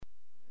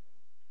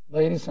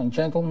Ladies and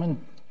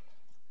gentlemen,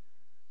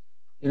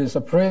 it is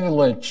a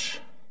privilege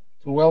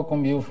to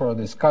welcome you for a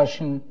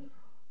discussion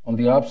on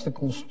the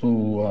obstacles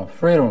to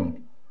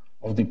freedom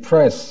of the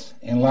press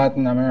in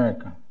Latin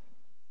America.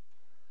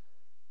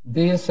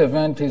 This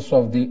event is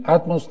of the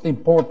utmost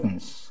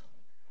importance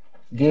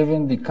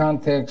given the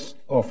context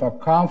of a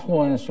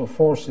confluence of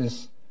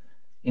forces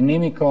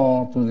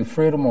inimical to the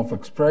freedom of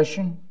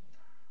expression,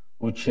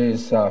 which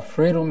is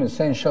freedom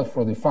essential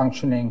for the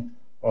functioning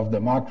of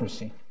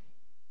democracy.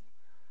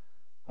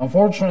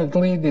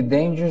 Unfortunately, the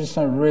dangers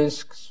and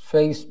risks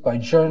faced by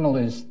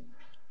journalists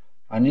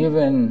and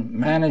even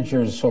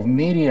managers of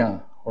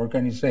media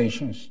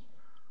organizations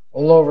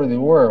all over the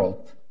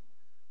world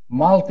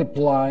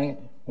multiply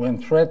when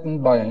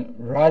threatened by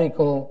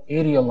radical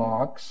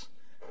ideologues,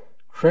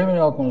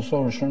 criminal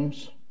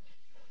consortiums,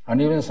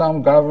 and even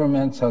some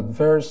governments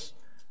adverse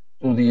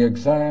to the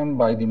exam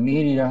by the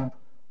media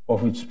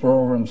of its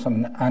programs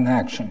and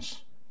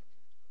actions.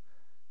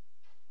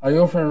 I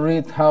often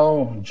read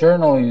how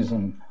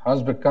journalism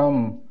has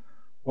become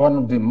one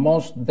of the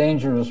most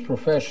dangerous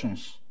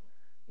professions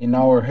in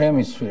our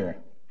hemisphere.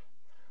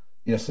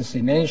 The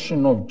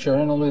assassination of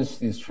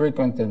journalists is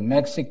frequent in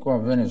Mexico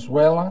and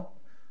Venezuela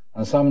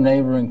and some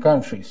neighboring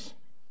countries.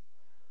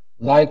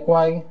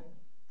 Likewise,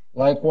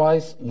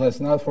 let's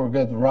not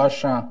forget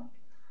Russia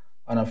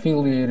and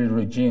affiliated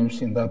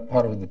regimes in that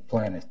part of the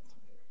planet.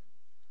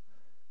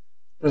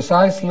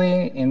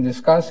 Precisely in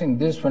discussing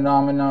this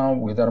phenomena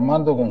with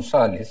Armando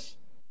Gonzalez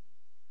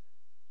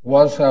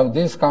was how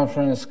this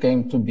conference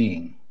came to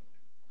be.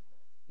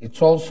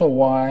 It's also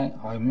why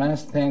I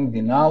must thank the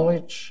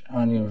knowledge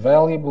and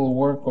invaluable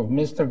work of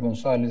Mr.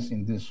 Gonzalez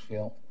in this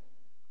field.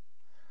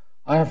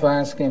 I have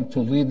asked him to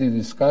lead the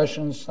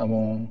discussions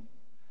among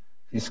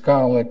his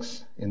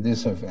colleagues in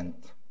this event.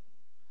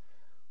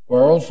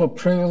 We're also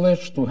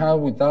privileged to have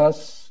with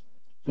us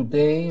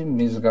today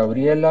Ms.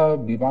 Gabriela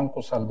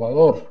Vivanco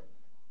Salvador,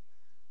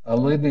 a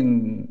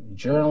leading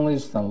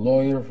journalist and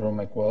lawyer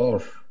from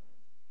Ecuador.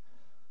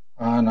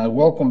 And I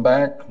welcome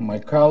back my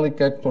colleague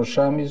Hector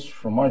Chamis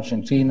from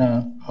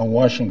Argentina and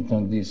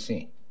Washington,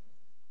 D.C.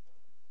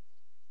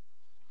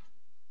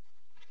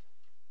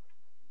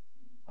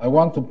 I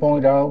want to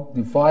point out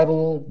the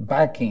vital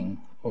backing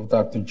of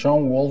Dr.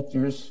 John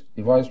Walters,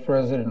 the Vice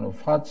President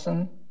of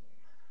Hudson,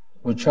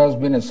 which has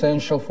been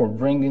essential for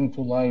bringing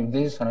to life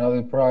this and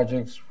other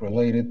projects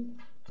related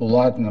to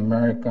Latin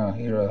America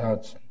here at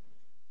Hudson.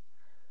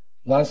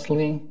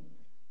 Lastly,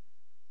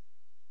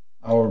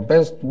 our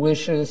best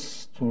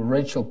wishes to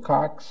Rachel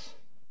Cox,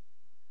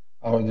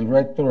 our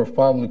Director of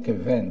Public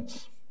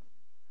Events.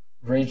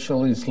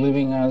 Rachel is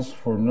leaving us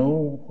for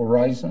new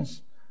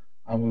horizons,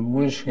 and we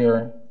wish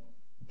her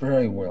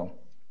very well.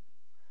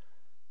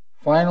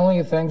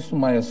 Finally, thanks to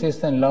my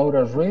assistant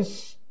Laura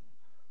Ruiz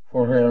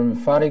for her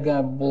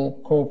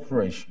infatigable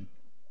cooperation.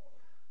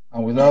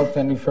 And without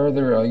any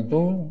further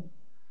ado,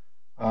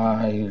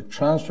 I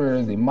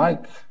transfer the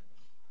mic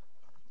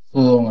to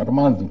Don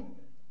Armando.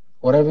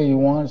 Whatever you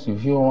want,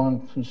 if you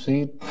want to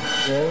sit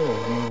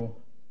there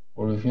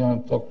or if you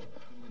want to talk.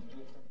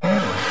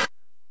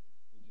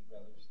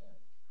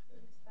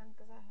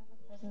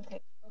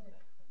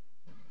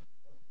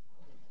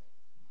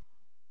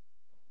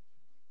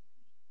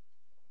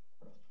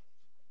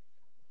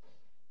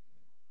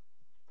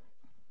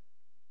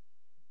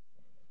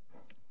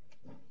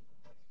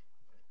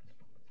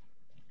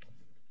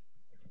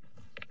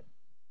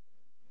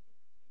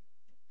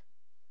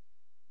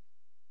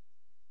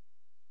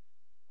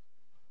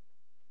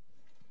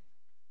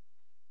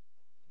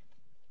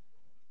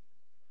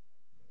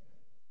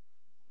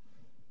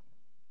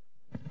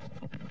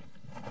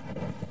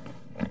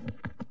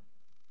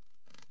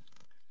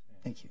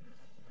 Thank you.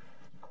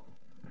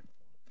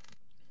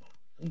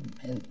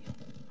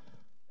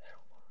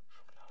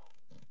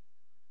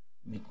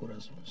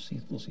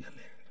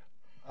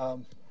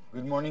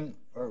 Good morning,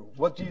 or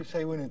what do you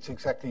say when it's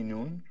exactly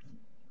noon?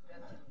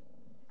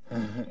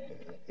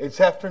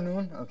 It's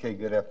afternoon? Okay,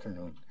 good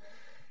afternoon.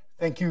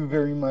 Thank you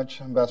very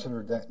much,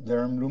 Ambassador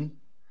Darrenblum.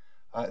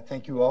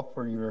 Thank you all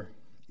for your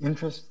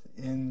interest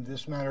in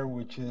this matter,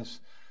 which is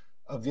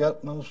of the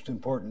utmost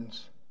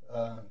importance,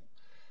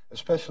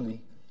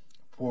 especially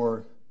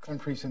for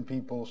countries and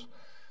peoples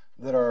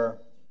that are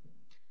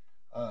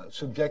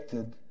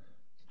subjected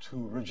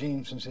to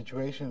regimes and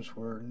situations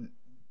where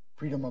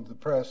freedom of the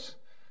press,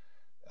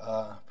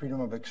 freedom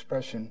of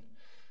expression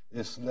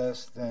is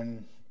less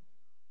than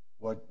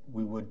what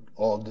we would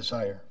all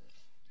desire.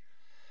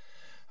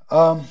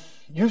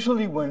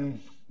 Usually when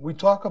we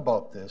talk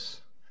about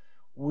this,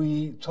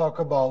 we talk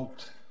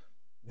about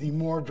the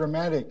more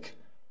dramatic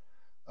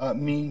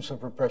means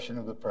of repression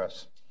of the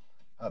press.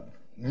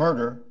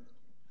 Murder,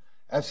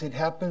 as it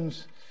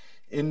happens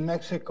in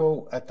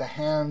Mexico at the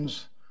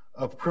hands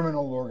of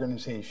criminal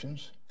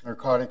organizations,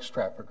 narcotics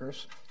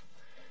traffickers,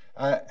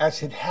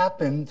 as it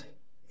happened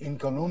in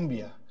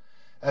Colombia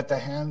at the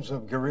hands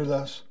of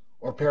guerrillas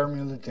or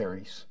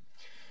paramilitaries.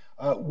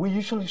 We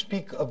usually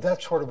speak of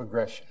that sort of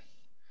aggression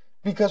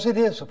because it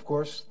is, of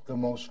course, the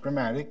most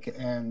dramatic,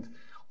 and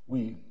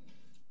we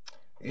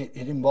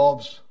It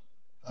involves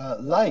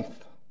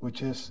life,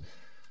 which is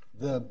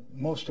the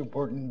most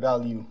important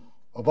value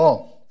of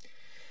all.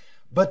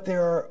 But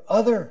there are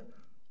other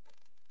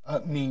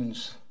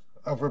means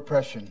of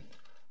repression,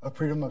 of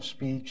freedom of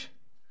speech,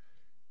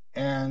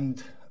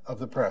 and of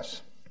the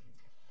press.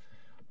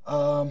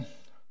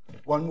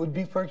 One would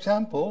be, for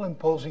example,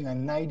 imposing a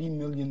 $90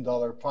 million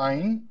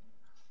fine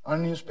on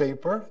a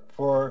newspaper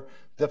for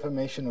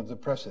defamation of the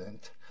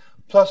president,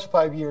 plus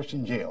 5 years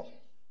in jail.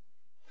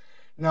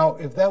 Now,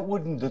 if that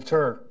wouldn't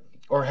deter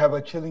or have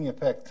a chilling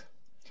effect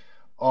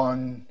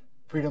on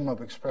freedom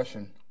of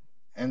expression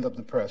and of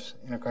the press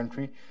in a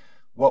country,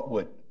 what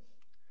would?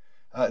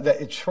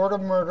 That it's short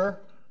of murder,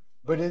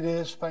 but it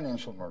is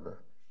financial murder,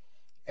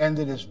 and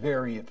it is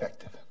very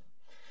effective.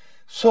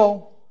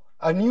 So,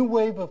 a new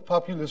wave of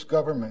populist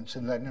governments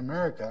in Latin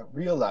America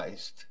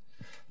realized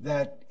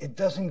that it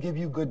doesn't give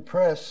you good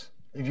press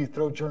if you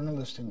throw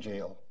journalists in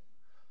jail.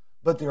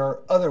 But there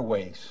are other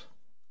ways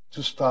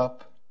to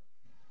stop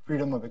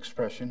freedom of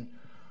expression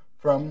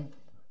from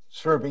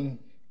serving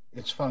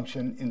its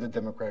function in the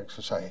democratic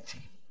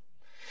society.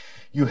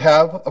 You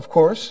have, of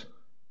course,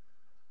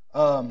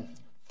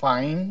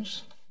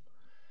 fines.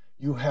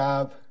 You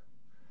have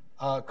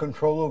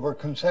control over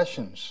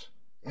concessions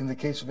in the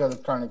case of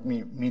electronic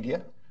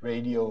media,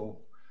 radio,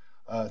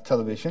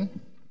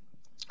 television.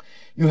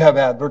 You have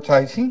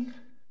advertising.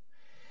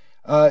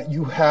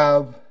 You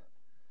have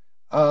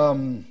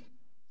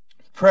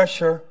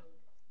pressure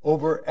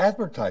over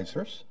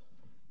advertisers.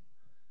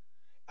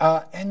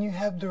 And you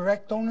have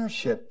direct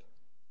ownership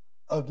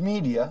of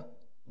media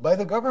by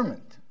the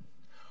government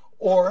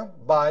or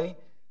by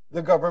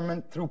the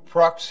government through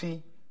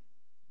proxy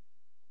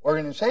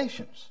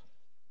organizations.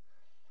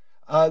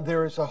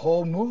 There is a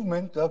whole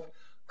movement of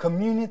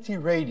community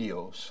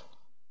radios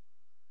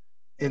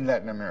in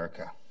Latin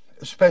America,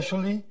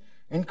 especially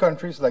in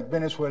countries like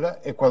Venezuela,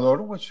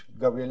 Ecuador, which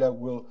Gabriela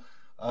will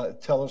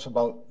tell us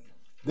about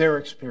their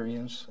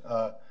experience,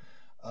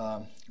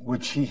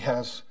 which she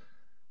has,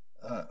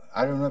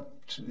 I don't know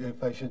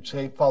if I should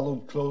say,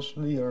 followed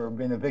closely or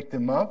been a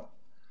victim of.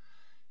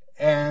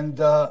 And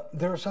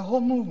there's a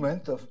whole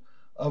movement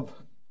of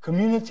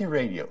community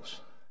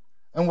radios.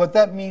 And what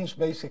that means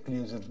basically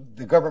is that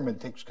the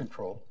government takes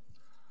control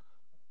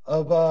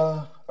of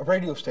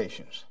radio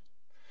stations.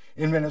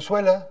 In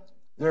Venezuela,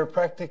 there are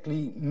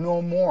practically no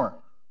more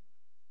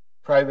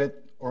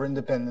private or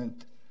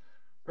independent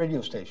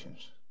radio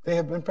stations. They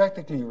have been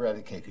practically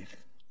eradicated.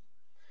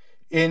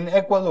 In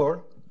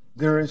Ecuador,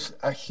 there is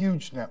a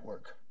huge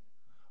network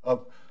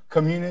of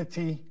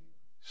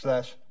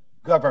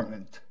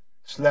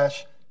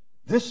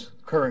community/government/this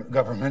current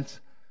government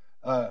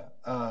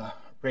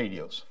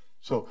radios.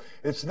 So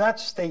it's not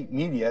state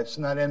media, it's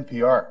not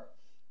NPR.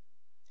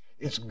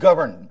 It's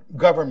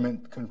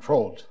government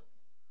controlled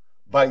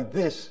by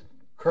this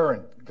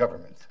current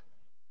government.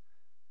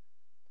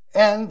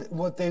 And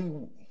what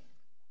the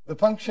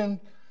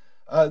function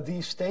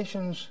these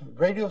stations,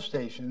 radio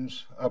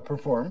stations,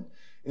 perform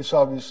is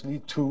obviously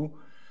to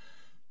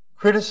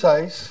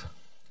criticize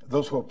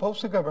those who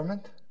oppose the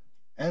government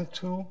and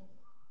to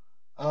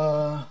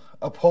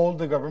uphold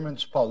the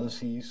government's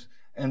policies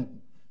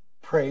and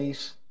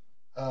praise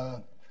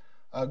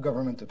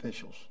government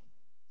officials.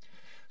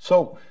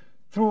 So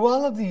through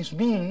all of these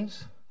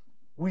means,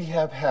 we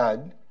have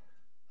had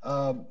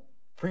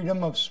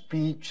freedom of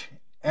speech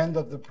and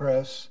of the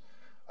press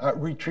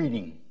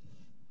retreating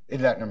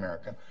in Latin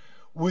America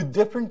with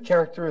different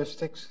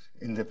characteristics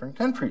in different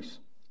countries.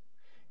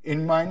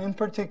 In mine in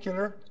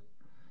particular,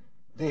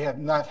 they have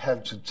not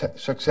had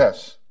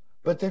success,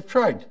 but they've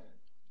tried.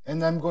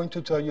 And I'm going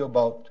to tell you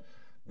about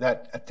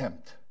that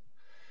attempt.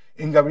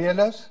 In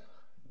Gabriela's,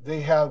 they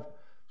have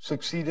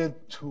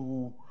succeeded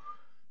to,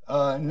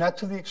 not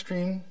to the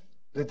extreme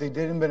that they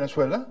did in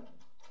Venezuela,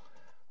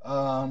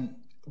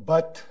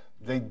 but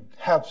they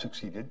have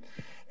succeeded.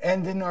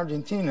 And in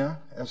Argentina,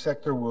 as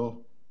Hector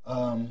will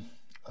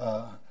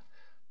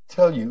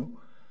tell you,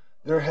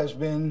 there has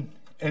been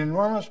an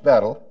enormous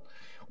battle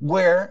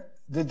where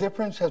the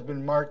difference has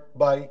been marked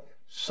by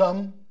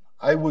some,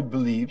 I would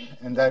believe,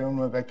 and I don't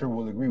know if Hector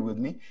will agree with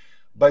me,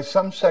 by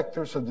some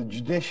sectors of the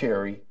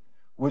judiciary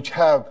which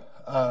have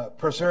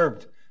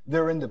preserved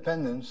their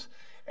independence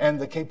and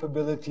the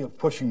capability of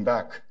pushing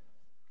back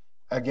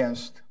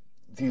against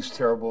these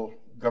terrible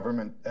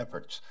government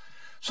efforts.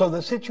 So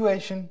the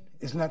situation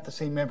is not the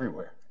same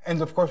everywhere.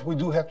 And of course, we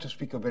do have to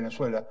speak of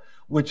Venezuela,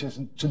 which is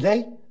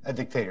today a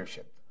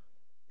dictatorship.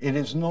 It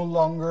is no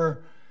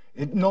longer,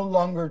 it can no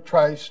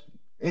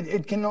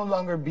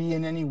longer be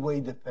in any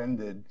way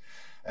defended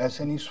as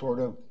any sort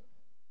of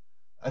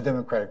a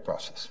democratic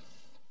process.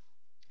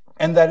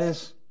 And that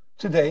is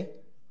today,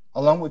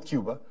 along with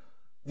Cuba,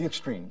 the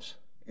extremes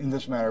in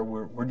this matter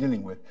we're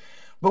dealing with.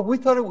 But we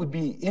thought it would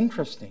be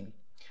interesting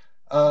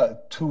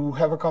to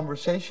have a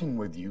conversation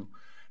with you,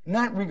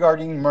 not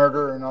regarding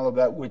murder and all of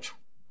that, which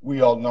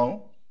we all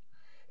know,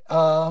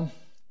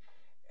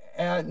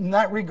 and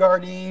not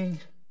regarding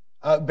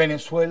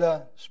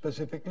Venezuela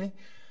specifically,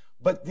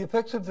 but the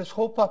effects of this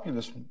whole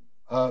populist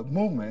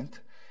movement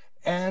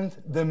and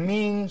the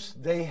means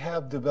they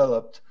have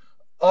developed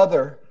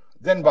other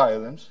than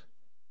violence.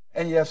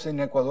 And yes, in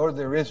Ecuador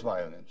there is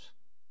violence,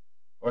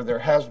 or there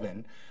has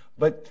been,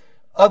 but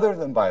other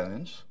than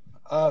violence,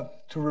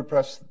 to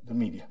repress the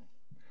media.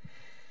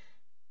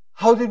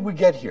 How did we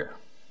get here?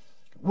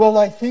 Well,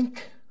 I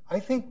think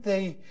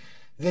they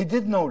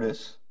did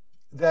notice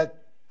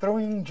that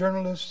throwing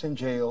journalists in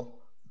jail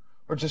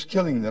or just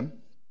killing them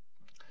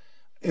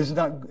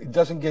it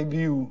doesn't give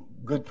you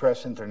good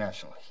press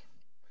internationally.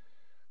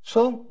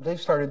 So they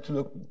started to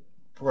look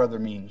for other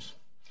means.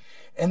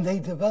 And they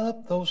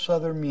developed those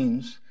other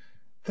means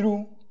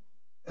through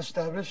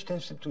established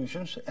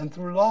institutions and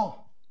through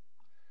law.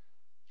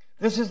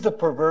 This is the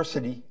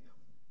perversity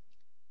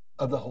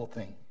of the whole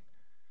thing.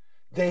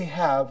 They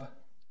have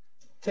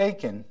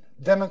taken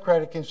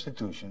democratic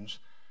institutions,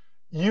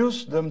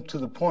 used them to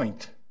the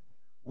point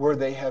where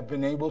they have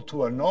been able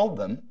to annul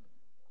them,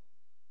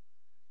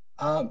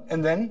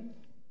 and then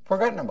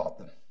forgotten about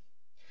them.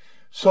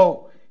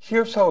 So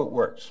here's how it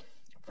works.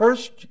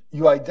 First,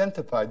 you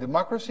identify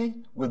democracy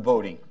with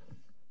voting.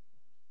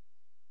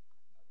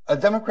 A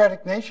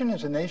democratic nation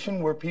is a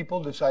nation where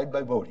people decide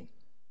by voting.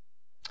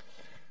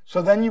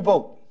 So then you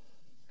vote.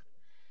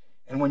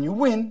 And when you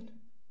win,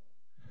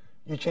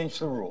 you change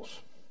the rules.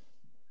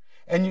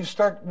 And you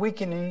start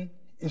weakening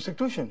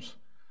institutions.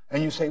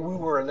 And you say, we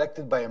were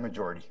elected by a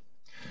majority.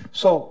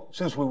 So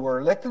since we were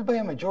elected by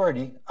a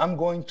majority, I'm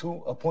going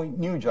to appoint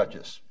new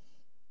judges.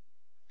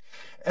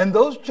 And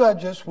those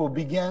judges will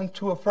begin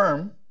to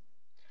affirm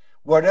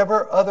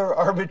whatever other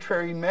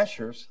arbitrary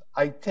measures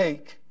I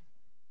take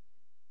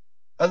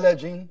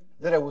alleging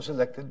that I was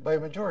elected by a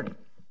majority.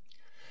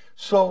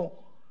 So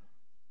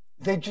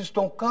they just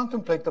don't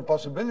contemplate the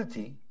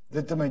possibility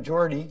that the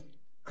majority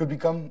could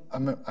become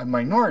a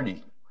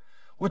minority,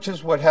 which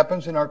is what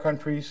happens in our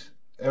countries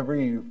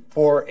every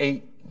 4,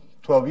 8,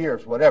 12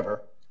 years,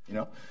 whatever.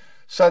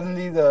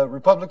 Suddenly the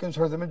Republicans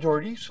are the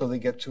majority, so they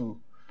get to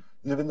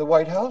live in the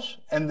White House,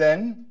 and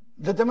then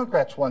the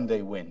Democrats one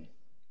day win.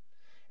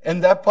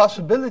 And that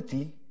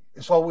possibility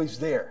is always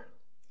there.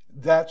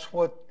 That's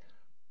what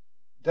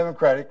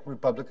democratic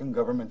Republican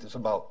government is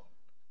about.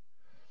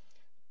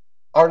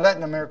 Our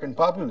Latin American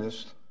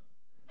populists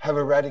have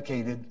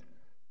eradicated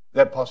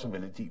that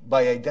possibility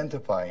by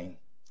identifying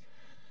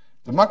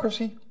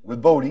democracy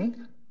with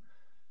voting,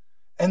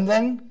 and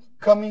then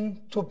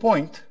coming to a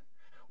point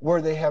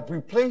where they have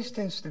replaced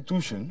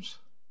institutions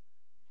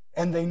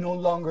and they no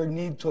longer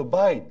need to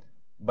abide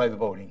by the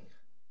voting.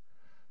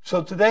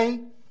 So today,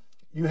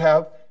 you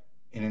have,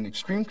 in an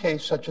extreme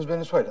case such as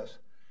Venezuela's,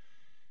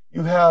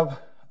 you have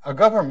a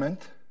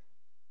government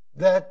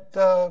that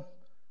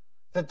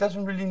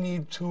doesn't really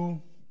need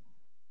to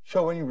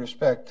show any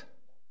respect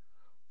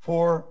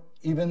for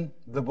even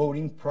the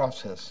voting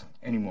process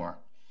anymore.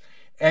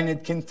 And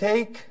it can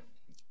take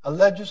a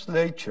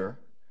legislature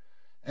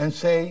and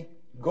say,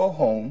 go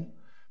home,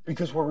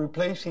 because we're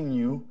replacing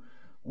you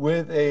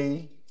with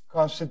a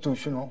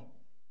constitutional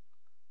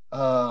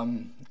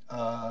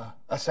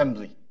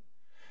assembly.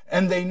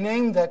 And they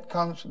name that,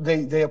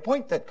 they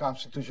appoint that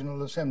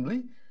constitutional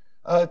assembly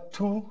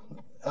to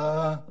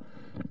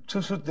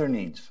suit their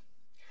needs.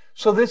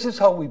 So this is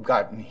how we've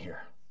gotten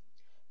here.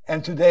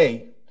 And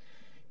today,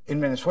 in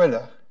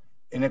Venezuela,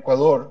 in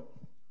Ecuador,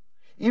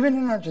 even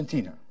in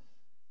Argentina,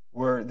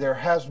 where there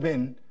has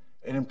been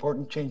an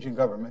important change in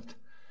government,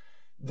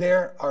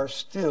 there are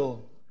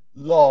still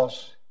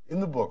laws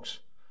in the books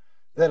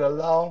that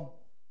allow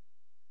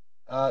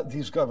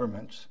these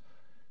governments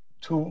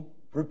to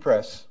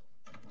repress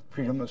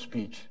freedom of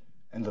speech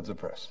and of the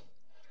press.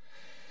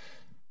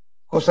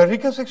 Costa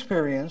Rica's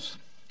experience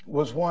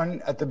was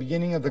one at the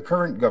beginning of the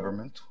current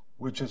government,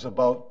 which is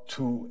about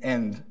to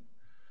end.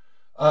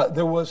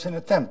 There was an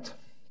attempt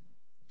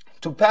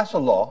to pass a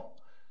law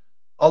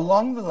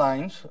along the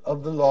lines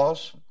of the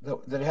laws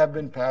that have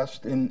been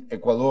passed in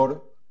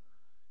Ecuador,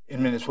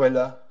 in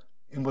Venezuela,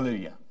 in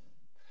Bolivia.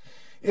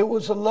 It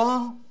was a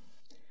law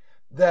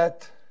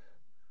that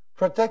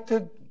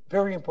protected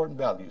very important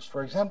values.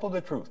 For example, the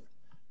truth.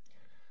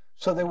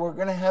 So they were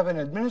going to have an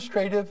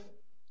administrative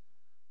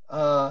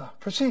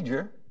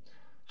procedure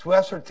to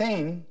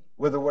ascertain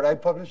whether what I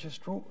publish is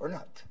true or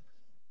not.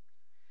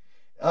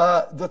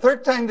 The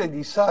third time they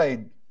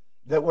decide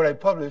that what I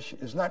publish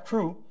is not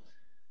true,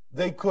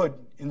 they could,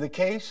 in the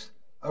case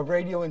of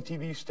radio and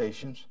TV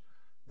stations,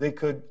 they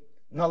could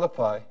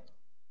nullify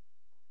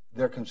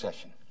their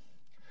concession.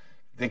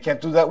 They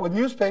can't do that with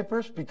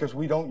newspapers because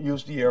we don't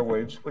use the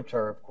airwaves, which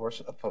are, of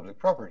course, a public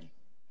property.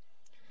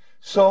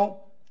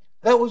 So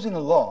that was in a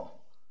law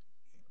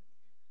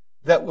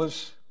that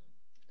was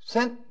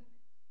sent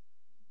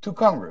to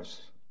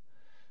Congress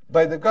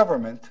by the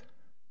government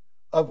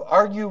of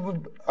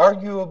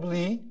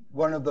arguably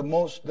one of the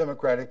most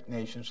democratic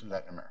nations in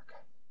Latin America.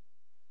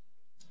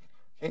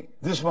 Okay?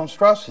 This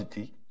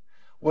monstrosity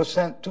was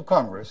sent to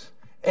Congress,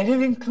 and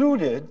it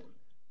included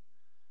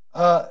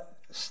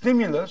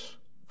stimulus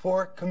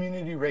for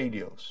community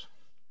radios.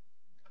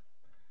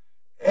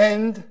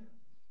 And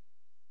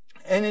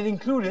it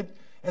included,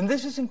 and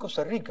this is in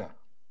Costa Rica.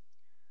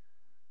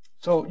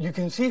 So you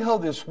can see how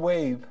this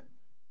wave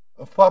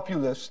of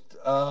populist,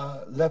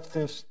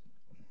 leftist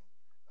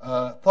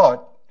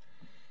thought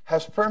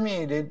has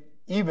permeated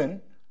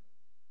even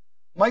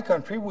my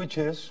country, which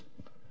is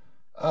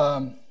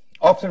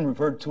often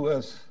referred to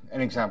as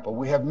an example.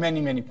 We have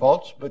many, many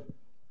faults, but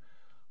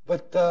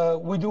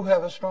we do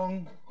have a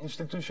strong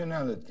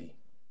institutionality.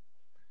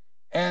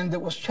 And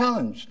it was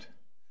challenged.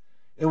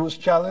 It was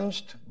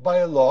challenged by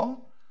a law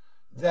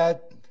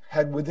that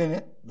had within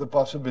it the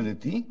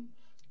possibility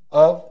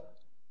of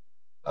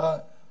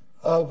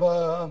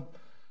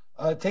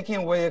taking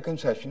away a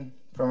concession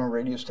from a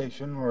radio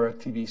station or a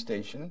TV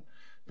station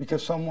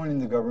because someone in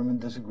the government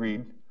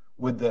disagreed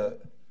with the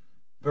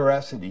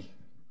veracity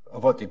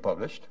of what they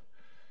published.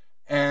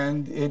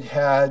 And it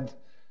had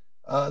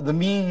the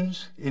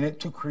means in it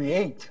to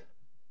create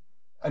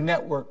a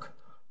network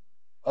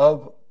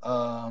of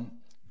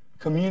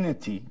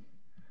community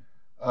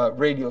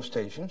radio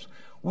stations.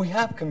 We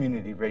have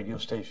community radio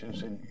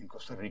stations in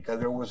Costa Rica.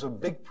 There was a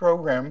big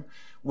program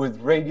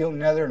with Radio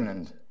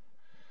Netherlands,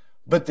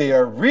 but they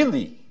are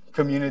really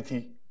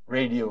community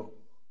radio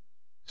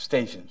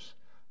stations.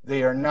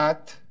 They are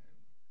not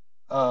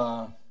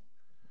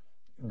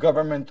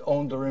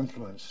government-owned or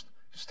influenced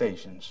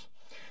stations.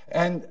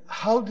 And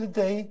how did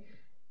they,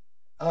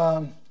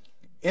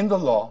 in the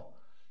law,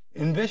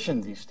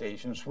 envision these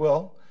stations?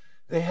 Well,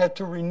 they had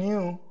to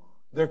renew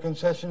their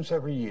concessions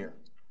every year.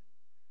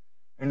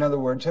 In other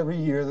words, every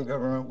year the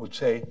government would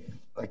say,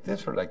 like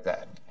this or like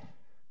that,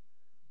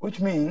 which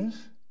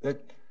means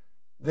that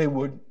they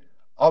would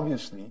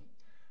obviously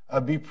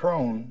be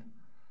prone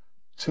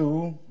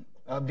to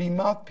be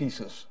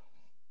mouthpieces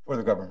for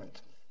the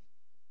government.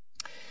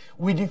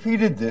 We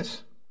defeated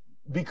this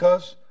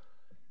because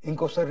in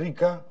Costa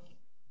Rica,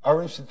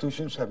 our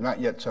institutions have not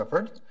yet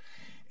suffered.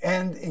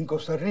 And in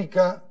Costa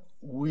Rica,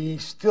 we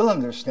still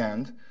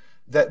understand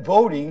that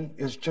voting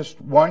is just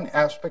one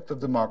aspect of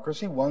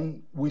democracy,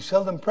 one we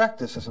seldom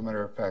practice, as a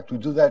matter of fact. We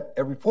do that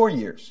every 4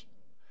 years.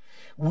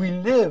 We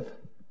live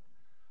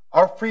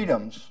our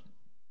freedoms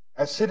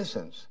as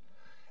citizens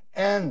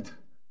and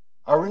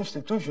our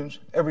institutions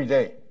every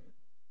day.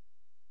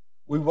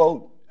 We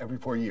vote every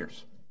 4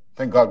 years.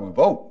 Thank God we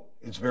vote.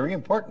 It's very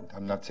important.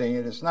 I'm not saying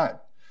it is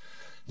not.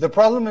 The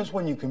problem is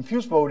when you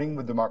confuse voting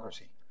with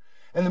democracy.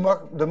 And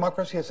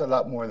democracy is a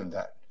lot more than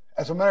that.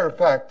 As a matter of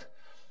fact,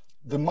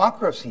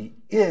 democracy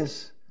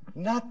is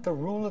not the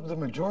rule of the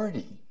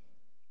majority.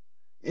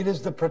 It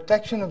is the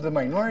protection of the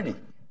minority,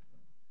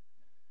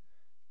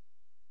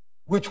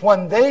 which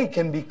one day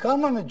can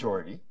become a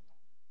majority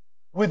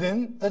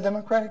within the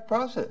democratic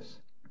process.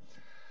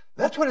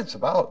 That's what it's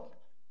about.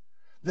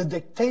 The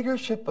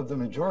dictatorship of the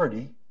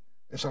majority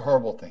is a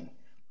horrible thing.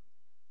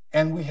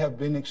 And we have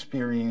been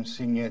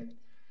experiencing it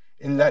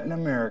in Latin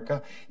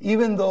America,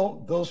 even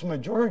though those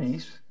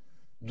majorities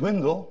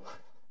dwindle,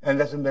 and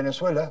as in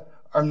Venezuela,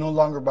 are no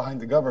longer behind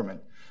the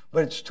government.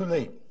 But it's too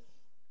late.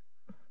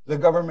 The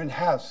government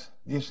has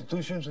the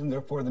institutions and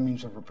therefore the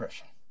means of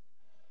repression.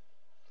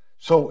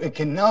 So it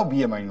can now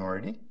be a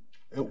minority.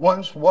 It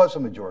once was a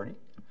majority.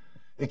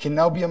 It can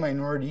now be a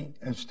minority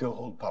and still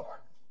hold power.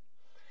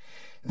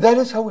 That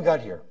is how we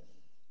got here.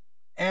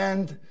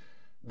 And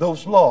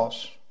those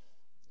laws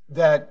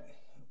that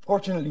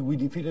fortunately we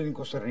defeated in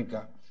Costa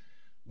Rica,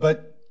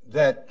 but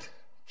that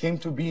came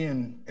to be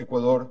in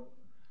Ecuador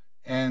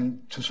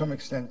and to some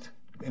extent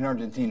in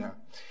Argentina,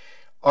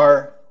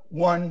 are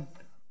one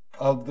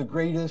of the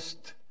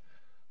greatest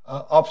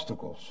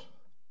obstacles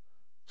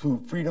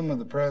to freedom of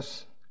the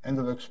press and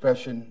of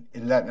expression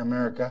in Latin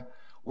America,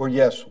 where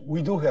yes,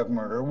 we do have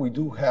murder, we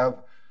do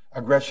have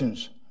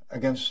aggressions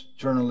against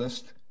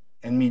journalists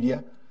and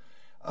media,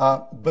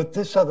 but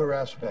this other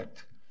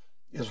aspect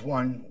is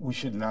one we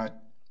should not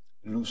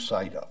lose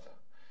sight of.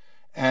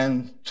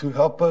 And to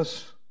help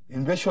us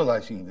in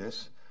visualizing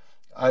this,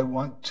 I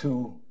want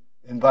to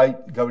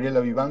invite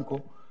Gabriela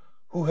Vivanco,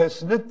 who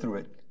has lived through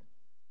it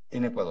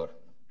in Ecuador.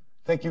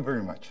 Thank you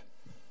very much.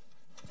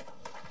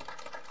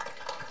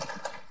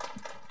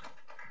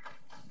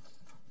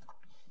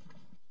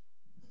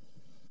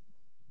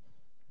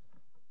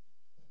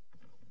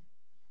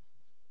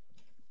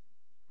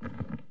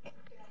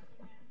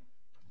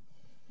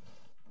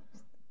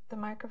 The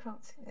microphone,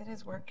 it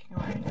is working,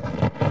 right?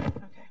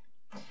 Okay.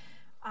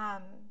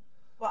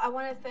 Well, I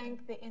want to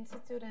thank the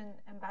Institute and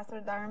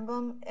Ambassador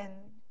Darrenbaum and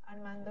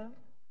Armando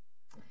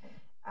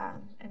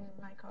and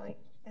my colleague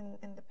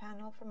in the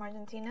panel from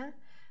Argentina.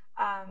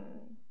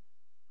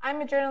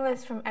 I'm a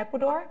journalist from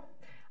Ecuador.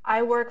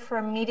 I work for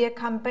a media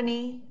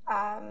company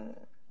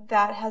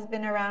that has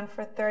been around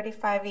for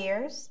 35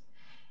 years.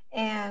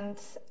 And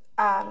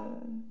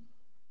I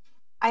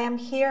am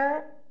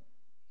here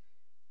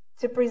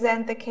to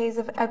present the case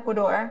of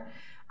Ecuador.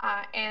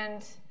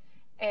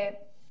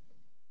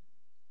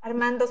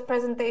 Armando's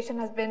presentation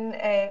has been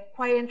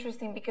quite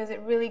interesting because it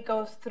really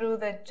goes through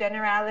the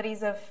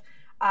generalities of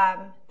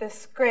the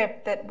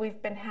script that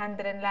we've been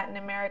handed in Latin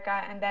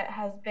America and that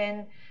has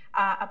been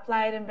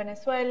applied in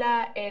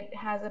Venezuela. It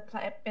has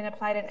been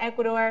applied in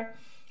Ecuador.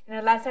 In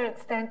a lesser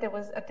extent, it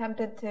was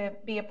attempted to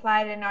be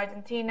applied in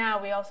Argentina.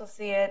 We also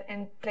see it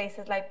in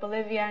places like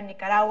Bolivia and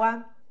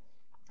Nicaragua.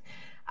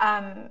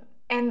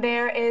 And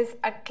there is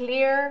a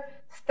clear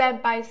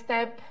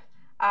step-by-step,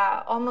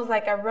 almost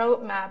like a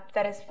roadmap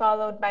that is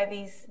followed by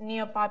these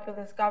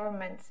neo-populist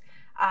governments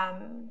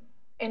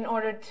in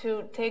order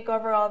to take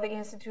over all the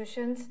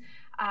institutions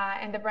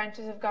and the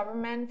branches of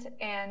government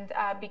and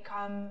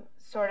become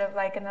sort of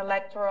like an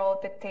electoral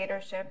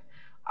dictatorship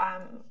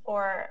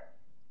or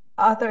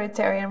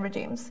authoritarian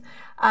regimes.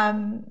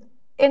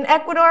 In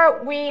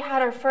Ecuador, we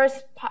had our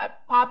first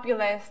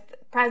populist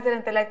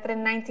president elected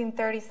in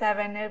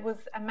 1937. It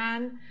was a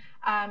man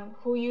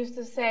who used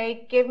to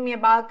say, "Give me a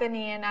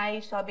balcony and I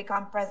shall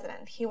become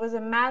president." He was a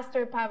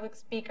master public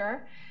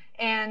speaker.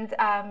 And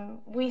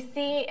we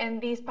see in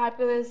these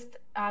populist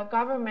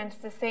governments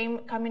the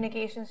same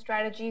communication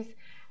strategies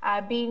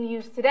being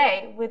used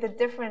today, with the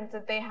difference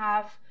that they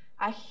have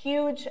a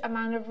huge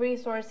amount of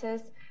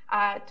resources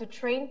to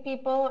train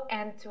people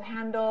and to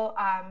handle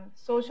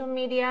social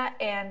media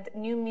and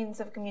new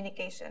means of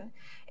communication.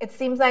 It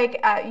seems like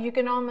you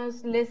can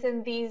almost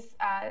listen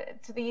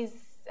to these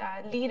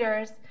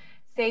leaders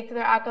say to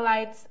their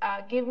acolytes,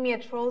 "Give me a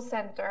troll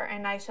center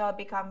and I shall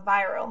become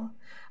viral."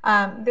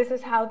 This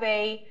is how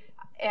they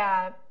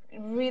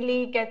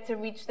really get to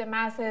reach the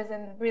masses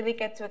and really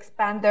get to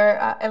expand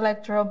their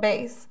electoral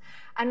base.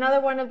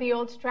 Another one of the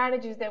old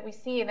strategies that we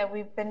see, that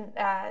we've been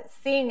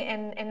seeing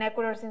in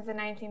Ecuador since the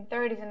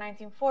 1930s and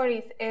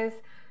 1940s,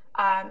 is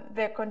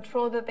the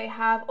control that they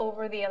have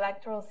over the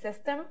electoral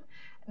system.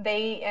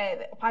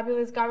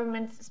 Populist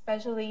governments,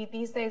 especially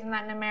these days in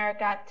Latin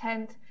America,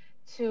 tend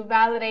to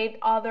validate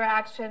all their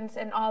actions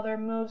and all their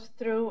moves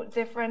through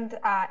different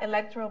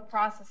electoral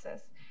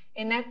processes.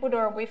 In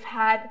Ecuador, we've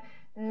had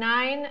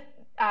 9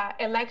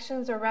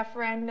 elections or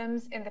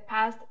referendums in the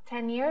past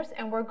 10 years,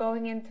 and we're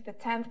going into the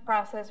 10th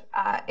process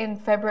in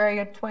February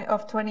of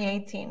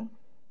 2018.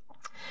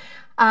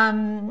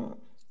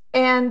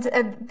 And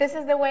this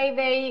is the way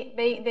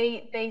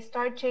they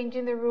start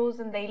changing the rules,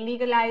 and they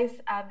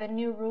legalize the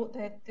new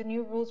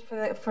rules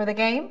for the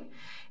game,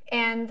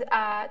 and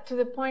to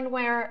the point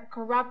where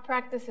corrupt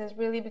practices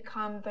really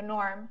become the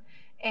norm.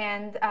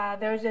 And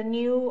there's a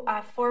new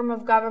form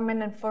of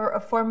government and for a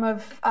form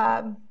of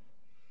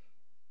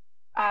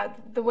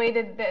the way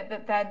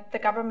that the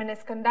government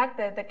is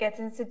conducted that gets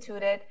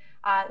instituted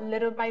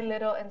little by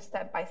little and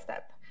step by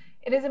step.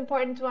 It is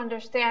important to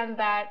understand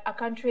that a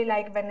country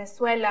like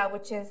Venezuela,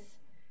 which is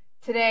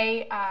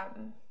today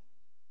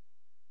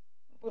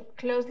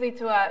closely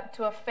to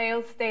a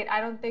failed state,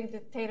 I don't think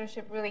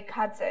dictatorship really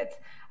cuts it.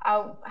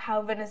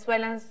 How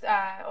Venezuelans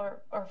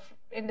or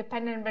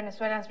independent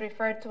Venezuelans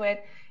refer to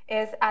it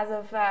is as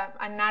of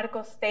a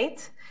narco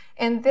state.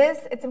 And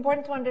it's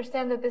important to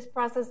understand that this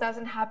process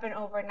doesn't happen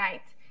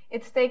overnight.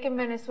 It's taken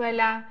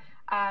Venezuela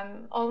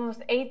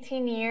almost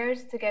 18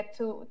 years to get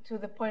to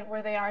the point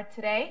where they are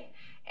today.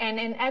 And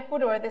in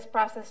Ecuador, this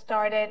process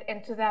started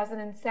in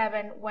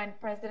 2007 when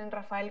President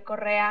Rafael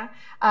Correa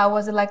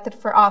was elected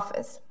for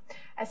office.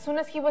 As soon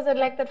as he was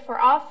elected for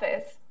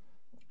office,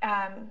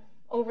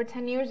 over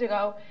 10 years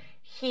ago,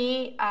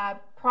 he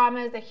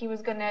promised that he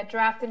was going to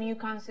draft a new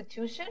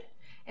constitution.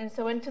 And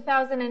so in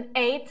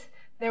 2008,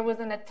 there was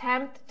an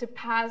attempt to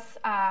pass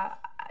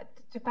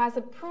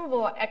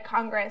approval at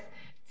Congress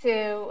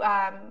to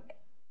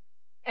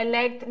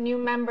elect new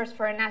members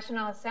for a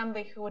National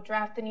Assembly who would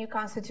draft a new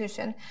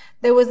constitution.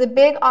 There was a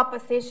big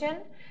opposition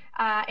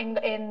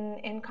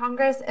in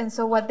Congress, and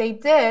so what they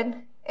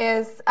did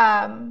is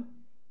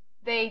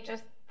they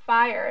just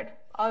fired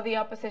all the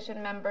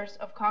opposition members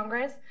of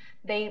Congress.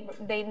 They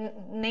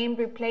named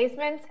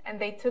replacements, and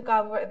they took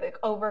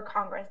over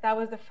Congress. That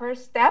was the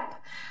first step.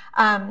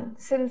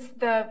 Since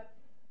the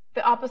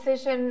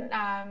opposition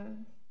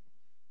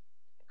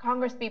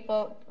Congress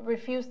people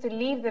refused to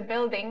leave the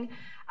building,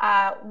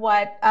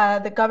 what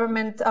the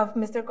government of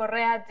Mr.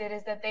 Correa did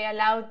is that they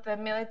allowed the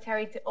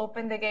military to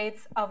open the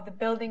gates of the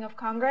building of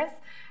Congress,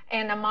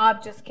 and a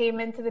mob just came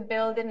into the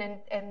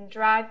building and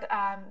dragged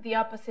the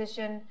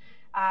opposition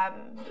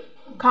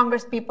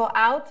Congress people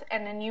out,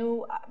 and a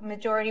new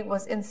majority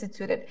was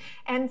instituted.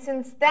 And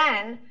since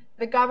then,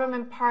 the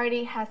government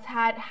party has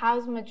had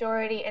House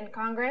majority in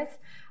Congress,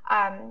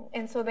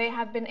 and so they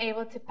have been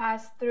able to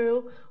pass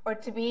through, or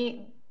to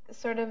be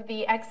sort of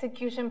the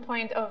execution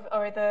point of,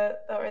 or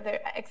the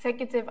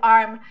executive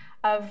arm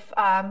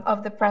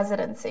of the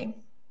presidency.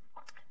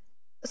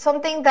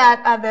 Something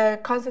that the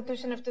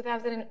Constitution of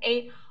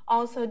 2008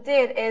 also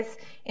did is,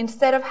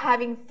 instead of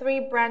having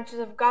 3 branches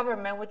of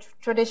government, which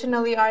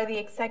traditionally are the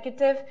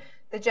executive,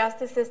 the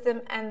justice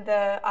system, and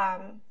the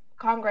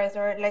Congress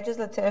or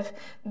legislative,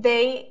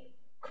 they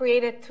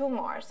created 2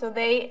 more. So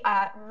they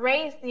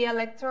raised the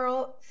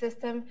electoral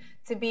system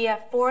to be a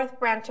 4th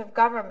branch of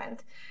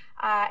government.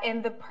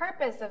 And the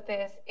purpose of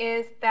this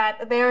is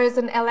that there is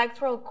an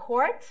electoral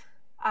court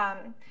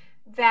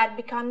that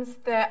becomes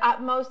the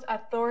utmost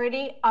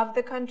authority of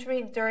the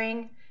country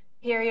during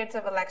periods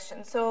of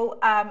election. So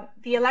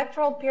the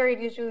electoral period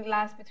usually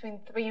lasts between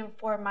 3 and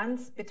 4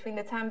 months between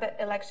the time that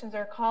elections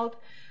are called.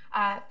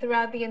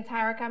 throughout the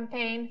entire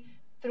campaign,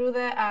 through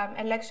the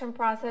election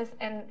process,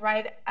 and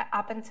right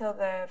up until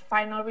the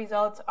final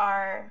results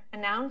are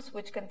announced,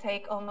 which can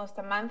take almost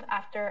a month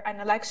after an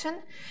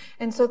election.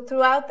 And so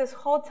throughout this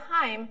whole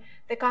time,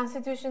 the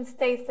Constitution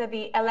states that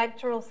the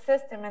electoral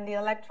system and the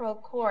electoral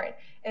court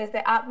is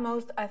the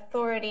utmost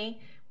authority,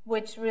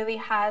 which really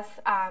has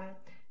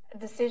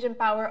decision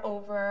power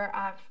over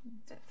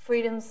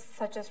freedoms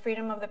such as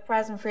freedom of the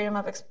press and freedom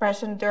of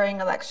expression during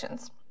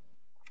elections.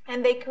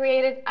 And they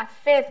created a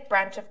fifth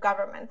branch of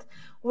government,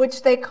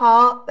 which they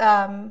call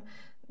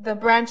the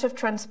branch of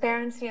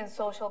transparency and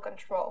social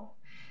control.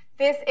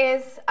 This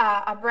is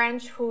a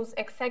branch whose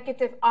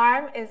executive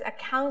arm is a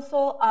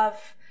council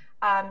of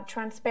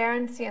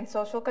transparency and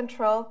social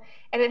control,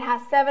 and it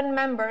has 7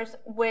 members,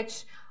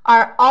 which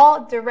are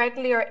all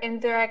directly or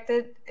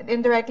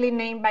indirectly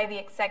named by the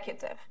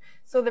executive.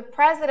 So the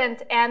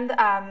president and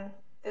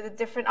the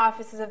different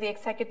offices of the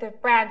executive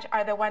branch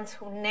are the ones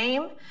who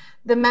name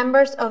the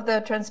members of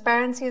the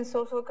Transparency and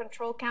Social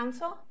Control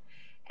Council.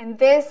 And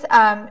this,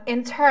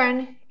 in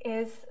turn,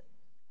 is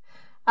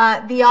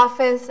the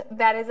office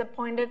that is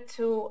appointed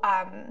to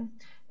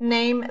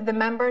name the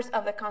members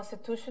of the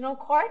Constitutional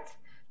Court.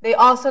 They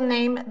also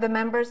name the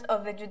members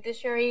of the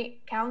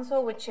Judiciary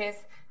Council, which is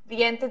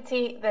the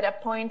entity that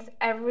appoints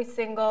every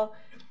single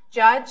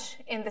judge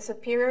in the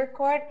Superior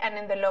Court and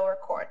in the lower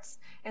courts.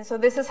 And so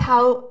this is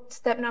how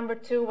step number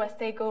 2 was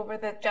take over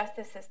the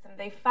justice system.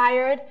 They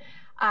fired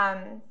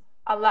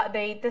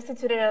they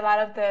destituted a lot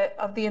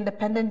of the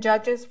independent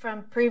judges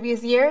from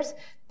previous years.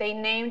 They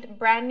named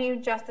brand new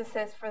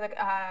justices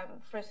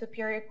for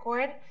Superior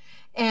Court,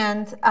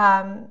 and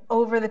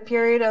over the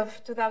period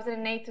of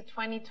 2008 to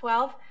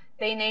 2012,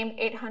 they named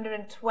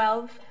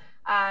 812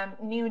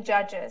 new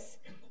judges.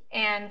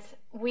 And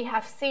we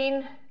have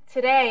seen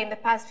today, in the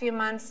past few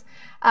months,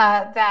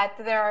 that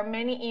there are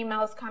many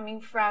emails coming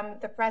from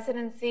the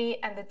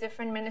presidency and the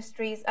different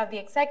ministries of the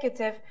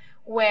executive,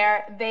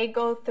 where they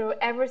go through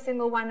every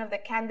single one of the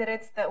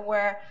candidates that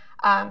were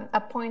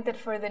appointed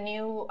for the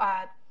new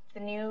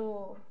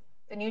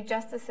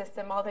justice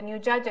system, all the new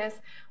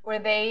judges, where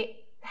they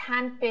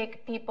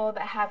handpick people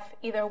that have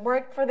either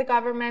worked for the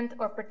government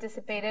or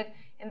participated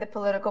in the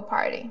political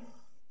party.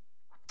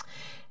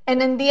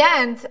 And in the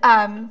end,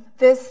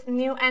 this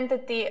new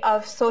entity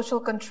of social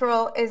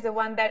control is the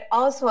one that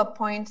also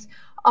appoints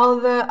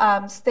all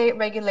the state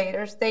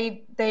regulators.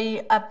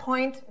 They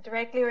appoint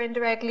directly or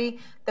indirectly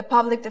the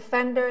public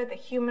defender, the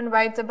human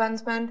rights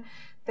ombudsman,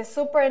 the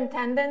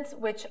superintendents,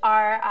 which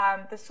are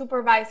the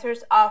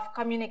supervisors of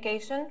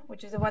communication,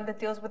 which is the one that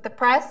deals with the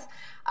press,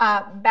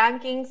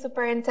 banking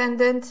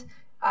superintendent,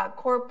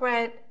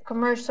 corporate,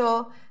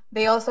 commercial.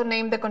 They also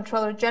name the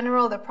Controller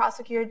General, the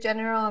Prosecutor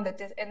General,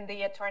 and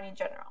the Attorney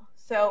General.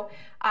 So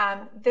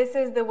this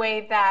is the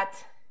way that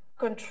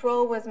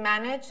control was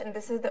managed, and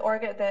this is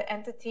the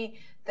entity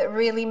that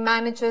really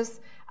manages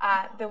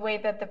the way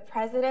that the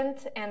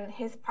president and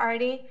his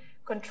party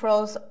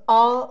controls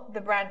all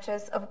the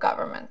branches of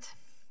government.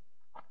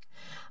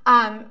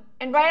 And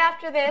right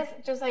after this,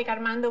 just like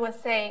Armando was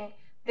saying,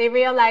 they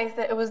realized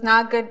that it was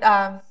not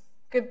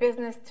good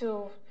business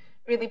to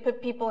really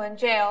put people in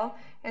jail.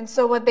 And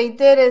so what they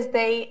did is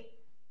they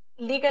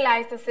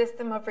legalized a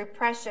system of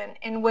repression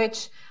in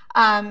which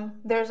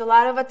there's a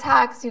lot of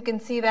attacks. You can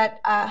see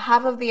that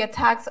half of the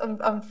attacks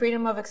on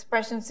freedom of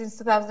expression since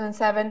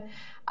 2007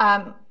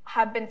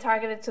 have been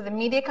targeted to the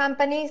media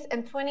companies,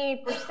 and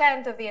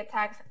 28% of the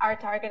attacks are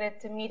targeted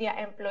to media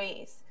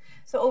employees.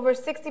 So over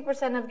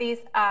 60% of these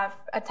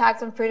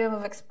attacks on freedom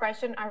of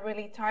expression are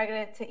really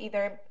targeted to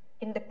either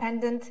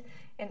independent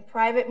and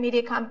private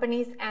media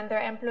companies and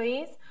their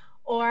employees,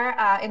 or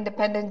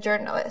independent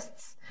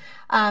journalists.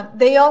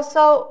 They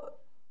also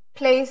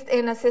placed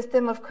in a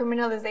system of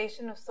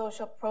criminalization of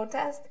social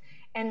protest,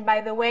 and by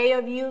the way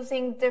of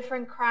using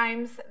different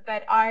crimes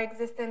that are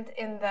existent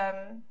in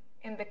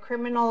the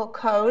criminal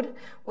code,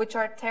 which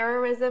are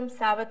terrorism,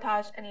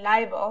 sabotage, and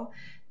libel,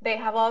 they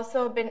have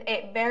also been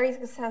very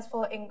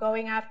successful in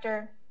going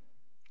after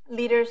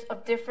leaders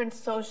of different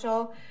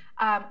social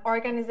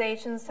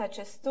organizations, such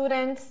as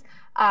students.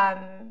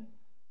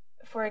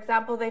 For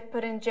example, they've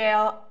put in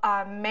jail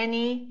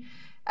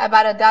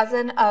about a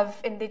dozen of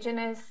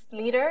indigenous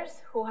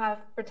leaders who have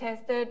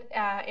protested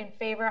in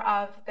favor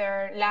of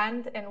their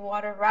land and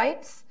water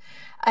rights.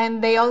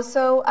 And they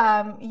also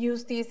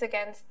use these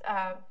against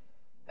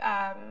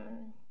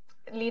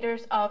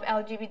leaders of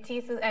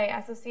LGBT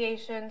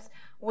associations,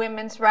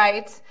 women's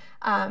rights,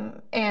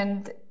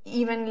 and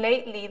even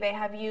lately they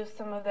have used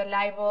some of the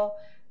libel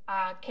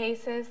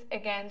cases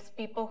against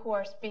people who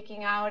are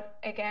speaking out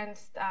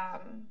against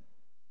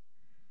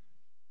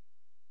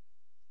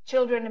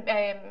children,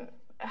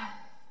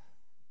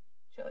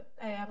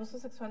 abuso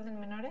sexual de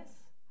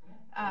menores,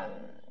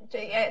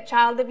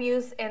 child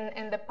abuse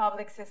in the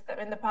public system,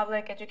 in the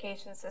public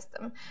education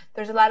system.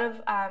 There's a lot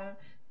of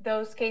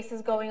those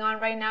cases going on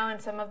right now,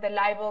 and some of the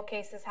libel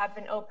cases have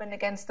been opened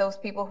against those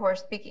people who are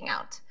speaking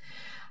out.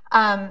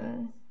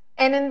 And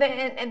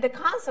in the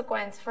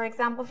consequence, for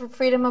example, for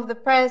freedom of the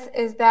press,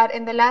 is that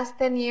in the last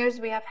 10 years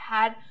we have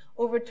had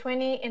over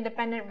 20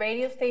 independent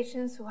radio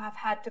stations who have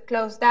had to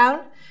close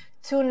down.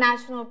 2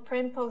 national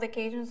print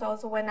publications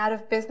also went out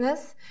of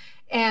business.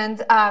 And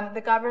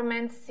the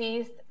government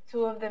seized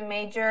 2 of the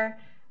major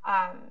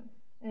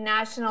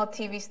national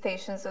TV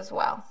stations as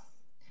well.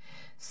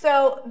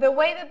 So the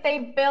way that they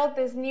built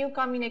this new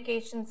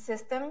communication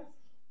system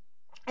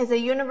is a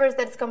universe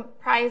that's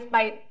comprised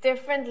by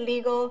different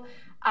legal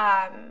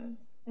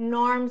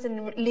norms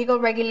and legal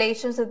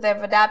regulations that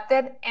they've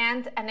adapted,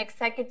 and an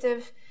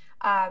executive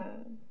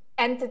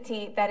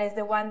entity that is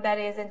the one that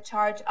is in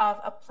charge of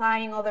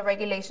applying all the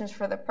regulations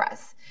for the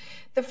press.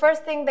 The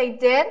first thing they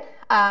did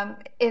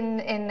in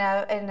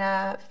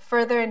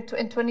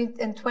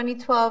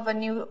 2012, a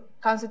new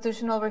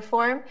constitutional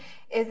reform,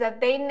 is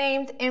that they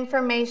named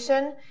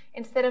information,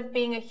 instead of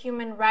being a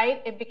human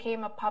right, it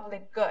became a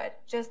public good,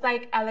 just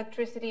like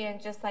electricity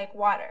and just like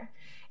water.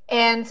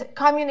 And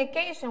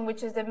communication,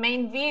 which is the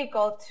main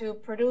vehicle to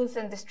produce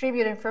and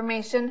distribute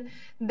information,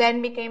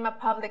 then became a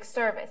public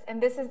service.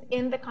 And this is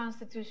in the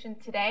Constitution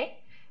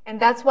today. And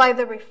that's why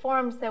the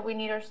reforms that we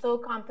need are so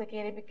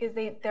complicated, because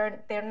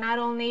they're not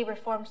only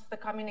reforms to the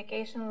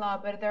communication law,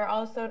 but they're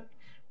also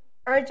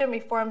urgent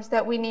reforms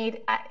that we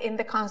need in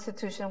the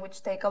Constitution,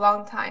 which take a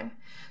long time.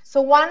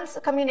 So once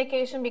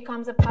communication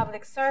becomes a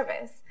public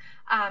service,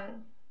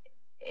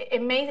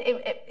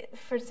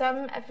 for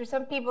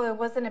some people it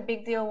wasn't a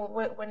big deal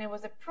when it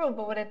was approved,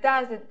 but what it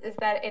does is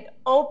that it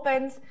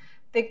opens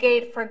the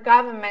gate for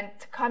government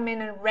to come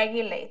in and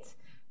regulate,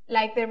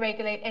 like they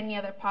regulate any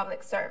other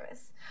public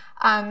service.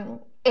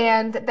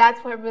 And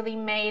that's what really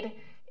made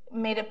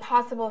it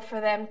possible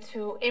for them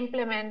to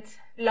implement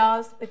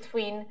laws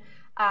between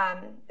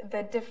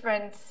the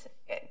different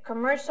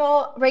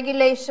commercial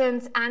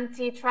regulations,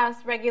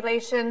 antitrust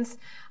regulations,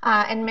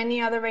 and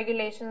many other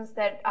regulations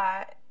that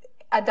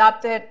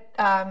adopted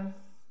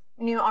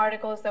new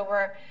articles that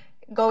were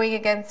going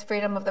against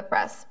freedom of the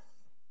press.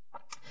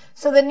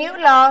 So the new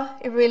law,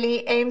 it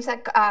really aims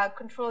at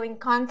controlling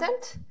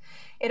content.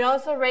 It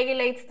also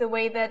regulates the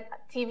way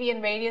that TV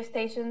and radio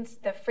stations,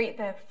 the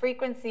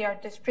frequency are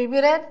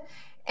distributed,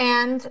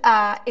 and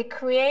it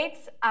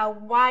creates a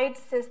wide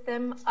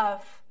system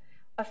of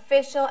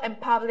official and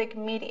public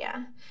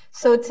media.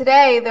 So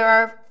today there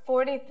are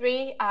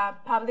 43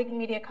 public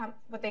media,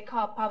 what they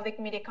call public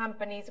media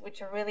companies,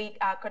 which are really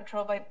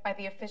controlled by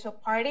the official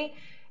party,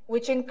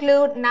 which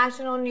include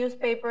national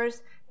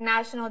newspapers,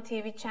 national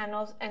TV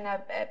channels, and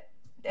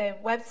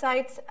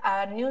websites,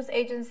 a news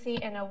agency,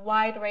 and a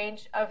wide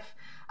range of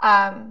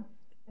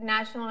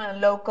national and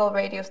local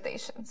radio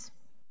stations.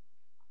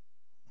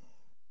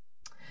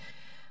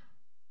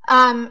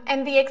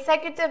 And the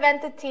executive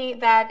entity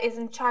that is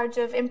in charge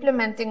of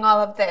implementing all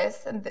of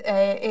this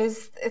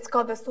it's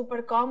called the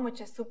Supercom,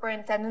 which is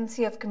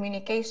Superintendency of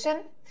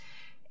Communication.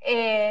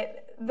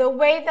 The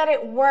way that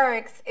it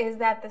works is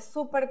that the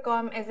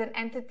Supercom is an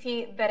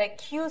entity that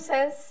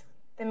accuses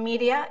the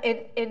media.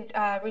 It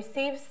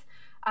receives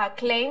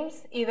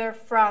claims either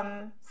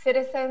from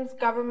citizens,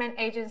 government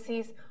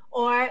agencies,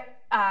 or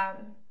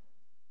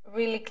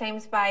really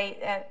claims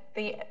by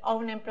the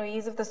own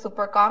employees of the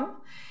Supercom.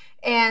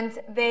 And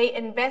they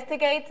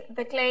investigate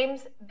the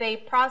claims, they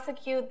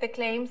prosecute the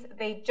claims,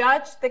 they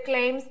judge the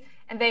claims,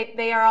 and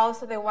they are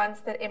also the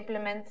ones that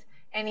implement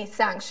any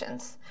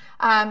sanctions.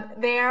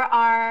 There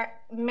are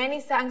many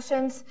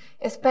sanctions,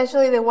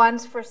 especially the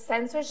ones for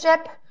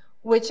censorship,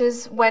 which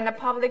is when a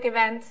public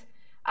event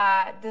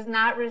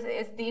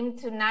is deemed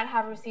to not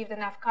have received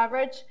enough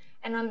coverage.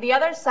 And on the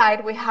other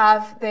side, we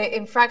have the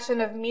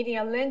infraction of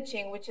media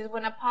lynching, which is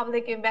when a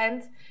public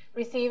event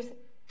receives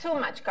too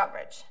much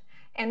coverage.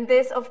 And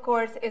this, of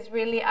course, is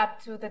really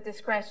up to the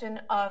discretion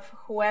of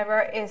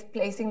whoever is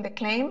placing the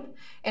claim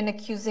and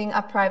accusing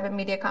a private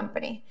media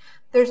company.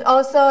 There's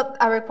also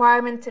a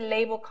requirement to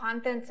label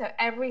content, so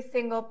every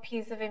single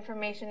piece of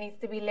information needs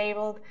to be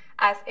labeled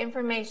as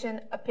information,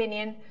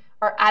 opinion,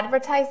 or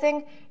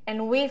advertising.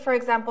 And we, for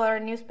example, our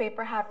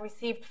newspaper have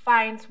received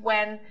fines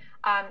when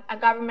a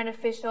government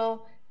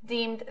official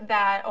deemed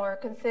that or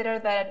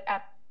considered that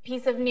a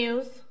piece of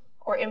news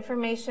or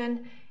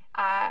information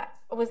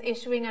was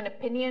issuing an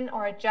opinion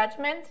or a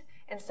judgment,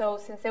 and so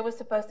since it was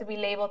supposed to be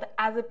labeled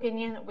as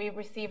opinion, we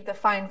received the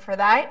fine for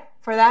that.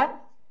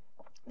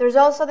 There's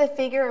also the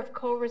figure of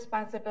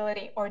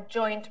co-responsibility or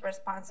joint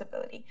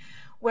responsibility,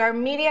 where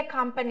media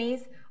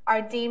companies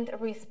are deemed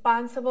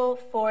responsible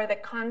for the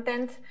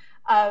content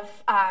of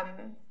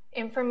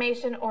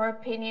information or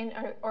opinion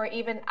or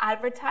even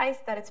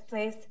advertised that is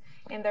placed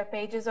in their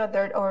pages or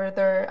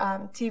their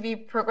TV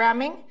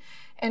programming.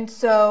 And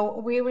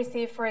so we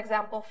receive, for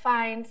example,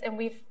 fines, and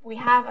we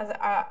have as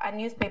a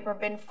newspaper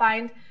been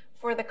fined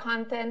for the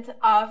content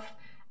of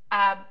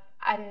a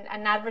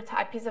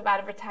piece of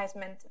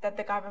advertisement that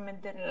the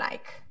government didn't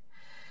like.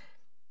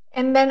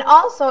 And then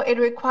also it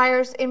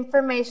requires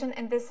information,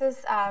 and this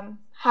is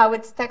how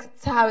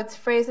it's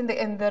phrased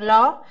in the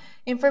law.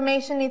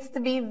 Information needs to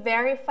be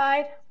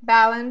verified,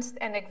 balanced,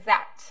 and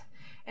exact.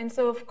 And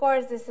so, of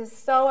course, this is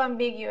so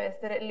ambiguous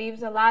that it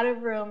leaves a lot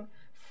of room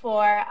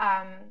for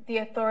the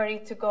authority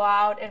to go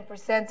out and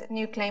present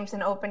new claims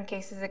and open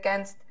cases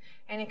against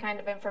any kind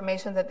of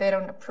information that they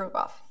don't approve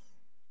of.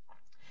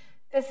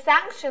 The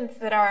sanctions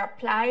that are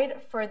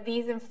applied for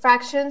these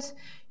infractions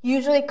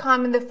usually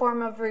come in the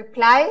form of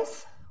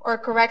replies or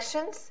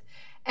corrections,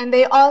 and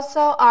they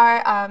also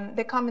are,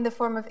 they come in the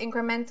form of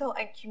incremental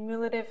and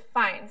cumulative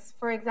fines.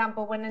 For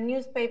example, when a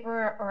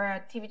newspaper or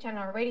a TV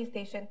channel or radio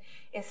station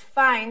is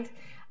fined,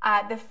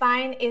 the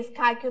fine is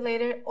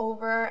calculated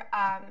over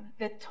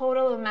the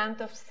total amount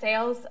of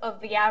sales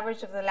of the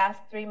average of the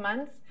last 3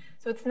 months.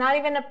 So it's not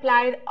even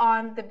applied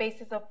on the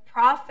basis of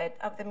profit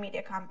of the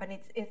media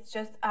company. It's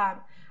just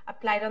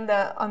applied on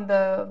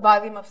the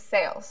volume of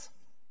sales.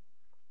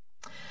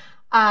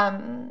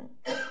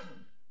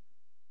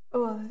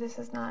 Oh, this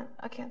is not,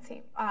 I can't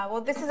see. Well,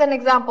 this is an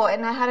example,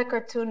 and I had a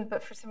cartoon,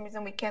 but for some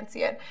reason we can't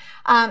see it.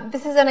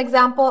 This is an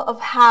example of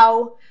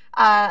how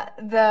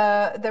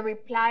the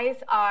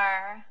replies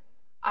are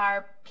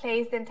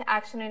placed into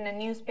action in a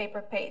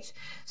newspaper page.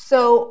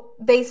 So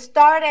they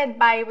started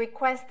by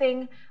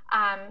requesting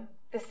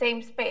the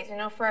same space. You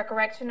know, for a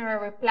correction or a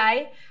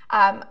reply,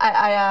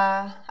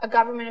 a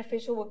government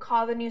official would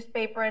call the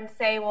newspaper and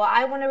say, well,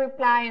 I want to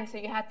reply, and so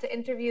you had to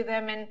interview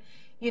them and,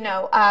 you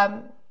know,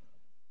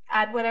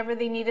 add whatever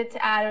they needed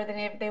to add, or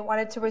if they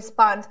wanted to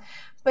respond.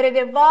 But it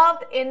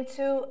evolved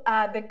into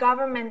the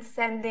government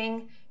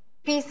sending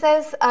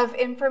pieces of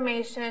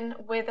information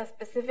with a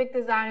specific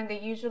design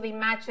that usually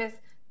matches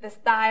the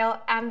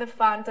style and the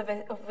font of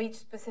each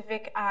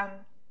specific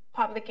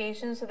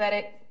publication, so that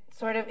it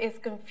sort of is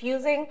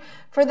confusing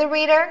for the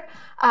reader,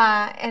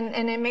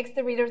 and it makes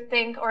the reader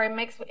think, or it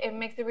makes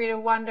the reader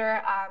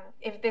wonder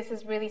if this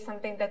is really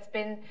something that's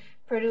been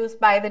produced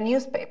by the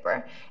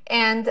newspaper.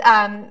 And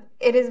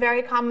it is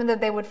very common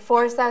that they would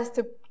force us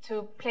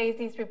to place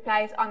these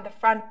replies on the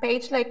front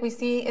page, like we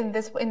see in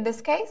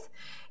this case.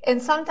 And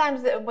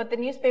sometimes what the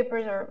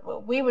newspapers, or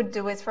what we would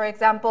do is, for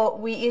example,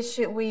 we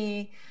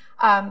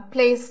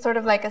place sort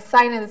of like a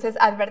sign that says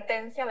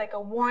advertencia, like a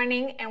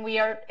warning, and we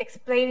are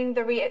explaining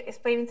to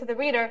the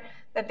reader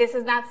that this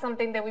is not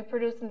something that we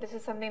produce, and this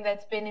is something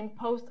that's been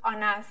imposed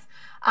on us,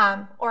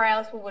 or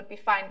else we would be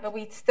fined. But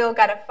we still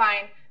got a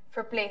fine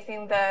for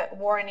placing the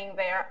warning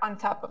there on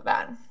top of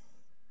that.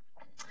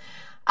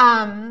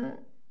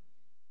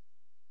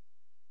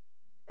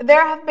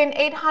 There have been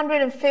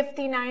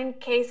 859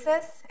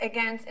 cases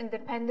against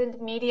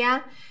independent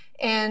media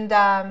and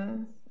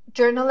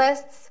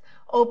journalists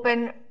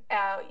open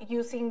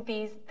using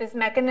this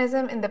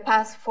mechanism in the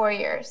past 4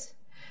 years.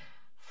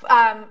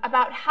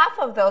 About half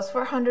of those,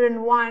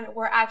 401,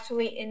 were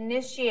actually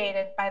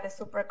initiated by the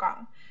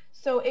Supercom.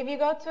 So if you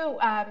go to,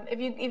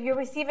 if you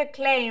receive a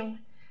claim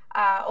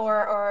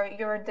or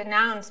you're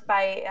denounced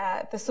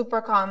by the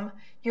Supercom,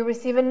 you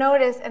receive a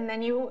notice, and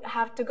then you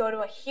have to go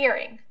to a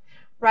hearing,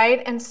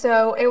 right? And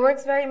so it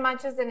works very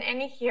much as in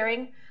any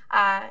hearing.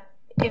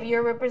 If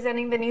you're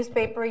representing the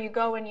newspaper, you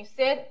go and you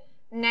sit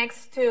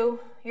next to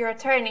your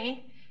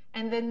attorney,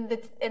 and then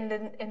in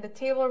the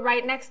table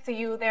right next to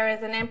you, there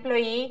is an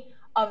employee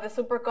of the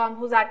Supercom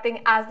who's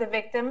acting as the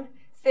victim,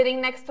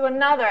 sitting next to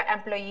another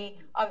employee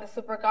of the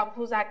Supercom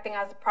who's acting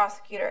as a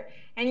prosecutor.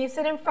 And you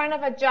sit in front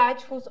of a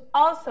judge who's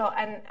also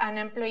an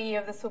employee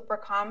of the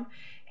Supercom,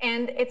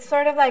 and it's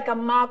sort of like a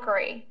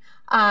mockery.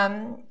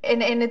 And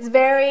it's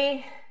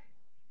very,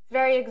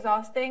 very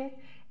exhausting.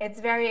 It's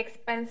very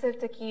expensive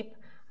to keep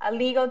a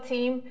legal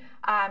team.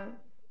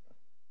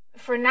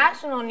 For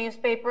national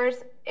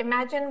newspapers,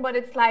 imagine what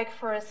it's like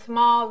for a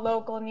small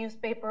local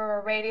newspaper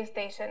or radio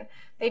station.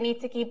 They need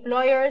to keep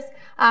lawyers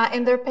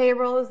in their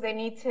payrolls. They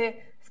need to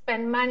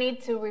spend money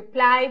to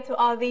reply to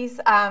all these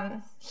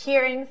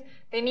hearings.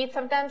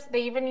 Sometimes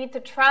they even need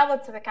to travel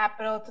to the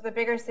capital, to the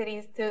bigger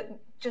cities, to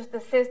just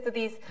assist to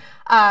these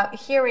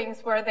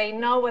hearings where they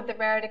know what the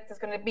verdict is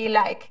going to be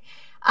like.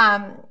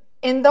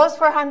 In those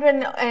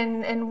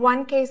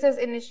 401 cases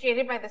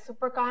initiated by the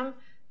Supercom,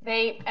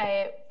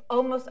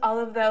 almost all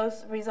of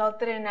those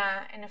resulted in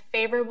a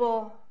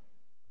favorable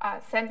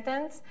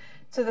sentence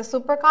to the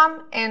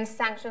Supercom, and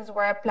sanctions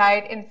were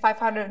applied in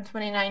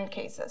 529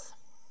 cases.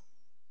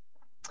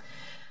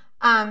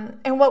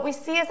 And what we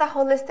see is a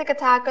holistic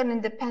attack on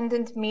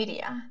independent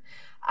media.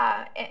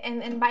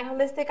 And by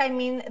holistic, I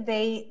mean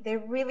they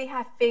really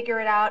have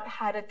figured out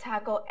how to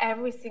tackle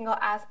every single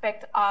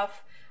aspect of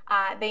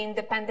the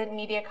independent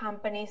media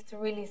companies to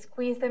really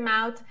squeeze them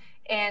out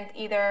and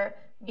either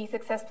be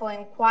successful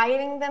in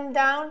quieting them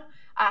down,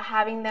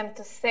 having them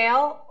to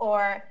sell,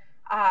 or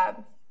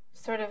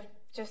sort of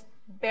just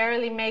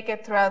barely make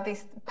it throughout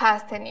these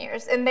past 10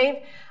 years. And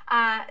they've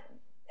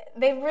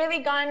really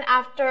gone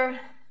after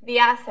the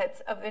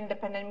assets of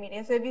independent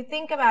media. So if you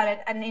think about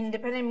it, an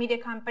independent media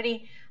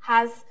company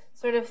has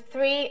sort of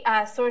three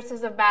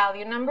sources of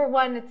value. Number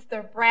one, it's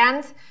their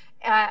brand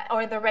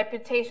or the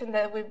reputation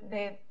that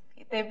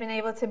they've been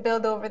able to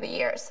build over the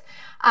years.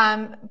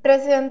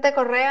 Presidente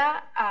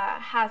Correa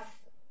has,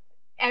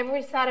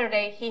 every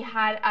Saturday, he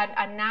had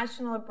a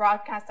national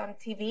broadcast on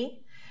TV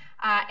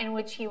in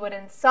which he would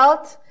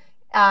insult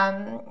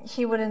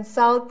He would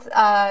insult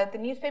the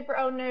newspaper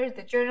owners,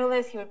 the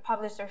journalists. He would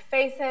publish their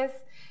faces.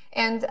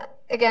 And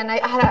again,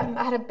 I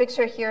had a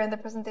picture here in the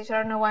presentation. I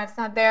don't know why it's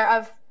not there,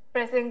 of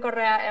President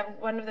Correa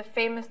at one of the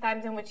famous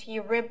times in which he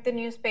ripped the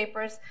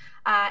newspapers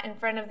in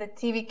front of the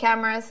TV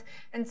cameras.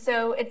 And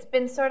so it's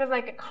been sort of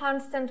like a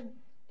constant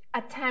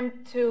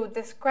attempt to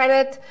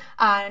discredit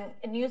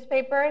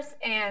newspapers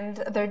and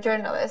their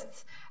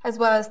journalists, as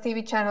well as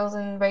TV channels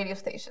and radio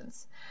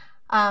stations.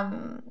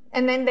 And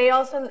then they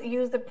also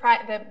use the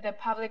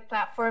public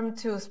platform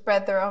to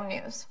spread their own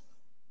news.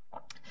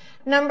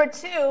 Number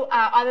two,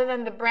 other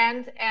than the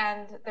brand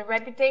and the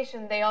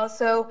reputation, they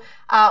also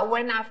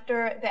went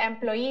after the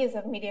employees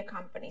of media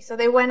companies. So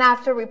they went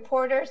after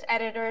reporters,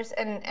 editors,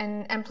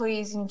 and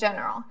employees in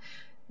general.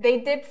 They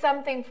did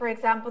something, for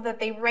example, that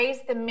they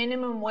raised the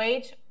minimum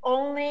wage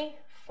only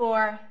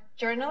for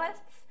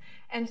journalists.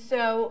 And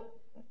so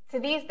to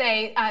this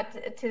day,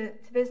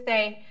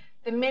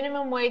 the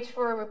minimum wage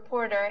for a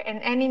reporter in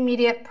any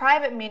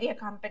private media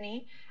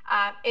company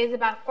is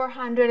about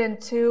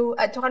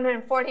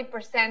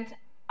 240%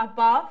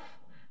 above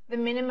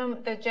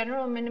the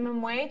general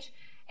minimum wage.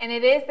 And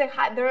it is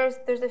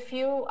there's a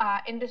few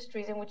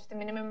industries in which the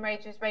minimum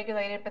wage is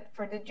regulated, but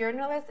for the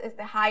journalists is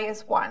the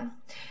highest one.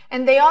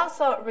 And they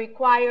also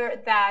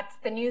require that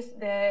the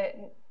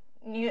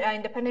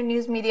independent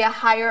news media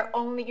hire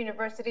only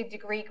university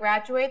degree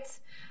graduates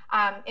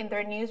in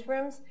their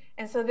newsrooms.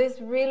 And so this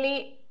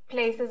really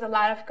places a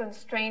lot of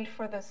constraint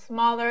for the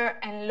smaller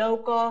and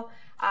local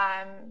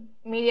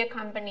media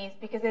companies,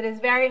 because it is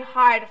very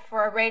hard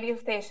for a radio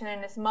station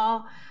in a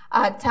small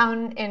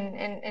town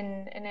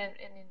in a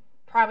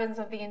province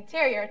of the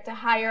interior to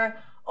hire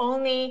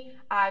only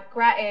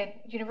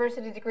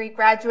university degree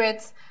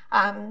graduates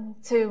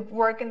to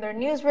work in their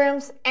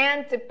newsrooms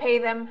and to pay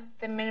them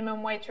the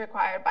minimum wage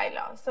required by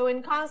law. So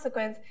in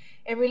consequence,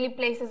 it really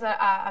places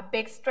a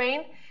big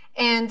strain.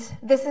 And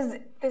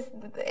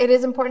it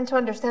is important to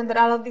understand that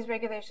all of these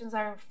regulations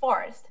are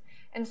enforced.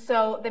 And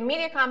so the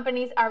media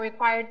companies are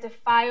required to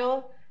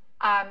file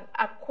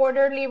a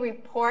quarterly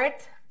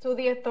report to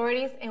the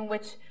authorities in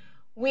which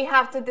we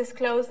have to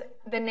disclose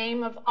the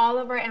name of all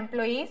of our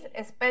employees,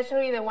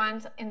 especially the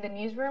ones in the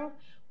newsroom.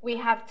 We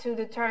have to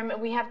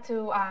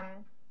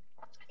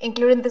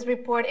include in this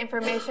report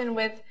information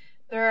with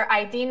their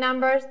ID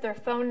numbers, their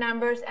phone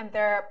numbers, and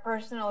their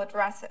personal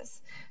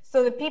addresses.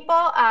 So the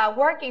people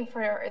working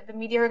for the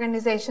media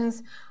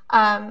organizations,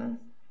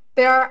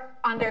 they're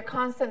under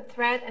constant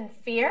threat and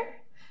fear,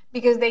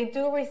 because they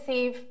do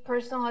receive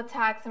personal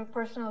attacks and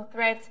personal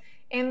threats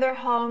in their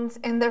homes,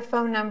 in their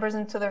phone numbers,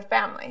 and to their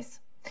families.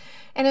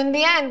 And in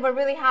the end, what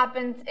really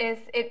happens is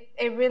it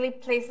really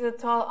places a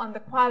toll on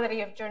the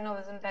quality of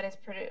journalism that is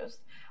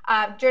produced.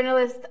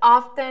 Journalists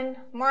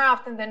more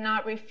often than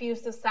not,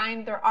 refuse to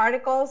sign their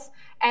articles.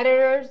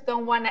 Editors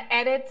don't want to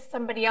edit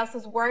somebody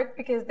else's work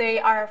because they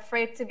are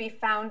afraid to be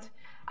found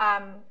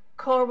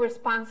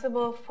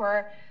co-responsible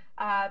for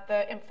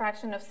the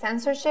infraction of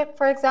censorship,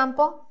 for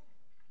example.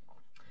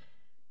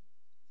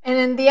 And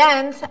in the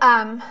end,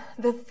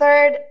 the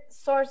third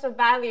source of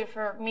value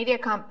for media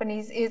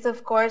companies is,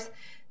 of course,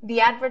 the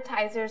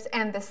advertisers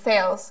and the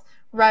sales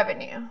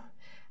revenue.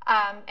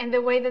 And the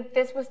way that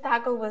this was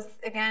tackled was,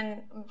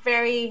 again,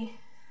 very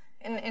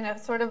in a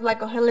sort of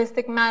like a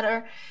holistic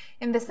matter,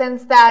 in the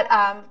sense that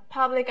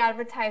public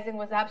advertising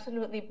was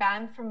absolutely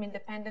banned from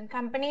independent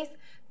companies.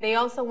 They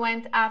also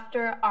went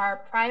after our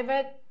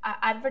private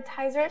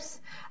advertisers.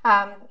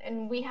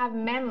 And we have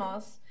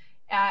memos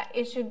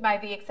issued by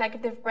the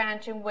executive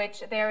branch in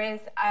which there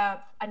is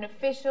an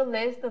official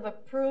list of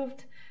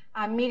approved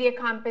media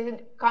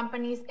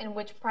companies in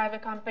which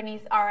private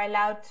companies are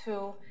allowed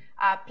to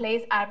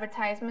place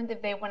advertisement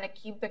if they want to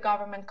keep the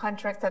government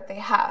contracts that they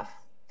have.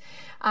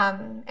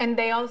 And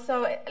they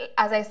also,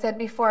 as I said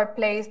before,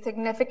 place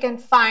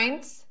significant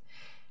fines,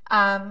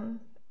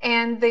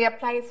 and they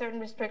apply certain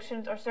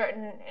restrictions or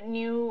certain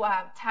new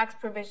tax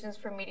provisions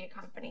for media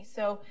companies.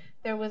 So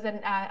there was an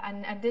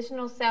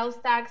additional sales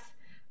tax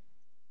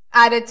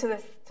added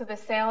to the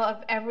sale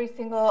of every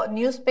single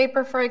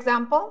newspaper, for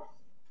example.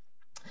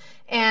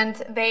 And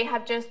they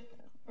have just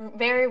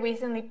very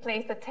recently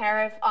placed a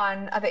tariff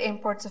on the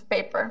imports of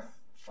paper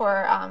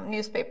for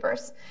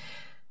newspapers.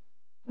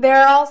 There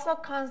are also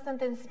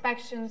constant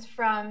inspections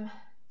from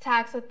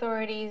tax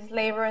authorities,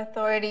 labor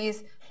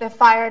authorities, the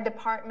fire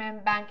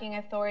department, banking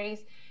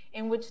authorities,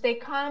 in which they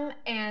come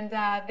and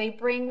they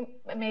bring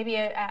maybe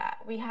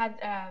we had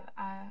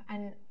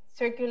an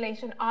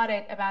circulation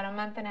audit about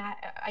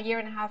a year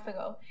and a half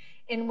ago,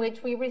 in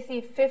which we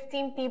received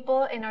 15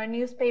 people in our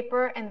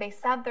newspaper, and they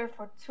sat there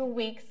for 2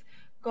 weeks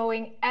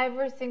going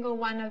every single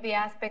one of the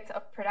aspects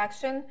of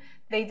production.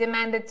 They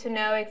demanded to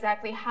know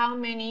exactly how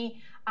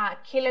many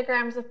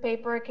kilograms of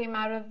paper came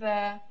out of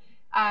the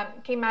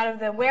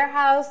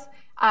warehouse.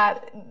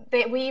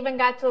 We even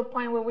got to a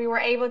point where we were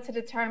able to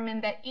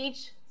determine that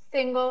each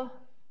single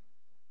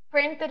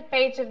printed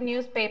page of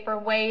newspaper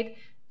weighed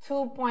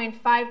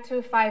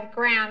 2.525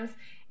 grams,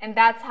 and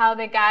that's how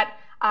they got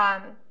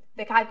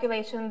the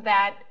calculation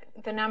that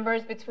the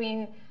numbers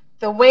between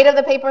the weight of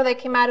the paper that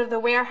came out of the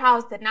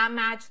warehouse did not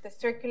match the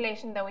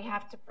circulation that we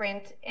have to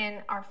print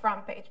in our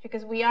front page,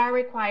 because we are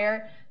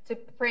required to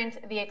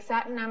print the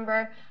exact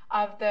number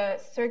of the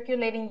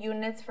circulating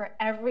units for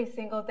every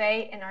single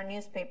day in our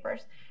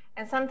newspapers.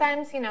 And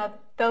sometimes,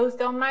 those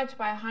don't match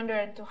by 100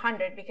 and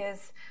 200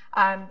 because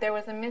there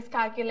was a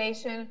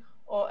miscalculation,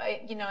 or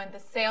in the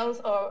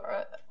sales,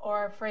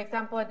 or for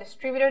example, a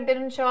distributor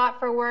didn't show up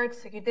for work,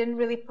 so you didn't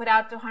really put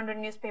out 200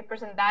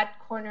 newspapers in that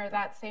corner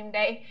that same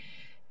day.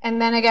 And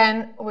then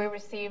again, we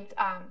received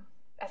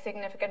a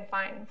significant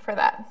fine for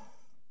that.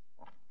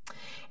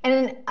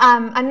 And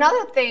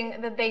another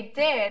thing that they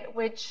did,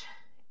 which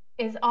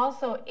is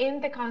also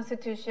in the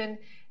Constitution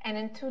and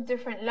in 2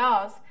 different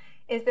laws,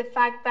 is the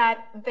fact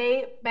that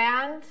they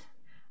banned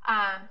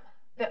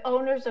the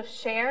owners of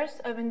shares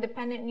of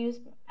independent news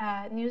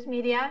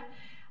media,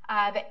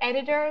 the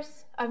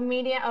editors of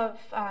media, of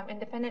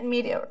independent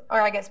media,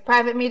 or I guess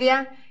private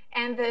media,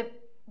 and the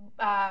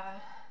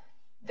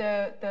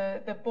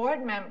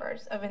board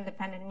members of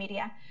independent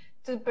media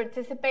to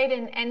participate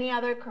in any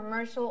other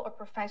commercial or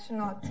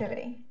professional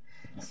activity.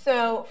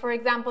 So, for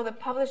example, the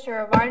publisher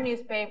of our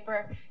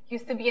newspaper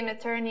used to be an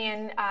attorney,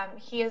 and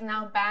he is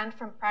now banned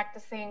from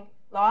practicing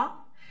law.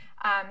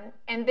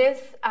 And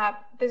this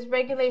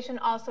regulation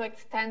also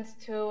extends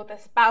to the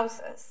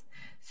spouses.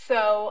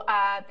 So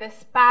the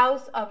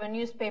spouse of a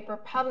newspaper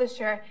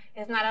publisher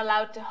is not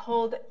allowed to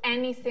hold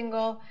any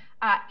single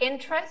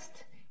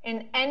interest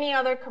in any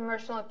other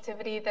commercial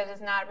activity that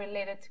is not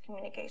related to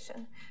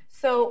communication.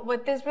 So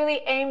what this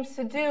really aims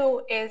to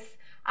do is,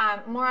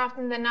 more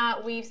often than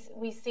not, we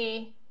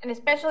see, and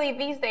especially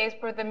these days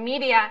where the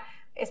media,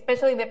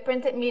 especially the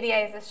printed media,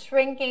 is a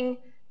shrinking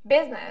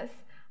business,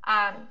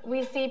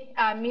 we see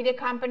media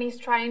companies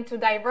trying to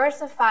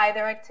diversify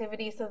their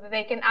activities so that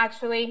they can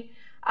actually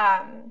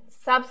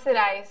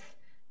subsidize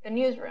the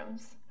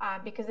newsrooms,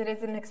 because it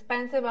is an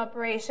expensive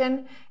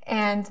operation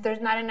and there's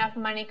not enough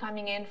money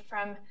coming in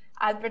from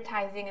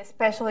advertising,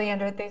 especially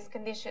under these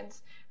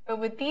conditions. But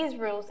with these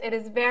rules, it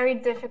is very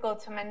difficult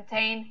to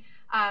maintain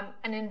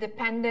an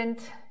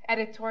independent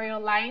editorial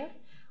line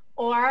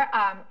or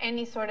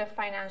any sort of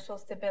financial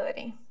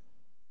stability.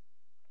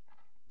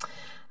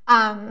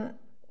 And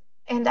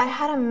I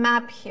had a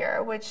map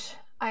here, which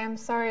I am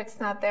sorry it's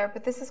not there,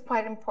 but this is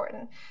quite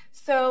important.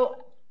 So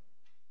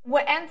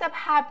what ends up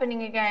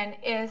happening again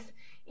is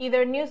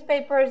either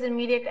newspapers and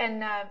media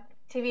and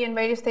TV and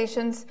radio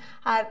stations,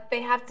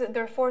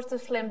 they're forced to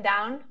slim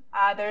down.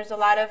 There's a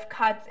lot of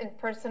cuts in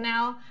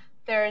personnel.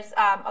 There's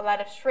a lot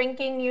of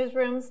shrinking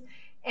newsrooms,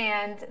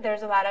 and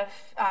there's a lot of,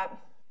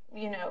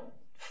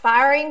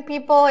 firing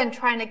people and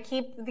trying to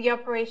keep the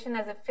operation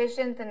as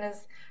efficient and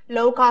as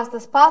low cost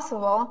as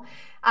possible.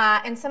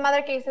 In some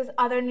other cases,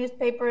 other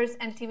newspapers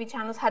and TV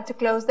channels had to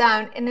close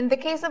down. And in the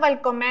case of El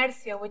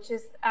Comercio, which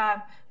is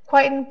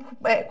quite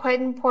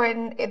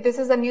important, this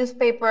is a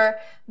newspaper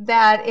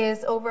that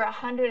is over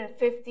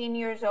 115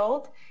 years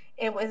old.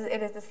 It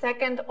is the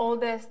second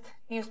oldest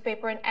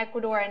newspaper in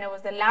Ecuador, and it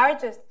was the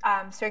largest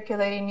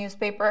circulating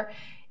newspaper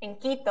in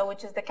Quito,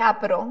 which is the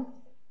capital.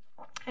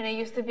 And it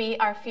used to be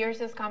our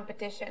fiercest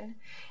competition.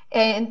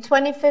 In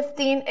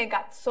 2015, it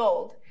got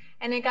sold.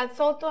 And it got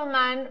sold to a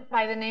man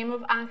by the name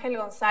of Angel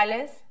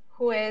Gonzalez,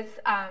 who is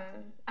a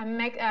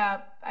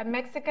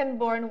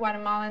Mexican-born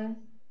Guatemalan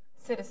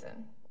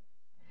citizen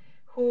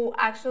who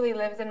actually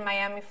lives in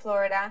Miami,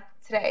 Florida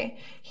today.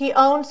 He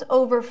owns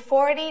over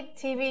 40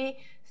 TV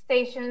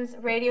stations,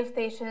 radio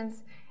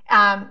stations,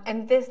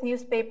 and this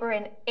newspaper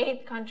in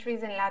 8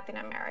 countries in Latin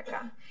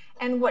America.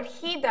 And what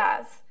he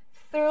does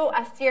through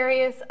a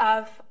series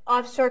of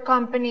offshore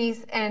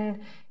companies and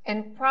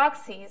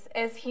proxies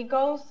is he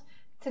goes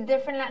to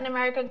different Latin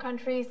American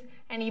countries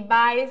and he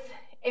buys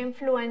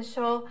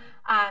influential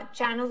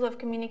channels of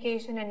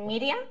communication and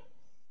media.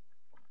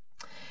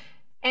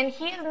 And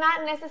he does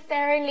not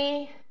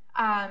necessarily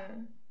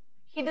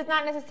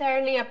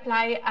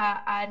apply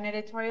an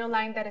editorial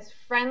line that is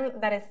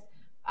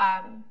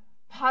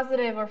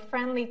positive or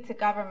friendly to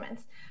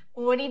governments.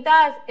 But what he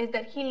does is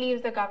that he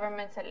leaves the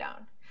governments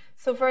alone.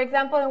 So, for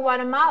example, in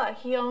Guatemala,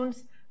 he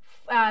owns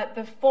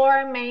the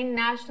 4 main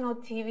national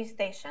TV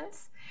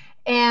stations,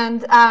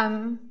 and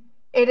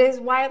it is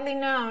widely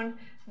known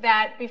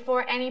that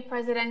before any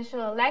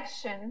presidential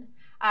election,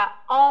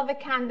 all the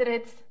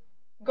candidates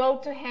go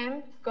to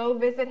him, go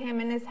visit him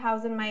in his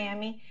house in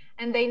Miami,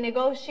 and they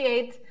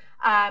negotiate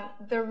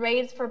the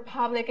rates for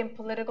public and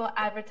political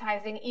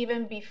advertising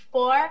even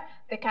before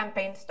the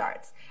campaign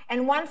starts.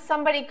 And once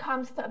somebody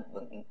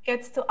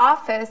gets to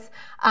office,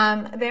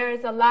 there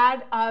is a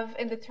lot of,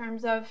 in the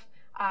terms of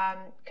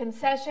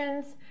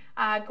concessions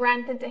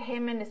granted to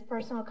him and his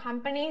personal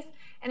companies.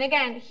 And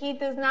again, he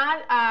does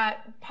not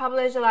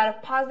publish a lot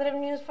of positive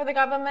news for the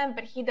government,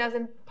 but he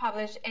doesn't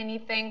publish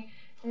anything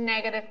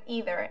negative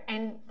either.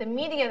 And the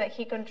media that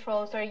he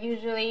controls are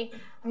usually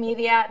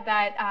media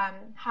that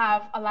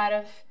have a lot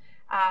of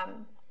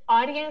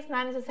audience,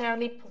 not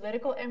necessarily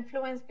political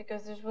influence,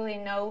 because there's really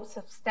no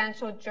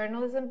substantial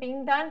journalism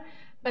being done,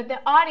 but the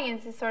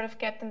audience is sort of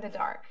kept in the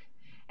dark.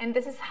 And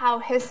this is how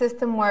his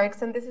system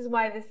works. And this is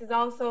why this is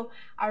also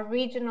a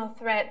regional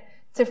threat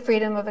to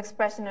freedom of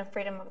expression and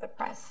freedom of the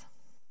press.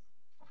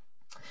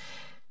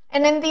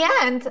 And in the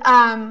end,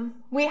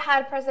 we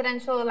had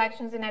presidential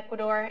elections in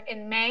Ecuador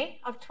in May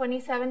of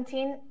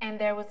 2017, and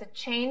there was a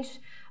change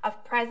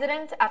of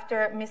president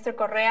after Mr.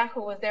 Correa,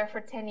 who was there for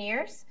 10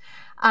 years.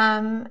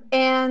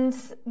 And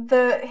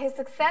his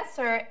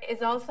successor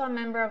is also a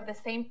member of the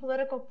same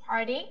political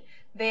party.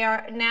 They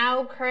are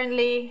now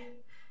currently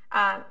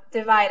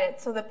divided.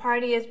 So the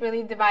party is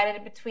really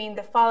divided between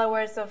the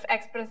followers of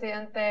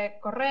ex-presidente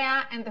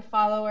Correa and the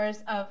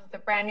followers of the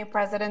brand new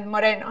president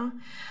Moreno.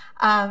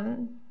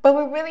 But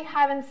we really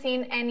haven't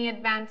seen any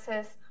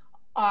advances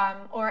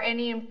or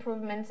any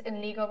improvements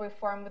in legal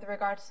reform with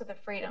regards to the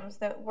freedoms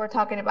that we're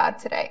talking about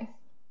today.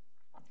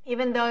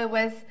 Even though it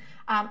was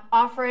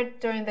offered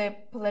during the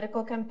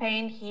political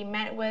campaign, he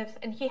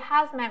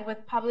has met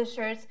with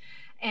publishers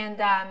and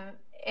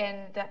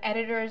the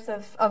editors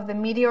of the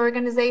media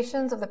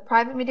organizations, of the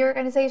private media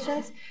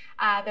organizations.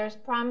 There's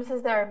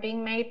promises that are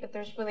being made, but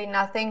there's really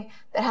nothing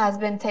that has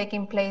been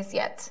taking place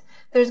yet.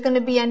 There's going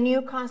to be a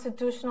new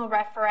constitutional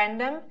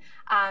referendum.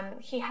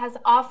 He has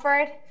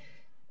offered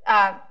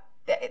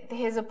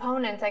his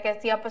opponents, I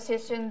guess the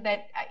opposition,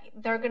 that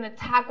they're going to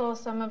tackle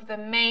some of the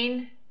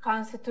main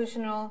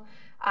constitutional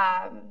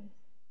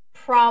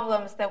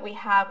problems that we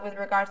have with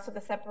regards to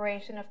the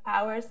separation of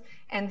powers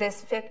and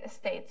this fifth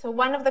estate. So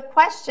one of the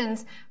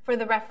questions for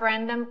the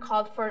referendum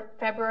called for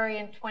February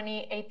in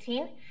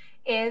 2018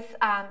 is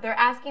they're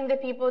asking the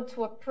people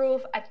to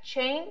approve a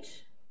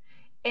change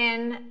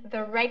in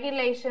the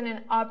regulation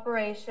and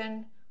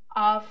operation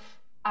of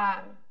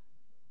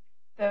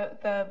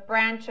the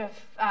branch of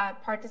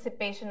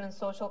participation and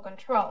social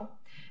control.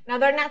 Now,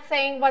 they're not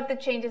saying what the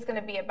change is going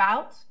to be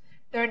about.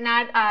 There's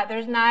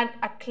not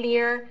a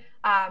clear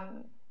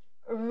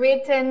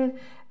written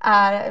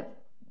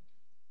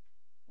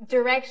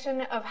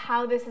direction of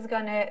how this is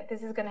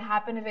gonna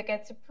happen if it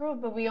gets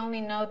approved, but we only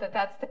know that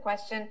that's the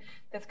question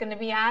that's going to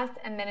be asked,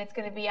 and then it's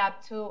going to be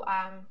up to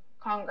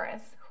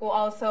Congress, who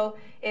also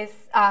is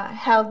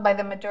held by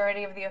the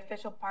majority of the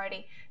official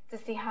party, to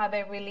see how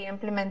they really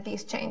implement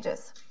these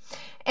changes.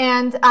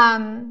 And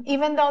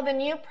even though the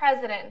new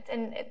president,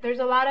 and there's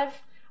a lot of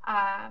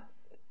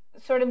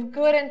sort of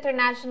good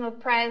international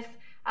press,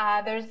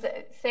 there's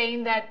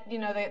saying that, you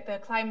know, the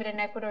climate in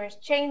Ecuador is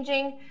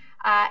changing.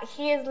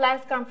 He is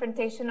less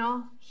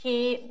confrontational.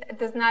 He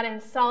does not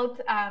insult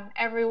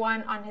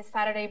everyone on his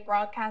Saturday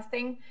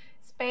broadcasting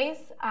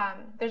space.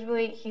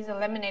 He's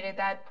eliminated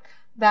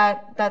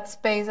that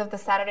space of the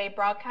Saturday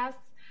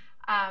broadcasts.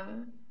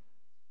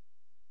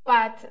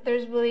 But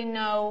there's really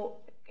no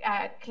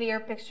clear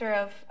picture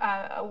of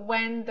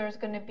when there's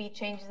going to be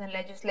changes in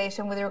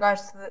legislation with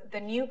regards to the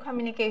new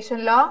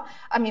communication law,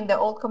 the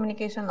old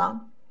communication law.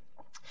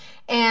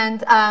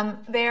 And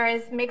there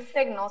is mixed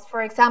signals.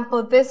 For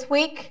example, this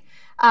week,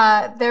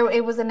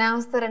 it was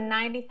announced that a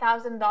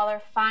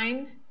 $90,000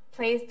 fine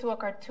placed to a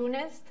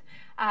cartoonist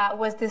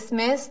was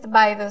dismissed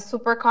by the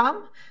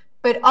Supercom.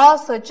 But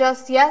also,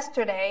 just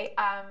yesterday,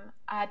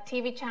 a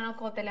TV channel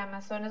called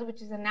Teleamazonas,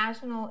 which is a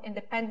national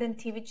independent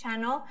TV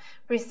channel,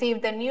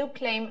 received a new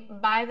claim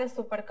by the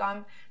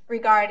Supercom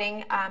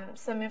regarding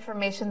some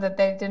information that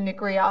they didn't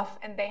agree of.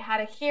 And they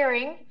had a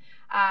hearing,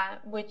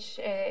 which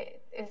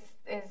is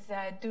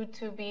due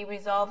to be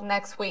resolved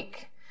next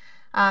week.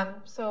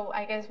 So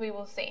I guess we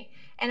will see.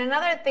 And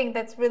another thing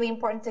that's really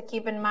important to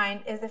keep in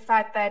mind is the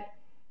fact that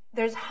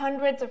there's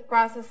hundreds of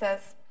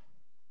processes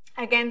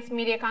against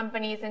media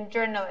companies and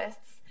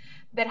journalists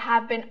that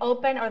have been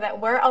open or that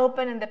were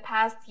open in the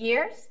past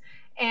years,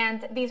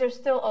 and these are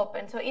still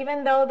open. So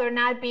even though they're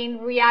not being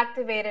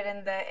reactivated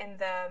in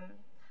the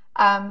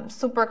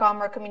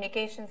Supercom or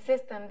communication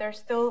system, they're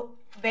still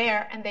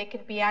there and they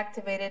could be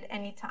activated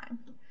anytime.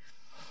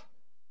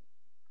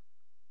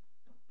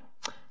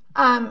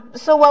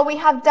 So what we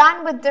have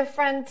done with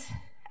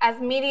as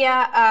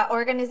media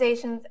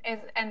organizations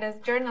and as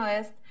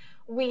journalists,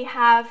 we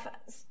have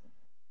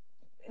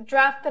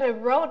drafted a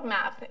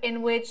roadmap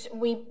in which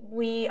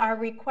we are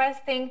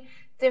requesting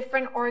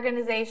different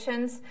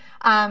organizations,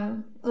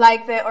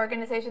 like the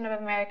Organization of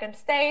American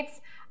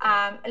States,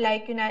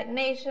 like United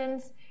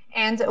Nations,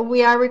 and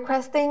we are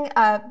requesting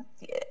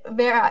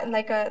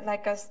like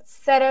a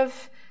set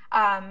of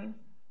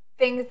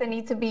things that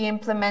need to be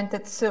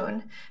implemented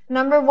soon.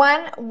 Number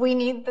one, we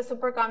need the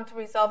Supercom to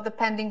resolve the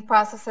pending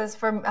processes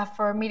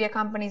for media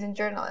companies and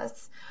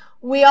journalists.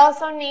 We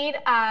also need,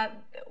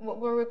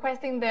 we're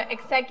requesting the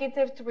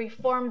executive to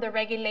reform the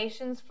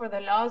regulations for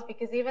the laws,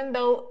 because even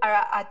though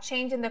a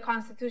change in the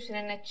Constitution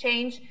and a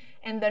change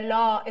in the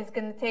law is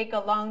going to take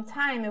a long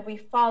time, if we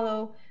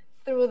follow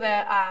through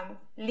the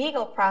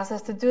legal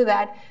process to do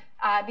that,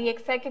 the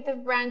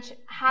executive branch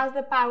has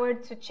the power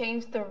to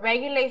change the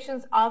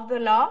regulations of the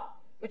law,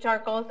 which are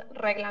called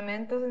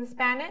reglamentos in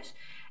Spanish,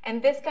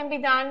 and this can be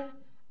done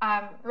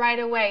right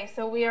away.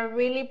 So we are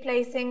really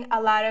placing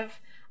a lot of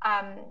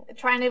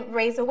trying to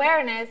raise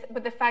awareness,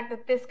 but the fact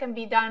that this can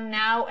be done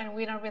now and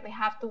we don't really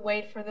have to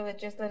wait for the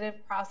legislative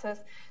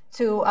process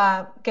to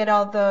get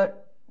all the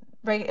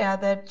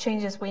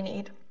changes we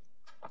need.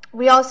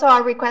 We also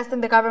are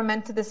requesting the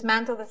government to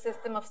dismantle the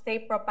system of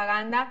state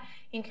propaganda,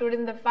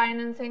 including the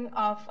financing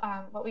of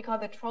what we call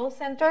the troll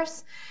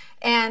centers,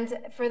 and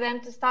for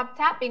them to stop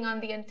tapping on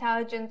the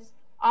intelligence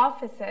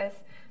offices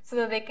so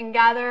that they can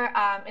gather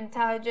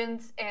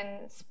intelligence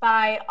and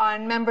spy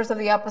on members of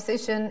the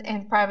opposition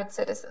and private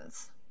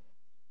citizens.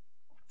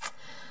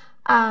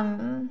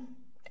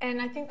 And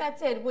I think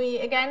that's it. We,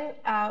 again,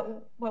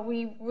 what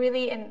we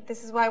really, and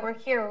this is why we're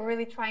here, we're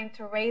really trying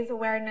to raise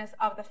awareness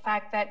of the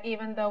fact that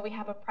even though we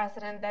have a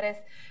president that is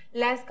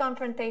less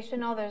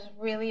confrontational, there's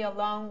really a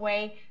long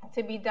way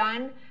to be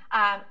done,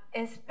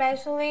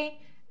 especially,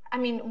 I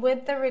mean,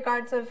 with the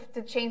regards of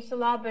to change the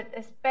law, but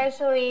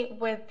especially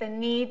with the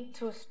need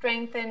to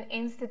strengthen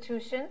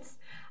institutions.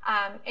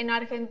 In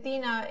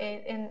Argentina,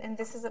 and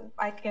this is,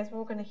 I guess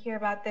we're going to hear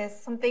about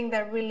this, something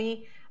that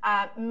really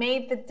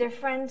made the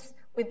difference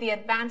with the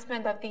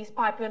advancement of these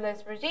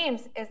populist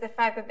regimes is the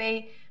fact that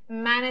they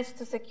managed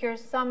to secure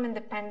some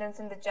independence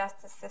in the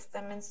justice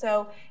system. And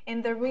so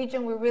in the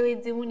region, we really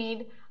do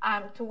need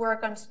to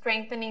work on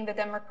strengthening the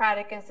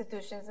democratic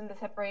institutions and the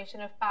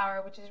separation of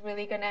power, which is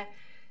really going to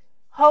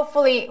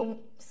hopefully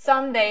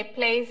someday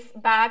place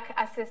back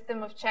a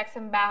system of checks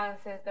and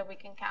balances that we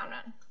can count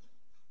on.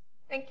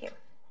 Thank you.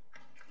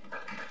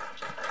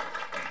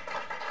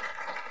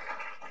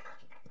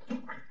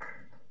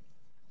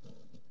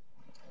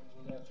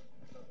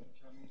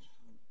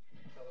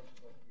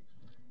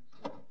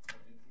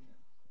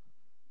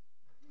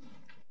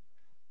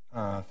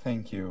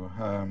 Thank you.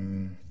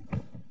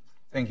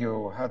 Thank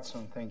you,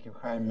 Hudson. Thank you,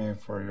 Jaime,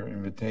 for your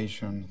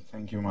invitation.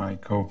 Thank you, my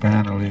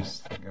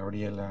co-panelists,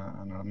 Gabriela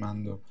and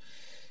Armando.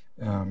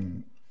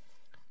 I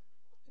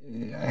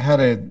had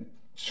a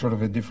sort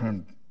of a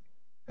different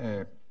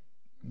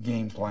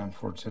game plan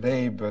for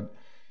today, but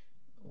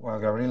while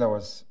Gabriela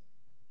was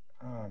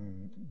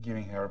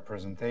giving her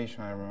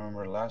presentation, I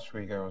remember last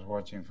week I was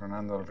watching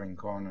Fernando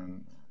Rincón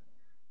and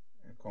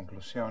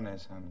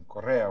Conclusiones, and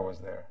Correa was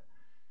there,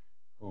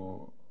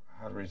 who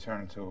had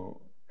returned to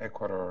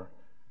Ecuador.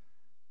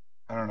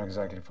 I don't know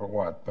exactly for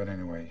what, but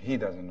anyway, he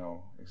doesn't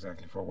know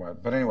exactly for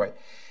what. But anyway,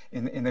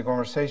 in the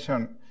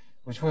conversation,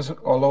 which was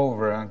all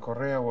over, and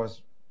Correa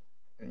was,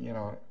 you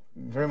know,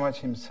 very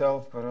much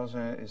himself, but also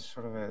is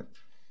sort of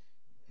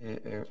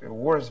a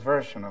worse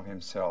version of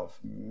himself,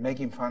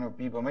 making fun of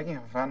people,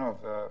 making fun of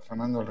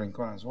Fernando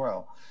Rincón as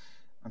well.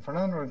 And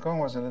Fernando Rincón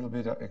was a little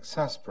bit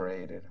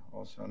exasperated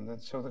also,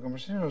 and so the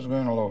conversation was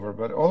going all over.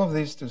 But all of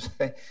this to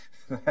say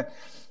that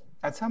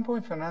at some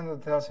point Fernando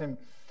tells him,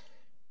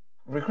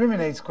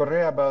 recriminates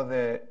Correa about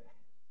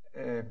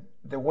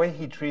the way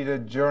he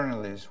treated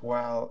journalists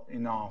while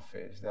in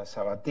office. The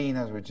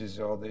Sabatinas, which is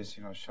all this,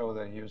 you know, show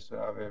that he used to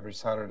have every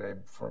Saturday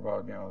for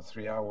about, you know,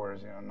 3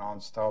 hours, you know,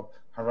 nonstop,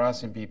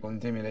 harassing people,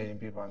 intimidating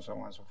people, and so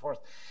on and so forth.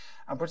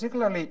 And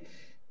particularly,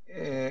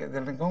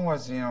 the Rincón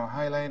was, you know,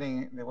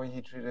 highlighting the way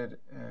he treated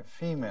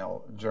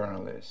female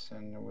journalists,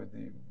 and with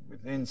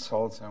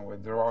insults and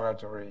with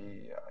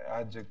derogatory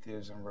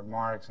adjectives and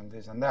remarks and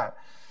this and that.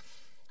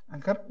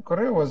 And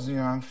Correa was, you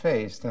know,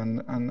 unfazed,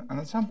 and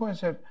at some point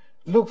said,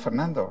 "Look,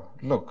 Fernando,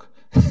 look."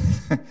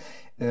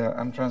 Yeah,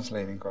 I'm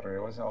translating Correa.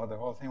 The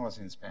whole thing was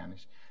in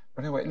Spanish.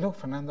 But anyway, "Look,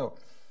 Fernando,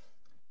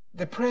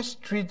 the press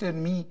treated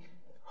me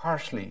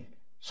harshly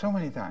so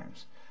many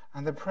times,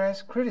 and the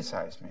press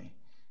criticized me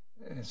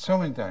so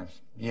many times.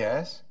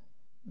 Yes,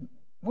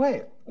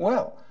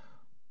 well,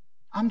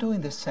 I'm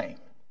doing the same.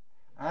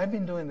 I've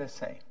been doing the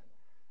same."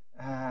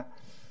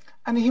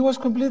 And he was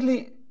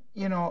completely,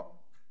 you know,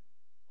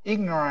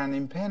 ignorant,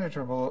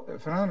 impenetrable.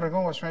 Fernando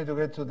Rincón was trying to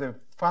get to the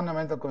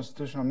fundamental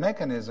constitutional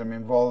mechanism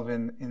involved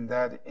in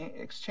that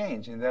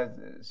exchange, in that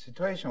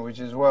situation,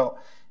 which is, well,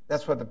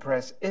 that's what the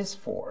press is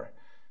for,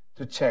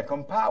 to check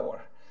on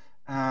power.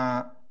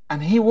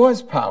 And he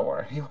was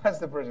power. He was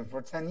the president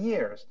for 10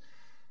 years.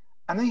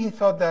 And then he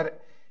thought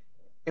that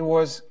it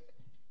was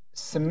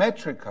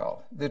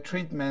symmetrical, the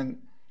treatment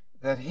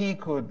that he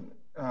could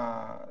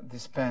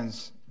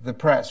dispense the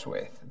press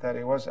with, that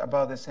it was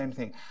about the same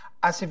thing,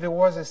 as if it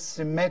was a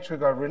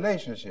symmetrical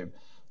relationship.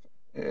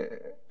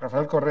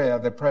 Rafael Correa,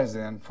 the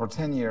president for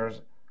 10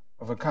 years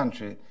of a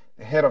country,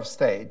 the head of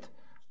state,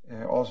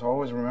 also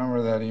always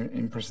remember that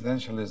in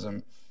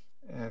presidentialism,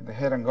 the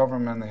head of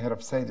government, the head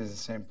of state is the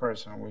same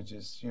person, which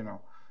is, you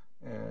know,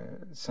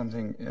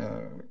 something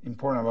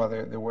important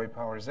about the way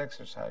power is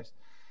exercised.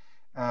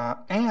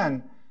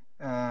 And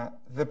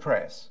the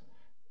press,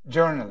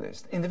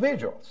 journalists,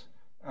 individuals.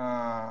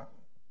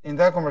 In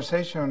that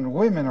conversation,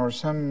 women or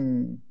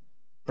some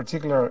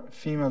particular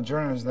female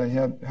journalists that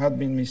had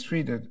been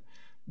mistreated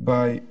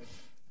by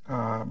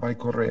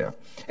Correa.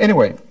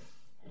 Anyway,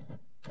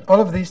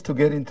 all of this to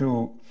get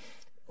into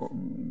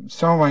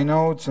some of my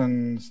notes,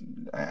 and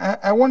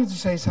I wanted to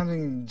say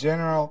something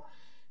general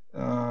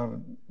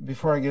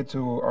before I get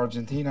to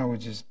Argentina,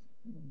 which is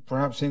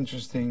perhaps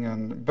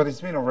interesting, but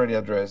it's been already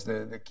addressed.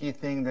 The key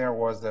thing there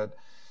was that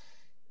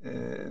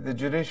the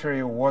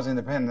judiciary was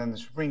independent, the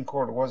Supreme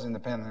Court was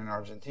independent in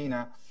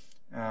Argentina,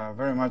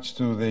 very much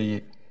to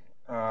the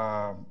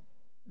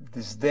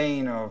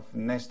disdain of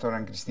Nestor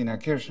and Cristina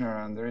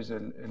Kirchner, and there is a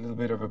little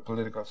bit of a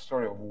political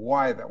story of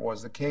why that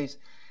was the case.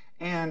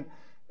 And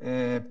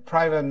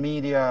private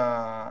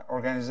media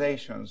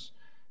organizations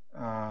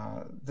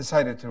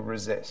decided to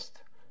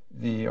resist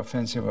the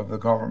offensive of the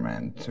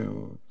government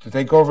to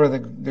take over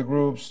the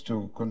groups,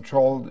 to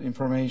control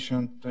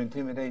information, to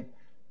intimidate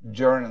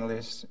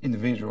journalists,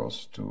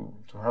 individuals, to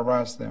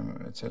harass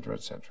them, etc.,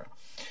 etc.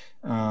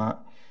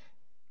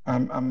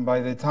 And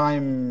by the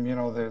time,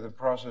 the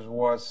process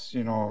was,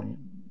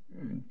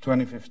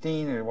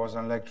 2015, it was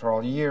an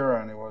electoral year,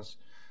 and it was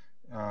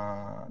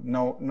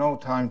no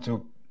time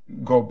to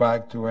go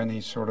back to any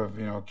sort of,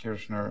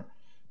 Kirchner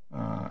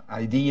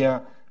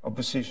idea.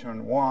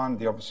 Opposition won,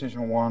 the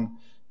opposition won,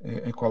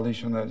 a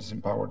coalition that is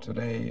in power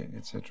today,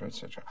 etc.,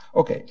 etc.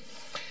 Okay,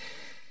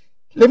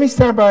 let me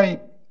start by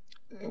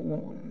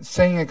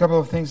saying a couple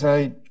of things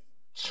I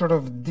sort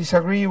of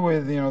disagree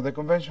with, the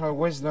conventional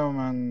wisdom,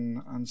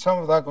 and some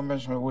of that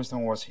conventional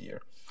wisdom was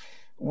here.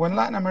 When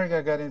Latin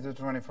America got into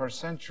the 21st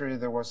century,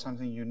 there was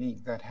something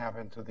unique that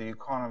happened to the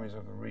economies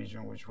of the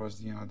region, which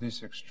was,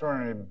 this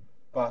extraordinary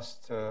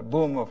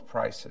boom of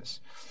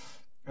prices,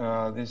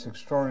 this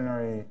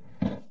extraordinary,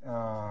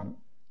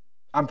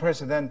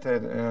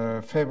 unprecedented,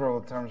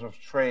 favorable terms of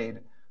trade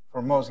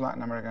for most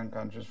Latin American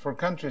countries. For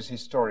countries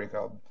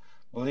historical,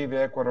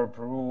 Bolivia, Ecuador,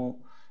 Peru,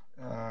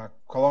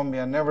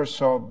 Colombia never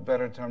saw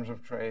better terms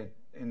of trade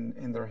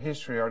in their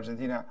history.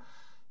 Argentina,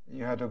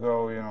 you had to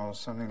go,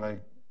 something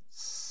like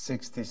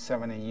 60,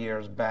 70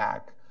 years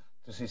back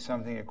to see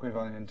something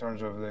equivalent in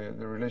terms of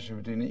the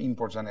relationship between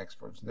imports and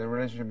exports, the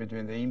relationship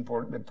between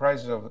the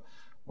prices of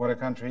what a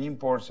country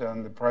imports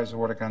and the price of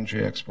what a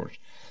country exports.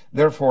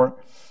 Therefore,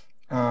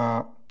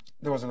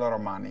 there was a lot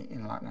of money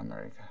in Latin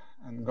America,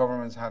 and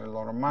governments had a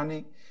lot of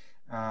money,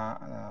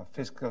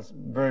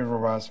 very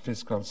robust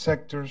fiscal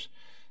sectors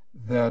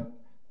that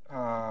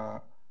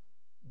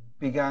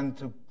began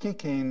to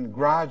kick in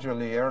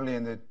gradually early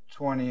in the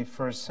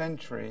 21st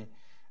century,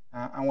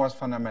 and was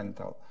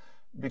fundamental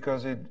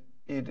because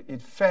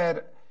it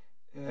fed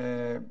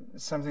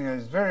something that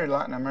is very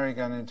Latin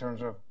American in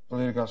terms of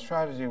political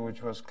strategy,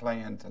 which was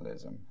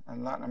clientelism.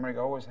 And Latin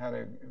America always had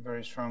a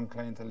very strong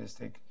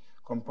clientelistic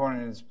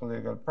component in its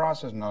political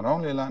process, not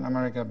only in Latin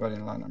America, but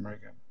in Latin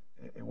America.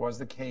 It was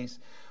the case.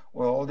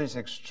 Well, all this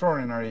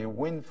extraordinary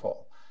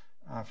windfall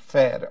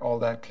fed all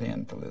that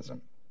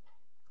clientelism.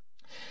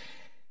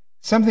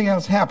 Something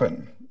else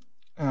happened,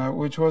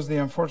 which was the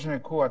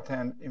unfortunate coup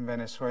attempt in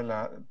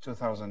Venezuela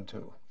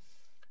 2002.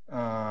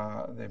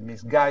 The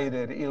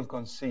misguided,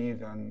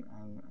 ill-conceived, and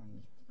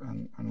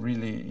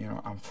really,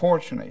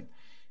 unfortunate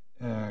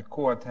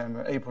coup attempt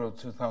in April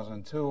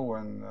 2002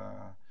 when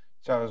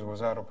Chavez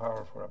was out of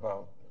power for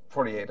about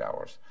 48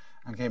 hours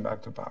and came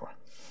back to power.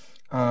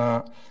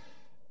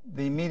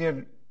 The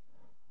immediate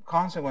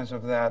consequence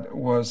of that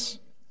was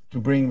to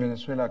bring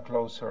Venezuela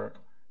closer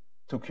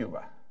to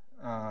Cuba.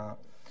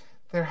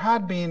 There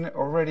had been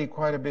already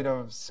quite a bit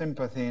of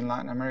sympathy in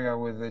Latin America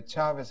with the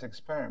Chavez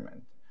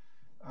experiment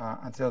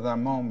until that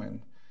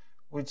moment,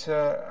 which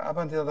up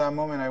until that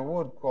moment I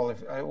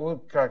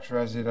would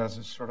characterize it as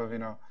a sort of,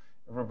 a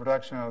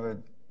reproduction of a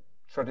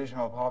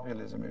traditional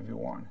populism, if you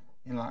want,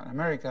 in Latin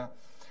America.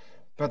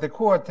 But the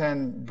coup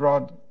attempt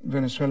brought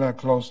Venezuela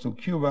close to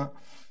Cuba,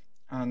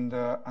 and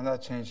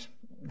that changed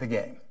the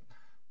game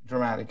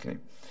dramatically.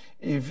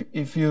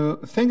 If you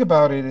think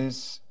about it,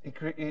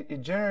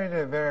 it generated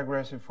a very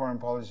aggressive foreign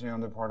policy on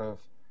the part of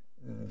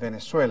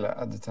Venezuela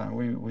at the time.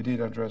 We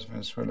did address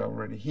Venezuela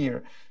already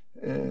here.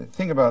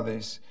 Think about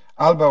this.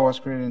 ALBA was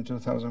created in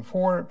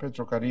 2004,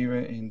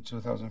 Petrocaribe in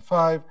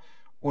 2005,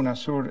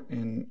 UNASUR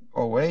in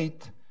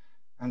 2008,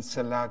 and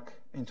CELAC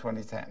in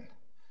 2010.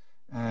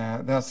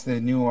 That's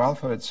the new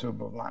alphabet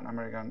soup of Latin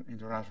American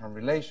international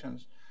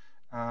relations.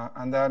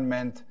 And that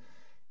meant,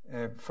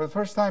 for the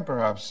first time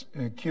perhaps,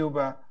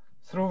 Cuba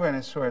through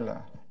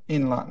Venezuela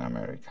in Latin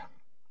America.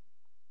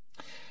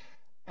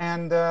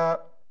 And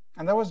that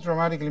was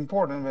dramatically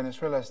important.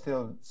 Venezuela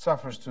still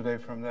suffers today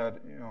from that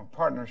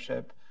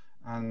partnership,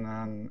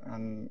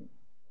 and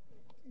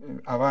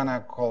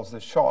Havana calls the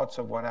shots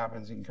of what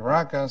happens in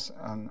Caracas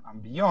and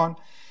beyond.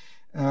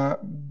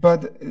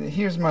 But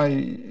here's a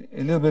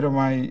little bit of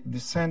my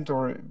dissent,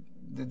 or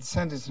the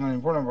dissent is not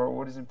important, but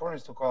what is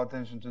important is to call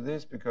attention to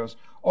this, because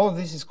all of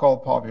this is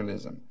called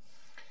populism.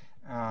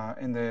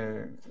 In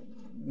the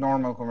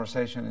normal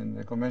conversation, in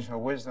the conventional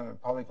wisdom, the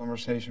public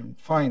conversation,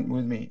 fine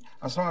with me.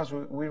 As long as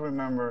we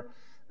remember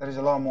that is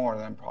a lot more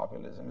than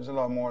populism. It's a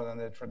lot more than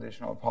the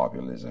traditional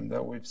populism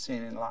that we've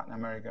seen in Latin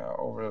America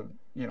over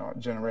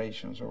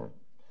generations, or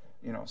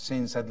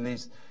since at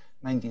least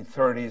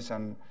 1930s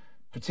and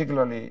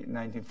particularly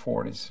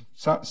 1940s.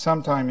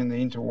 Sometime in the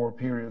interwar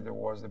period, there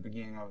was the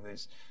beginning of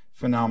this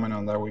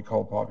phenomenon that we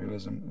call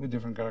populism, with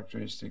different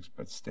characteristics,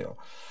 but still.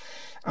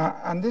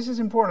 And this is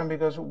important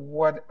because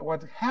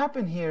what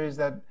happened here is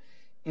that,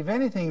 if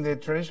anything, the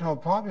traditional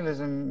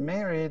populism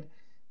married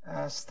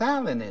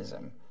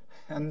Stalinism.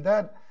 and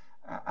that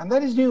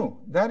is new.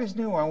 That is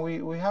new, and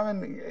we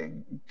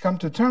haven't come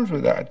to terms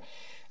with that.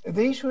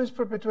 The issue is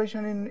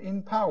perpetuation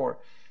in power.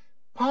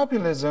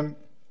 Populism,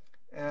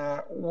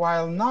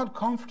 while not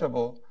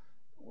comfortable,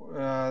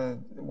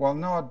 while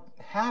not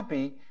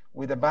happy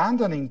with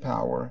abandoning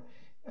power,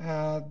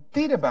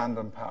 did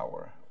abandon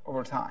power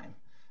over time.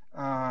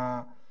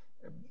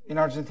 In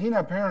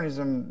Argentina,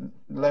 Peronism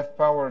left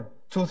power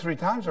 2-3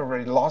 times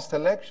already, lost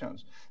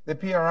elections. The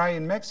PRI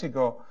in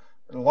Mexico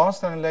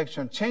lost an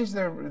election, changed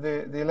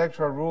the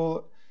electoral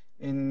rule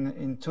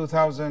in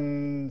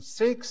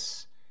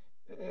 2006.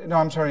 No,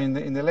 I'm sorry,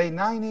 in the late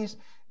 90s.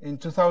 In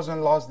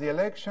 2000, lost the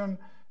election,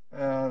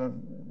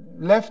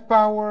 left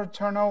power,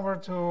 turned over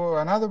to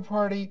another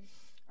party.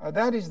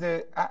 That is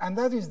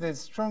the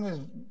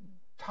strongest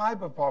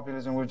type of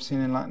populism we've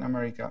seen in Latin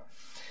America.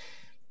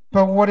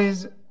 But what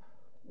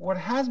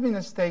has been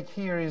at stake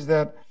here is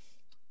that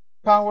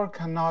power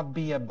cannot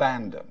be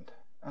abandoned.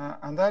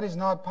 And that is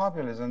not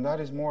populism. That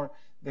is more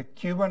the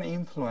Cuban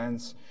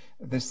influence,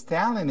 the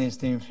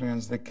Stalinist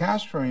influence, the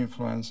Castro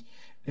influence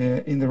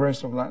in the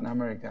rest of Latin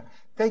America.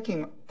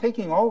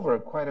 Taking over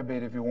quite a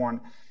bit, if you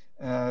want,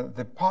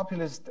 the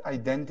populist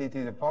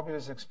identity, the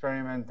populist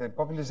experiment, the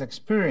populist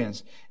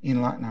experience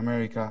in Latin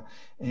America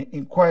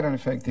in quite an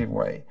effective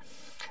way.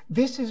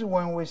 This is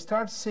when we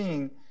start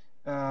seeing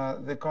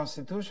the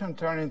Constitution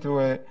turn into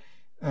a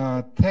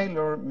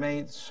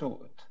tailor-made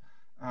suit.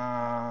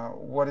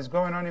 What is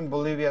going on in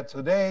Bolivia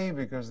today,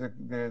 because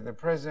the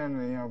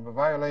president,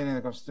 violating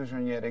the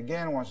Constitution yet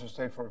again, wants to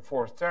stay for a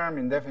 4th term,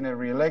 indefinite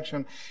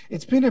re-election.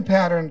 It's been a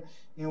pattern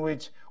in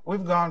which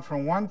we've gone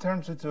from 1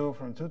 term to 2,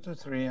 from 2 to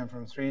 3, and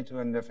from 3 to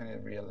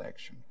indefinite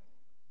re-election.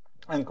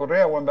 And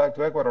Correa went back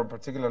to Ecuador,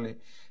 particularly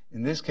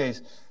in this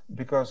case,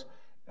 because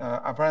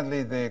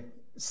apparently the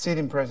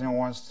sitting president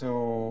wants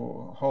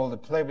to hold a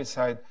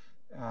plebiscite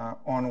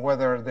on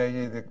whether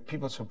the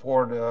people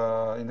support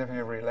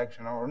indefinite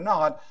re-election or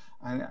not,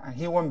 and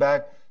he went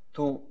back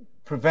to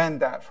prevent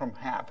that from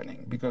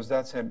happening, because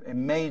that's a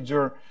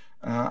major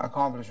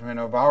accomplishment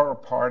of our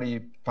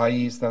party,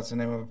 País. That's the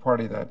name of the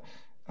party that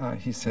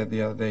he said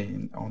the other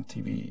day on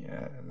TV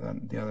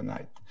the other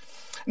night.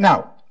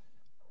 Now,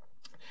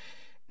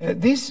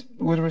 this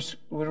with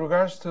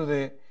regards to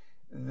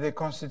the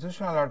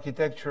constitutional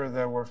architecture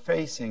that we're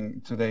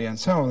facing today, and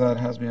some of that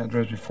has been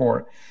addressed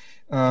before,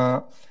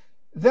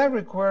 that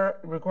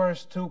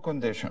requires 2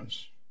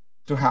 conditions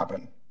to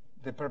happen.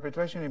 The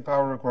perpetuation in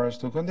power requires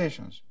 2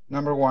 conditions.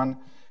 Number 1,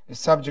 a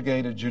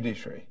subjugated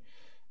judiciary,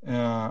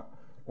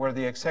 where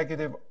the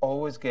executive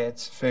always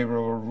gets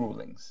favorable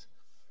rulings.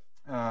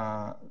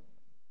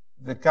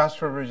 The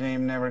Castro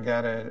regime never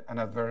got an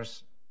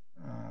adverse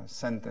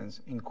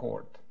sentence in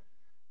court.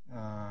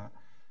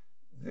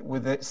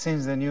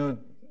 Since the new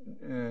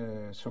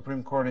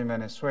Supreme Court in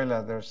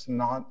Venezuela, there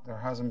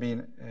hasn't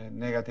been a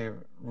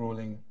negative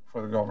ruling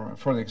for the government,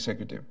 for the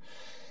executive.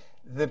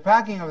 The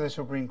packing of the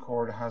Supreme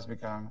Court has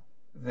become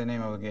the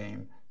name of the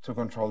game to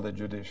control the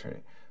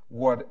judiciary.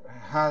 What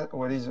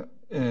is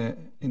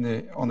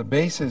on the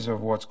basis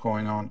of what's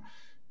going on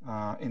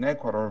in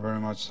Ecuador, very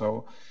much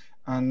so,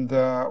 and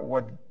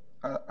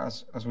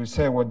as we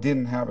say, what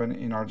didn't happen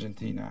in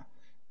Argentina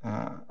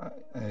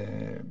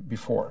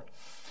before.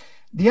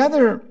 The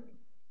other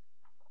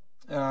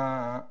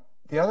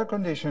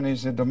condition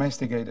is a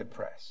domesticated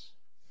press.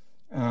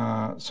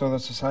 So that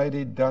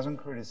society doesn't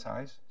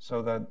criticize,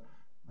 so that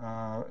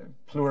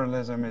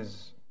pluralism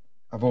is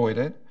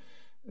avoided,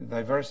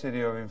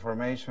 diversity of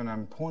information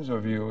and points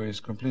of view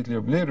is completely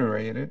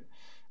obliterated.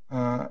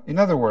 In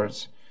other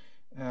words,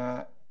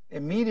 a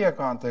media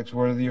context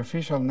where the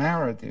official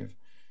narrative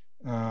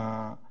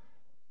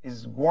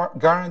is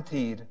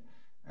guaranteed,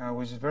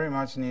 which is very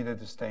much needed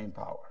to stay in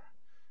power.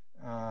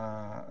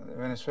 The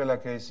Venezuela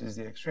case is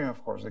the extreme,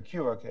 of course, the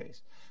Cuba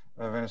case.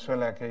 The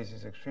Venezuela case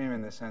is extreme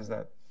in the sense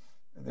that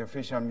the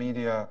official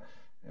media,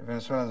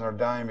 Venezuelans are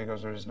dying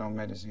because there is no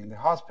medicine in the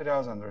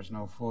hospitals and there is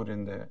no food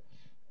in the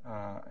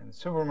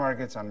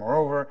supermarkets, and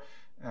moreover,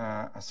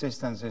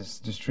 assistance is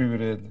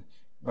distributed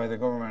by the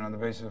government on the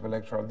basis of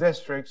electoral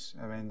districts.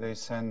 I mean, they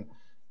send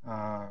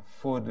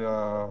food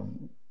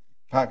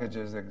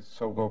packages, the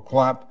so-called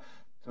clap,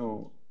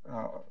 to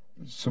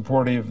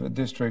supportive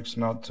districts,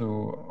 not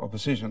to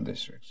opposition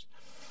districts.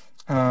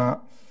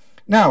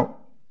 Now,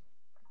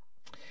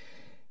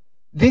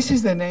 this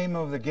is the name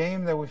of the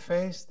game that we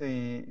face,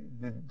 the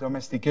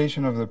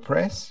domestication of the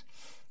press,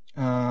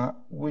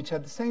 which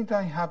at the same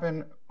time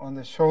happened on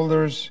the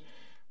shoulders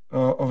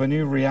of a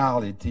new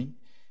reality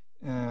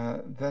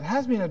that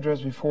has been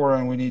addressed before,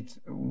 and we need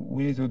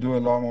to do a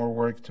lot more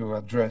work to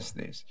address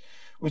this,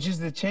 which is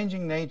the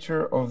changing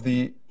nature of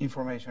the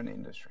information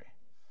industry.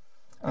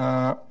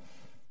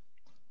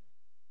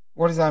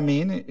 What does that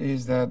mean?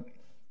 Is that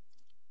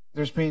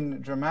there's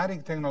been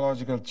dramatic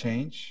technological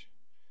change,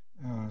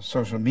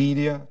 social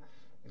media,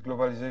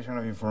 globalization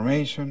of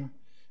information,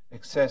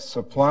 excess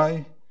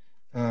supply,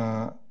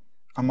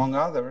 among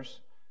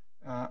others,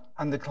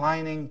 and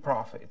declining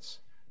profits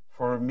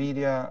for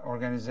media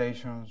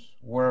organizations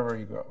wherever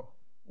you go.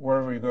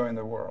 wherever you go in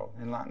the world,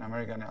 in Latin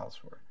America and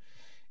elsewhere.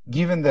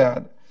 Given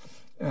that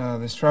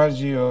the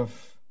strategy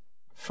of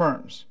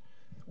firms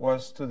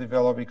was to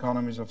develop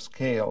economies of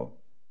scale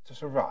to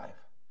survive.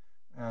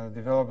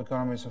 Develop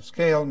economies of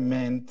scale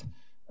meant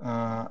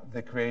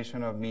the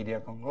creation of media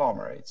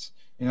conglomerates.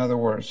 In other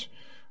words,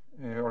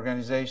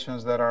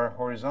 organizations that are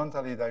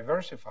horizontally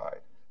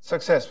diversified,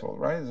 successful,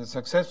 right? The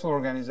successful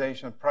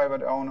organization,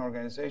 private-owned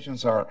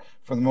organizations are,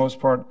 for the most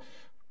part,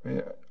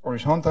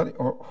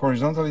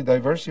 horizontally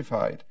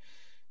diversified.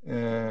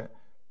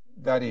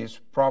 That is,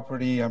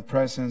 property and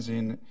presence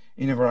in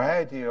a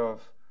variety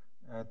of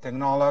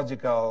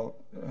technological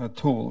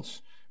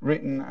tools,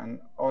 written and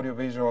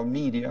audiovisual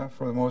media,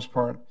 for the most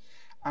part,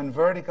 and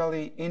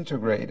vertically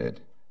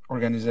integrated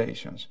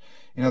organizations.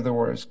 In other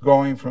words,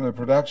 going from the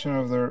production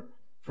of their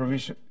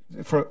provision,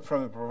 from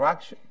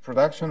the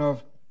production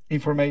of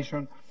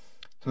information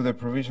to the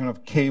provision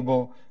of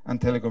cable and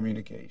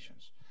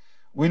telecommunications.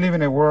 We live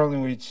in a world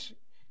in which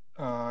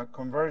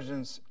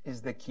convergence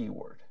is the key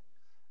word.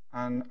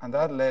 And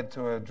that led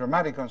to a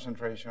dramatic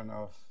concentration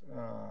of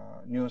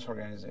news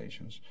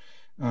organizations.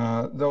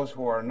 Those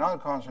who are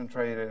not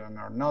concentrated and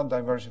are not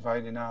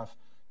diversified enough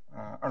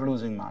are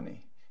losing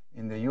money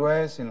in the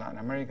US, in Latin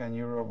America, in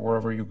Europe,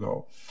 wherever you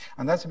go.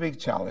 And that's a big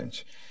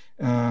challenge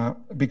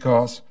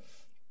because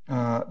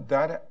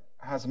that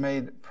has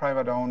made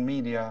private-owned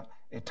media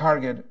a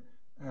target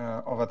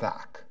of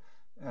attack,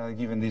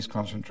 given this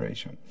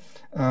concentration,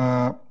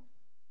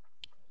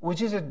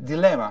 which is a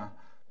dilemma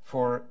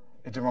for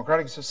a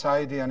democratic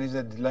society and is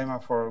a dilemma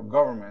for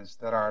governments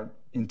that are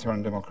in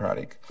turn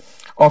democratic.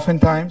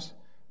 Oftentimes,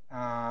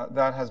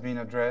 that has been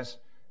addressed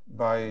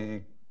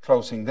by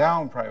closing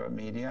down private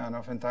media, and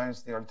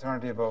oftentimes the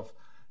alternative of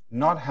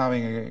not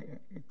having a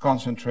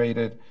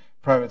concentrated,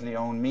 privately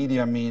owned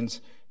media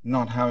means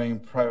not having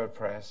private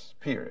press,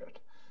 period.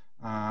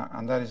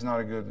 And that is not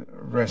a good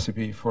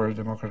recipe for a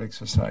democratic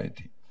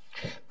society.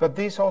 But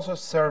this also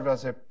served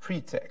as a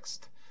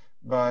pretext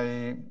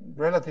by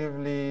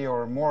relatively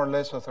or more or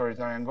less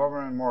authoritarian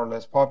government, more or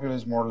less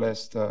populist, more or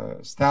less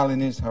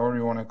Stalinist, however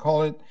you want to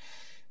call it,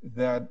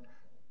 that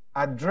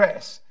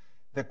address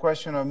the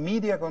question of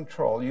media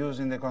control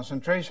using the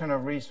concentration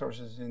of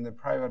resources in the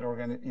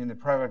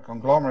private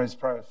conglomerates,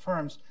 private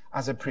firms,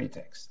 as a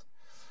pretext.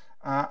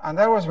 And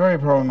that was very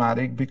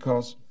problematic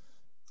because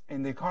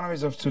in the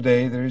economies of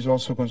today, there is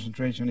also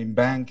concentration in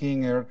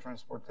banking, air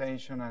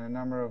transportation, and a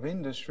number of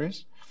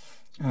industries.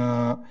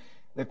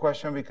 The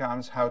question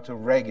becomes how to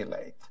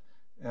regulate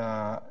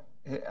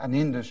an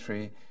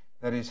industry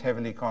that is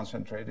heavily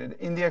concentrated,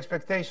 in the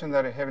expectation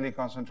that a heavily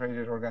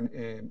concentrated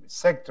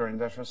sector,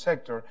 industrial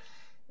sector,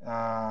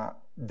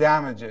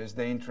 damages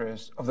the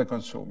interest of the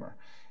consumer.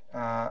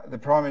 The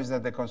problem is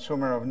that the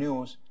consumer of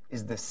news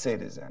is the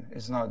citizen.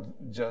 It's not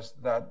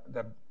just that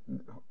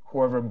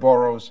whoever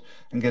borrows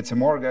and gets a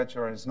mortgage,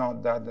 or it's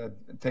not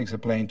that takes a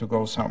plane to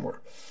go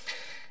somewhere.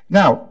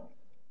 Now,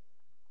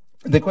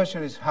 the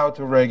question is how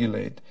to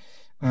regulate.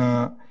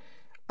 And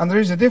there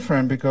is a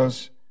difference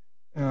because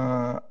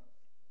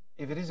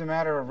if it is a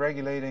matter of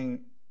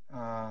regulating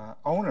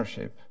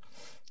ownership,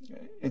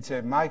 it's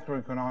a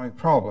microeconomic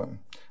problem.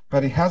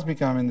 But it has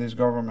become in these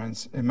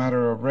governments a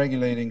matter of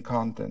regulating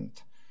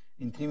content,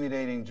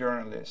 intimidating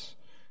journalists,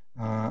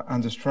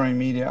 and destroying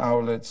media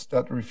outlets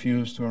that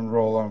refuse to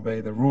enroll and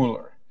obey the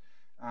ruler.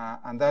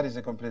 And that is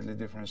a completely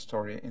different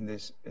story in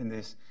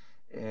this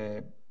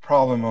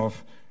problem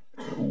of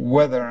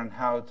whether and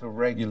how to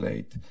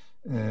regulate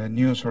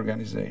news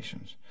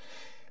organizations.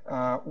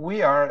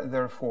 We are,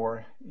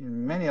 therefore,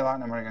 in many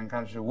Latin American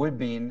countries, we've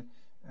been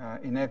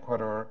in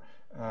Ecuador,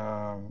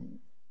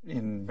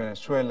 in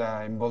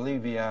Venezuela, in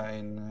Bolivia,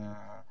 in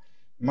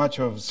much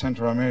of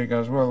Central America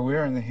as well, we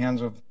are in the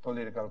hands of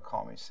political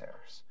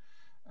commissaires.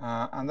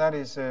 And that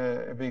is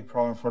a big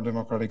problem for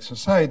democratic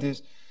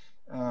societies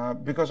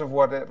because of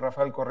what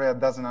Rafael Correa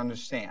doesn't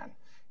understand.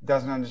 He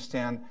doesn't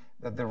understand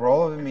that the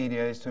role of the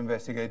media is to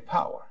investigate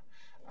power,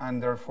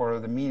 and therefore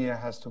the media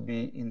has to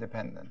be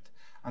independent,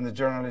 and the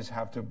journalists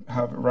have to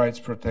have rights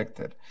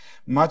protected.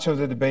 Much of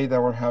the debate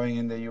that we're having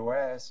in the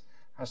US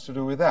has to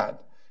do with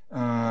that.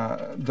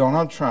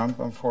 Donald Trump,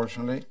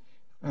 unfortunately,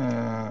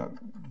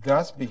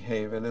 does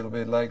behave a little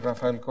bit like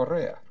Rafael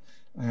Correa.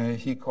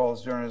 He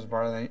calls journalists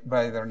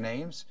by their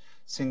names,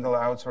 single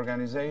out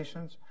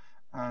organizations,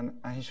 and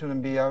he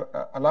shouldn't be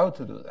allowed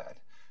to do that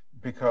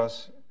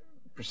because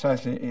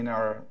precisely in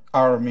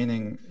our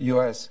meaning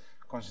US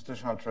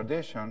constitutional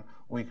tradition,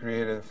 we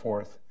created a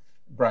fourth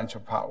branch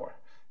of power,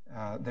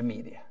 the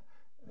media,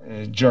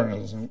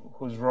 journalism,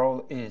 whose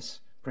role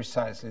is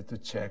precisely to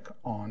check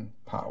on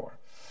power.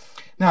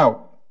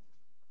 Now,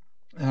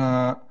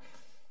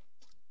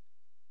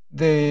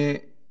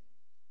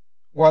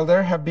 while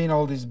there have been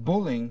all this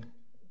bullying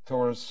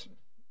towards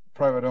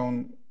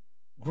private-owned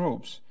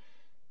groups,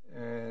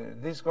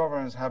 these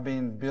governments have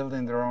been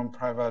building their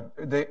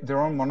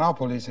own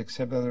monopolies,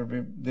 except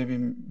that they've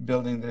been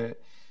building the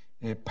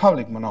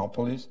public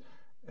monopolies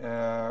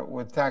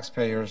with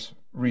taxpayers'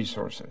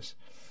 resources.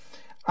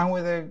 And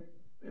with a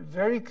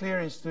very clear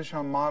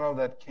institutional model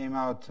that came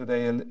out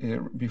today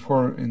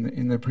before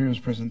in the previous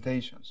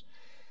presentations.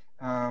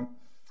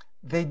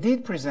 They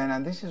did present,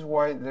 and this is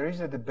why there is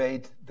a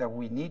debate that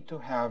we need to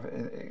have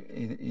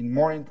in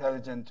more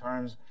intelligent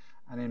terms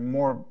and in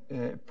more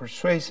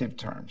persuasive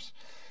terms,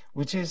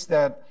 which is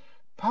that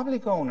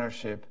public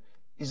ownership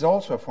is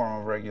also a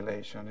form of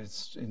regulation.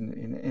 It's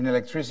in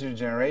electricity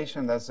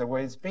generation, that's the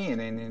way it's been.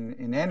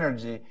 In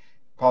energy,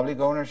 public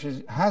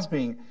ownership has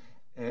been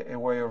a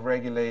way of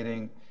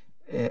regulating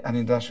an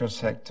industrial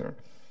sector.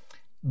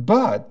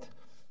 But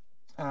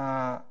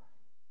there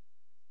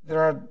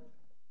are,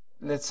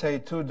 let's say,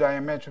 two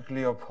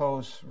diametrically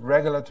opposed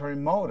regulatory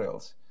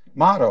models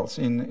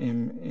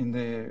in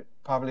the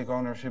public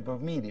ownership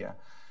of media.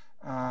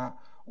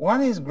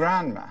 One is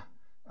Granma,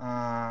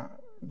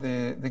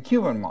 the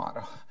Cuban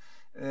model.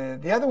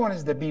 The other one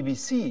is the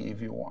BBC,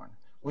 if you want,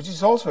 which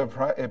is also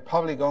a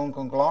public-owned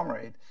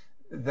conglomerate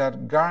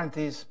that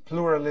guarantees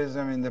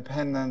pluralism,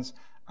 independence,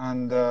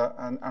 and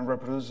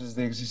reproduces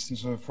the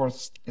existence of the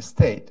fourth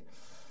estate.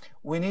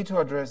 We need to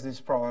address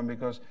this problem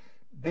because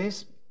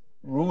these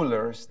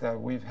rulers that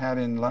we've had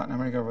in Latin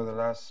America over the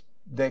last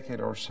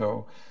decade or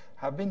so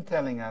have been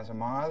telling us,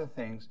 among other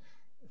things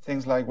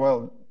like,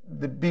 well,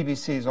 the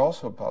BBC is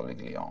also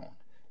publicly owned,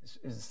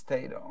 is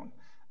state-owned,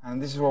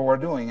 and this is what we're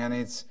doing, and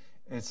it's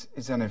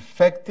an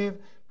effective,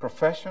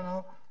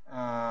 professional,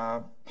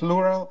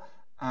 plural,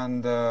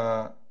 and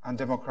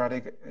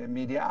democratic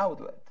media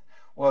outlet.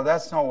 Well,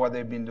 that's not what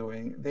they've been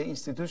doing. The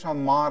institutional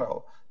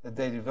model that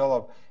they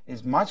developed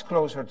is much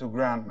closer to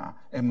Granma,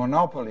 a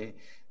monopoly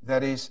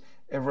that is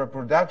a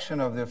reproduction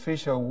of the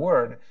official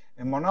word,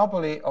 a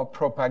monopoly of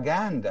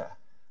propaganda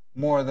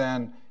more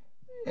than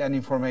an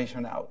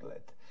information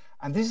outlet.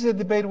 And this is a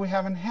debate we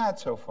haven't had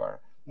so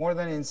far, more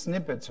than in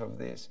snippets of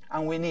this,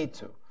 and we need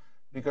to,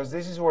 because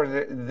this is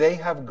where they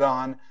have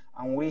gone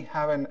and we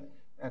haven't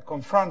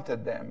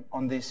confronted them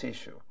on this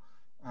issue.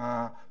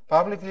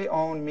 Publicly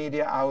owned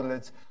media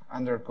outlets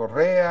under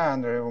Correa,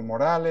 under Evo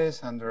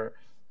Morales, under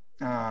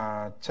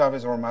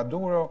Chavez or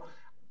Maduro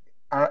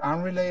are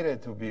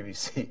unrelated to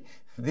BBC.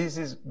 This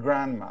is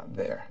Granma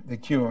there, the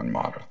Cuban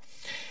model.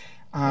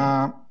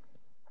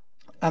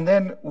 And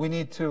then we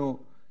need to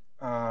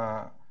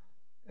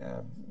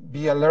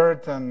be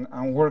alert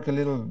and work a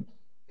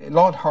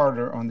lot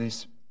harder on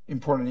this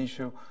important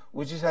issue,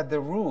 which is at the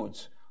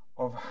roots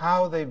of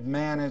how they've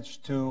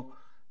managed to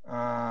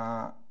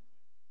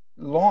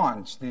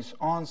launch this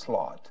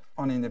onslaught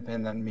on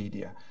independent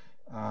media.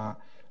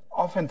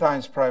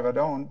 Oftentimes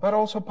private-owned, but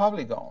also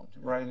public-owned,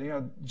 right? You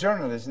know,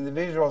 journalists,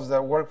 individuals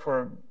that work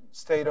for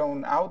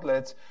state-owned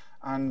outlets,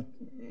 and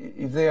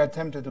if they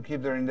attempted to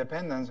keep their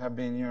independence, have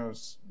been, you know,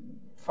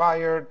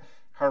 fired,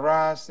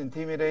 harassed,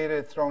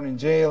 intimidated, thrown in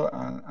jail,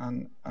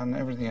 and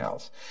everything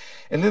else.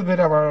 A little bit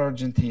about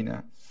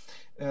Argentina.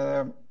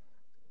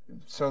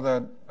 So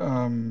that,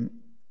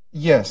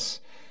 yes,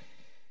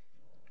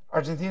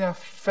 Argentina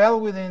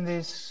fell within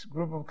this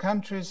group of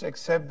countries,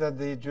 except that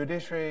the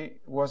judiciary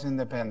was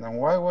independent.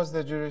 Why was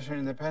the judiciary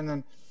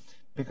independent?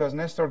 Because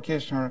Nestor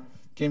Kirchner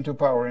came to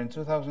power in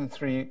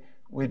 2003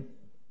 with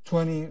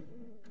 23%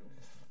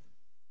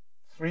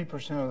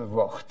 of the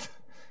vote.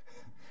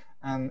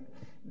 And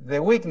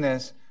the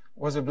weakness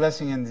was a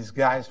blessing in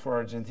disguise for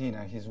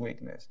Argentina, his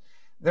weakness.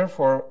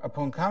 Therefore,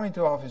 upon coming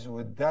to office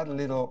with that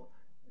little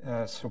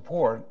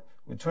support,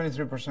 with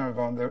 23% of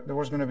vote, there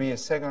was going to be a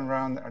second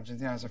round.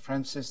 Argentina has a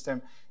French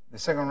system. The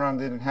second round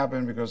didn't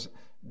happen because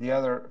the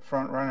other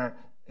front runner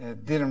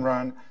didn't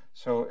run,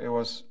 so it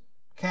was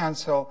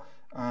canceled,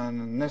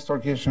 and Nestor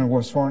Kirchner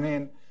was sworn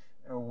in.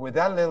 With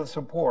that little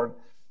support,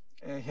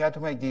 he had to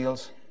make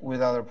deals with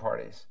other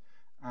parties.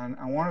 And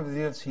one of the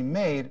deals he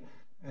made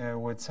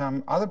with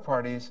some other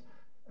parties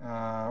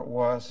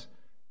was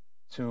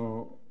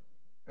to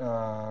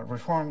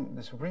reform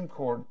the Supreme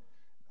Court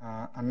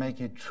and make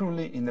it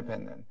truly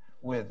independent,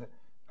 with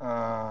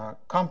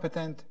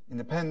competent,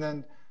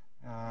 independent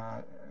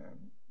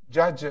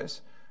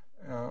judges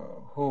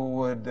who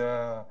would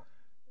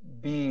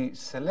be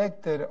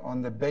selected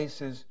on the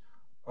basis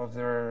of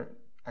their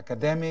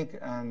academic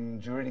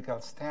and juridical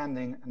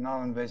standing, and not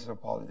on the basis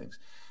of politics.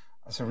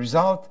 As a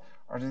result,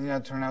 Argentina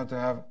turned out to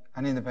have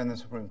an independent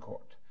Supreme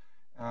Court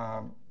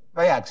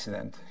by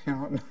accident, you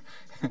know,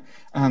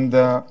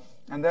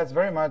 and that's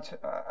very much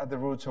at the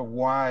roots of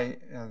why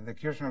the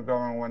Kirchner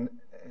government, when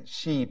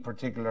she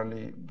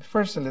particularly,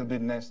 first a little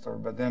bit Nestor,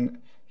 but then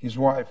his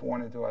wife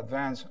wanted to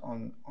advance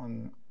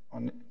on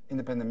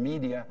independent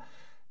media,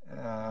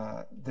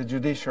 the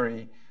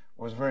judiciary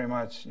was very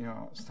much, you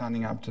know,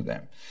 standing up to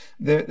them.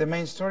 The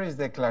main story is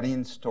the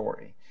Clarín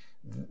story,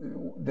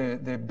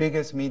 the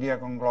biggest media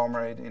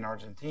conglomerate in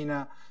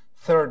Argentina,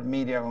 third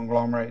media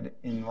conglomerate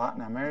in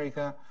Latin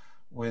America,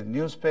 with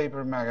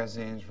newspaper,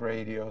 magazines,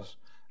 radios,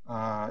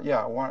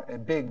 a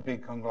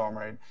big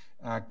conglomerate,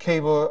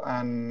 cable,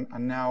 and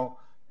now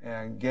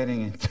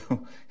getting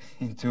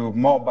into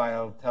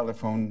mobile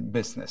telephone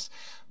business,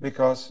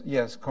 because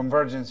yes,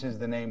 convergence is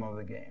the name of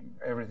the game.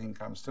 Everything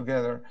comes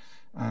together,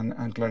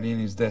 and Clarin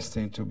is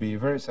destined to be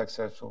very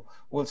successful.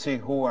 We'll see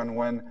who and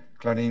when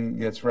Clarin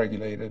gets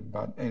regulated,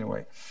 but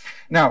anyway.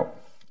 Now,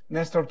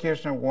 Nestor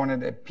Kirchner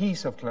wanted a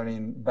piece of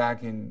Clarin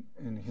back in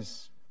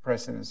his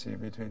presidency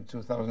between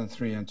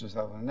 2003 and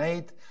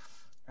 2008.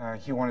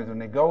 He wanted to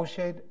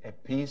negotiate a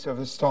piece of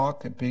the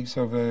stock, a piece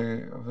of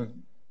a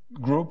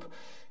group.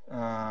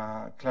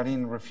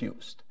 Clarin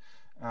refused.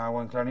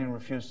 When Clarin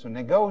refused to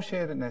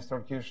negotiate,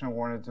 Nestor Kirchner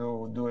wanted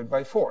to do it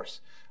by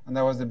force. And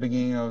that was the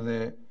beginning of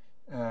the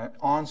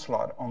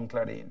onslaught on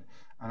Clarin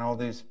and all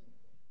this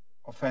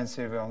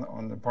offensive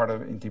on the part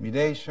of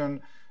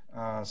intimidation,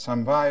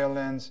 some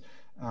violence,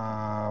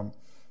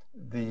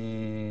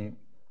 the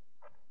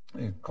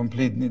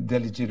complete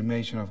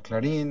delegitimation of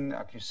Clarin,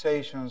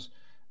 accusations,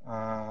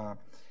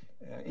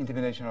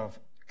 intimidation of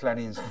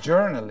Clarin's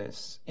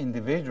journalists,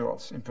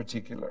 individuals in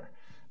particular,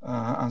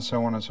 and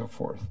so on and so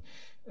forth.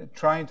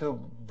 Trying to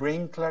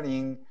bring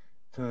Clarin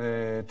to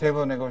the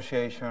table of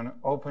negotiation,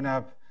 open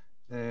up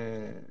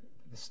the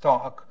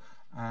stock,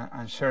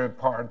 and share a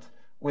part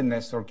with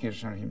Nestor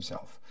Kirchner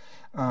himself.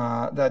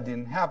 That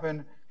didn't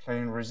happen.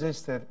 Clarin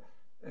resisted.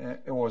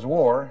 It was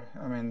war.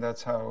 I mean,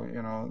 that's how,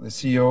 the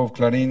CEO of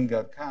Clarin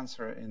got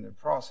cancer in the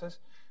process,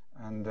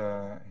 and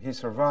he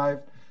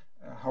survived.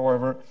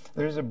 However,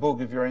 there is a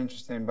book, if you're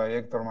interested, by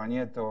Héctor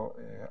Magneto,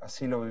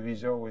 Así lo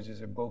viví yo, which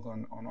is a book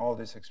on all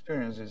these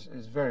experiences.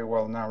 It's very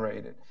well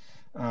narrated.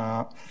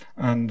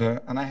 And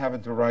I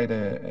happened to write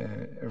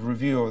a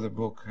review of the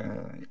book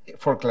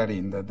for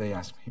Clarin that they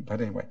asked me.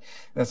 But anyway,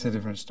 that's a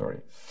different story.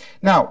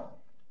 Now,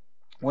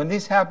 when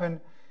this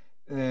happened,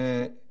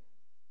 the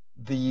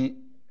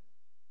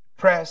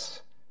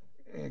press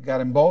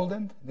got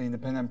emboldened. The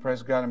independent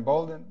press got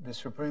emboldened. The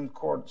Supreme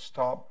Court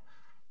stopped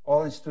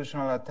all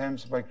institutional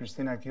attempts by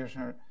Cristina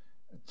Kirchner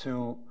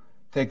to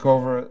take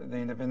over the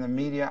independent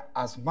media,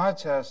 as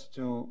much as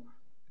to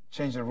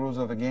change the rules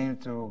of the game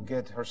to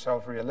get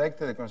herself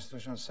reelected. The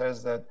Constitution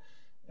says that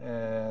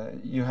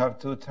you have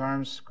 2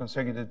 terms,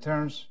 consecutive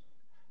terms,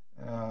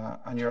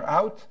 and you're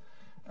out.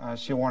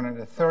 She wanted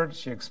a 3rd.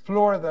 She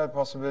explored that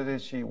possibility.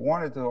 She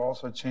wanted to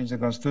also change the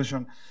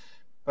Constitution,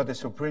 but the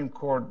Supreme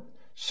Court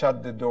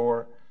shut the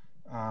door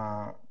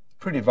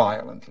pretty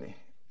violently.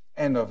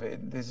 End of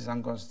it. This is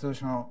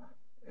unconstitutional.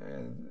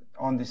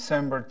 On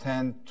December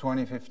 10,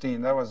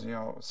 2015, that was,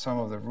 some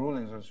of the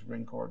rulings of the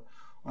Supreme Court.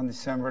 On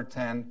December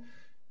 10,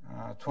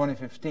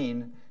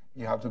 2015,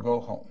 you have to go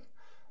home.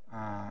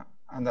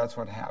 And that's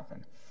what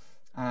happened.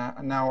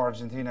 Now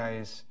Argentina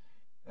is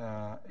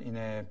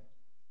in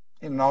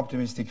an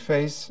optimistic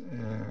phase.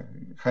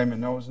 Jaime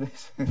knows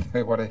this,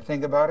 what I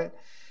think about it.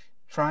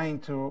 Trying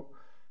to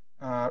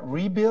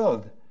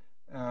rebuild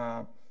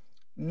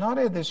not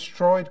a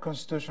destroyed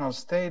constitutional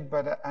state,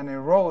 but an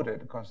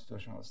eroded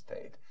constitutional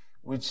state,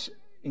 which,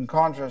 in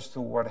contrast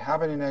to what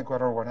happened in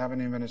Ecuador, what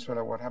happened in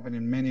Venezuela, what happened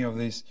in many of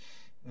these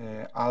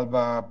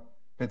ALBA,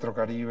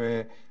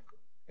 Petrocaribe,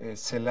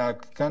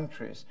 CELAC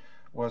countries,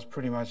 was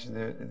pretty much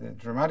the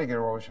dramatic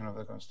erosion of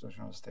the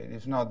constitutional state,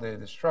 if not the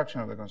destruction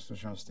of the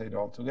constitutional state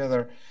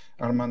altogether.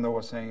 Armando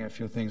was saying a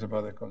few things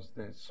about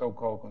the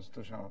so-called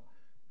Constitutional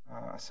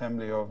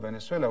Assembly of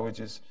Venezuela, which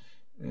is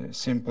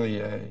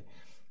simply a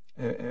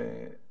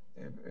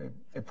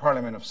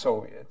parliament of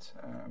Soviets,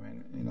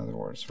 in other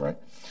words, right?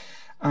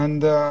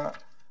 And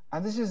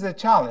this is the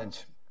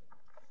challenge,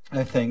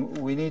 I think.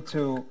 We need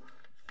to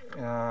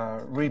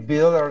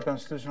rebuild our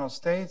constitutional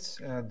states.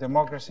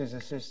 Democracy is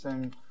a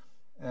system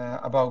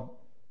about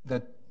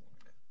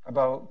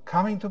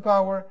coming to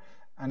power,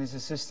 and it's a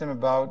system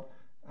about,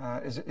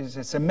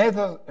 it's a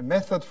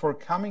method for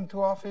coming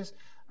to office,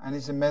 and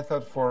it's a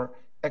method for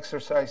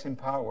exercising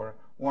power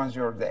once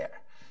you're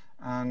there.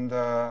 And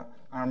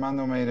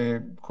Armando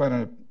made quite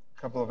a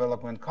couple of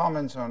eloquent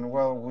comments on,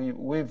 well, we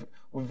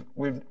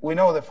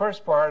know the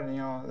first part,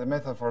 the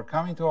method for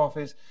coming to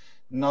office,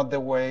 not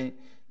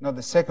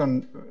the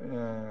second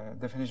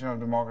definition of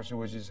democracy,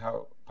 which is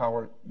how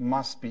power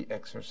must be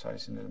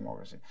exercised in the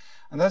democracy.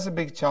 And that's a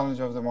big challenge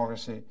of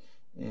democracy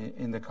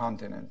in the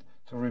continent,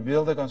 to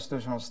rebuild the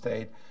constitutional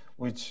state,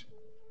 which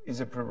is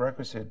a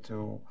prerequisite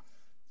to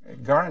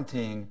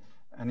guaranteeing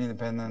an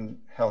independent,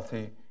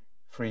 healthy,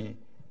 free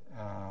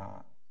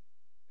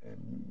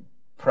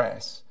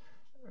press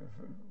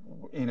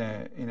in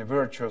a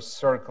virtuous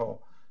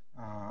circle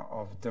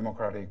of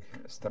democratic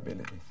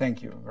stability.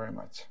 Thank you very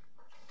much.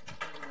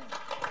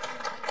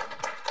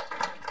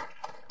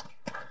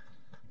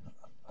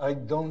 I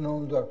don't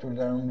know, Dr.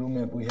 Darren Bloom,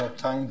 if we have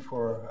time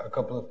for a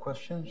couple of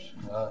questions.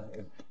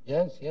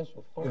 Yes,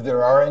 of course. If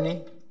there are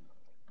any.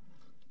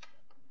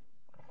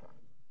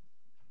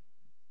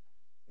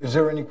 Is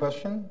there any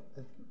question?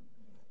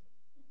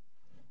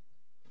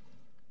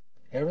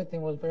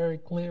 Everything was very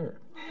clear.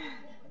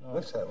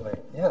 Looks that way,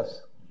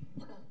 yes.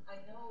 I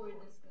know we're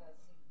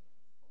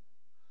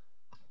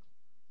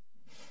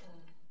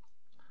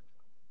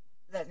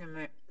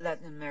discussing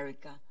Latin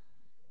America,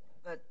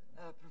 but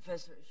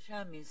Professor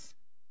Chamis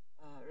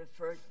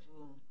referred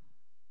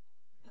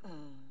to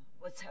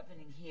what's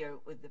happening here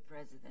with the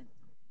president.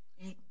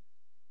 He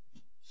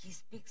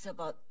speaks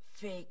about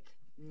fake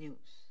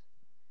news.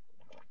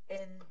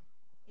 And,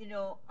 you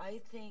know,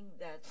 I think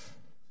that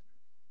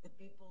the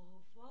people who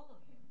follow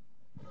him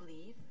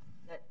believe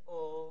that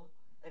all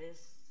that is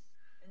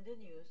in the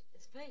news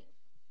is fake.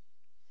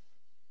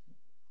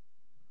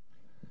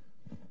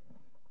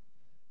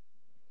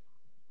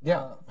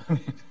 Yeah.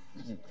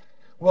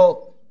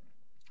 Well,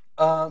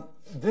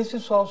 this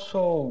is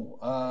also,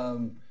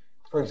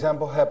 for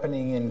example,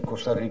 happening in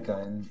Costa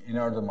Rica, in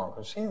our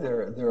democracy.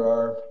 There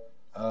are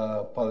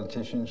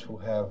politicians who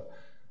have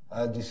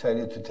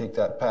decided to take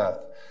that path.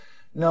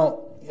 Now,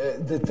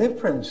 the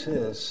difference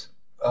is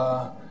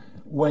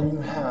when you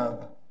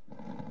have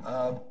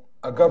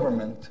a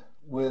government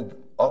with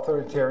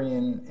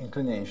authoritarian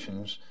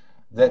inclinations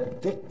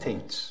that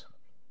dictates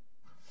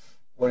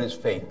what is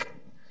fake.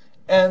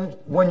 And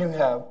when you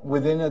have,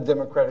 within a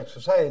democratic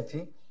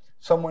society,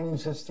 someone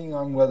insisting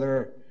on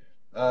whether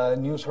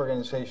news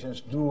organizations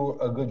do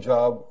a good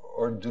job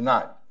or do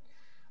not.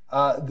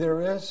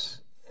 There is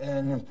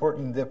an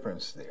important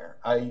difference there.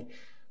 I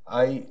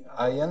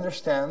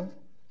understand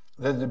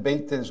the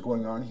debate that is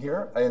going on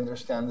here. I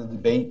understand the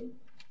debate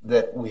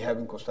that we have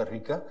in Costa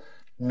Rica.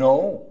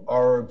 No,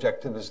 our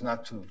objective is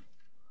not to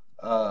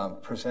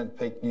present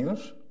fake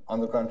news.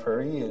 On the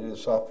contrary, it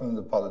is often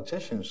the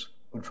politicians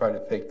who try to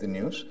fake the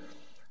news.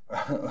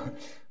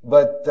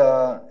 But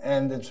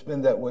and it's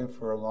been that way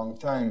for a long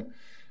time.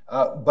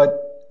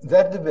 But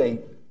that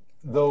debate,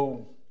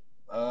 though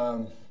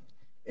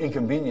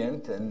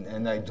inconvenient,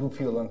 and I do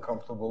feel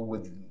uncomfortable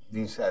with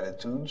these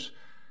attitudes,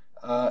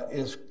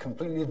 is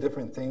completely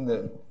different thing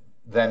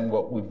than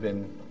what we've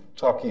been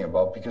talking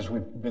about, because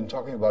we've been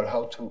talking about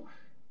how to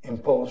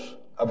impose,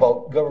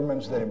 about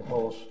governments that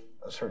impose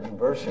a certain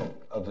version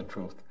of the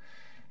truth.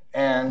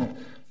 And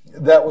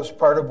that was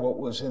part of what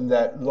was in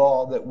that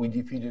law that we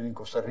defeated in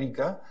Costa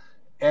Rica.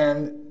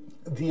 And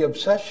the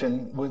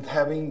obsession with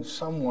having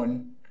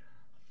someone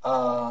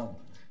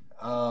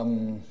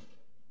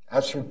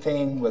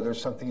ascertain whether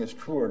something is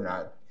true or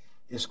not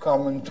is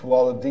common to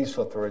all of these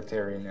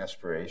authoritarian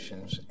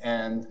aspirations.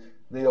 And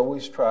they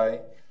always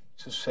try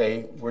to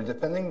say, we're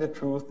defending the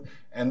truth,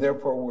 and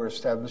therefore we're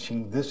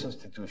establishing this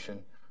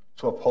institution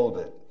to uphold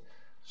it.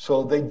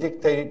 So they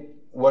dictate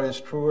what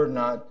is true or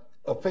not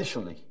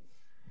officially.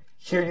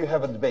 Here you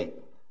have a debate,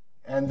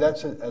 and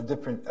that's a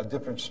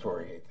different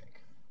story,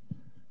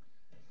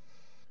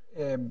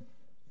 I think.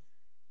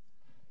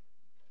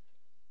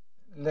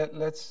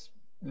 Let's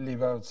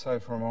leave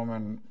outside for a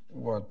moment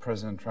what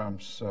President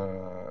Trump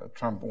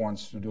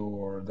wants to do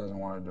or doesn't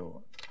want to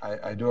do.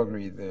 I do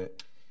agree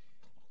that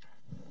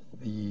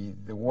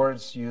the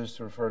words used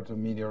to refer to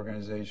media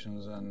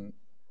organizations and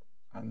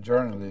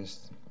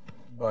journalists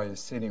by a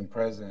sitting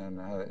president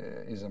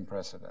is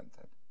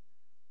unprecedented.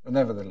 But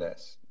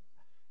nevertheless,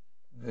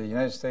 the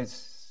United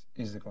States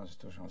is the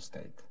constitutional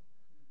state.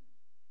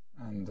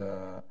 And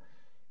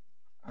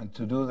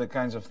to do the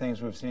kinds of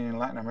things we've seen in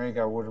Latin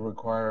America would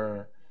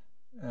require,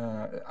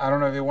 I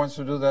don't know if he wants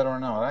to do that or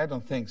not. I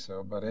don't think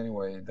so, but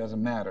anyway, it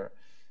doesn't matter.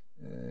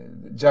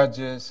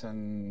 Judges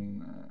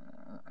and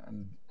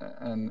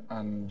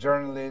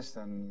journalists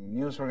and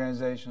news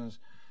organizations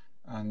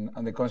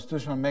and the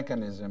constitutional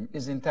mechanism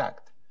is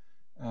intact,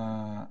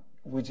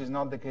 which is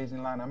not the case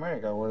in Latin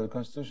America, where the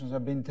constitutions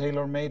have been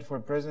tailor-made for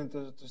a president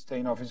to stay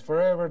in office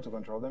forever, to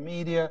control the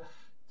media,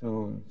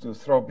 to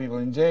throw people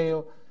in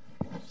jail.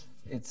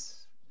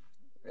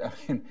 I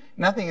mean,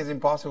 nothing is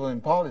impossible in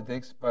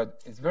politics,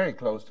 but it's very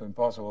close to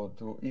impossible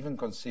to even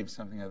conceive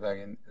something like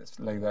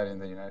that in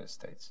the United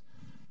States.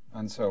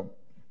 And so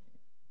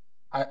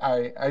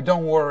I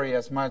don't worry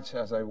as much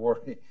as I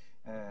worry.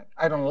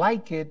 I don't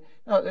like it.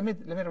 No, let me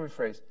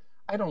rephrase.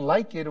 I don't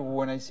like it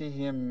when I see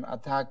him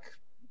attack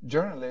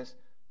journalists,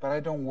 but I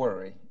don't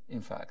worry,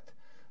 in fact,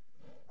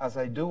 as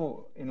I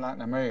do in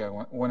Latin America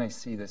when I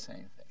see the same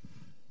thing.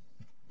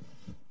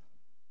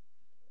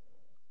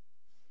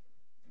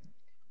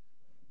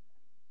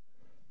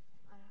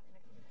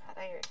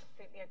 I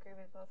completely agree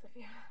with both of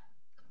you.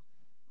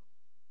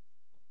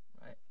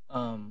 Right.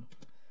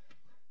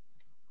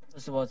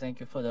 First of all, thank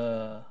you for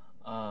the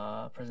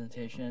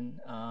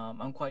presentation.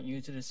 I'm quite new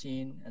to the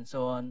scene and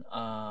so on.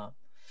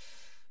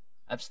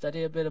 I've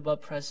studied a bit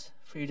about press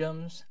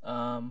freedoms.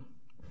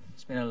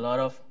 There's been a lot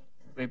of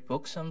great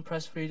books on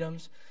press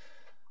freedoms.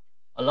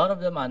 A lot of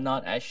them are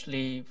not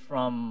actually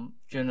from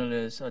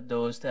journalists or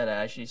those that I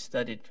actually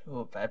studied,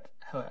 who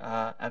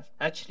have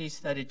actually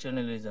studied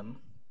journalism.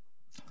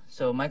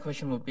 So my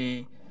question would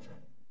be,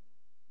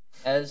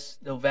 as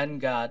the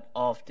vanguard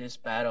of this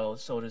battle,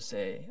 so to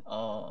say,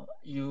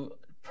 you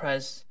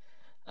press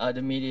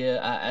the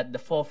media at the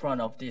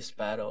forefront of this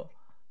battle.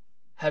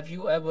 Have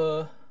you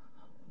ever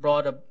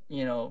brought up,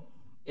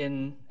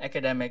 in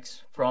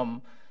academics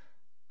from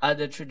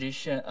other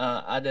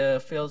other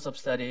fields of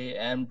study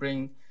and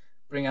bring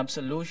up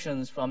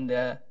solutions from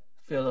their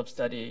field of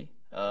study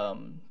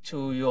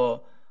to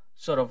your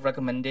sort of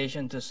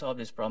recommendation to solve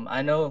this problem?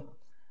 I know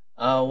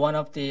one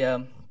of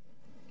the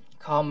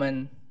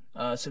common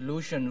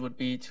solution would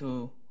be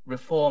to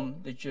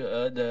reform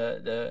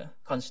the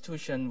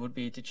Constitution, would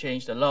be to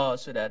change the law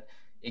so that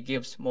it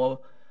gives more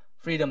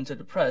freedom to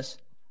the press.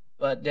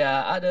 But there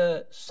are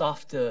other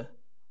softer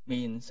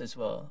means as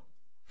well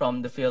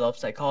from the field of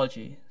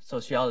psychology,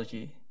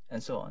 sociology,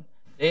 and so on.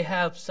 They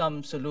have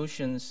some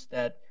solutions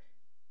that,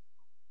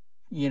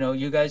 you know,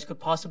 you guys could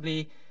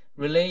possibly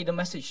relay the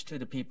message to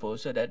the people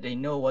so that they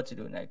know what to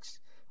do next,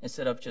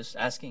 instead of just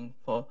asking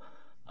for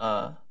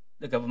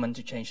the government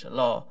to change the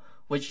law,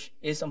 which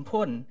is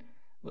important.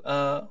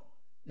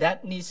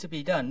 That needs to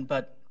be done,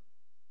 but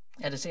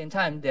at the same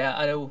time, there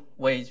are other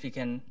ways we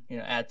can, you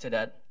know, add to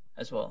that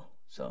as well.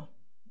 So,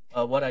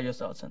 what are your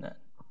thoughts on that?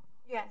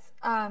 Yes,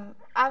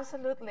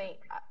 absolutely.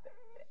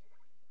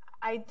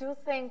 I do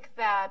think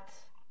that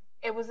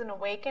it was an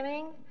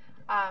awakening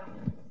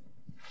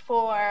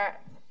for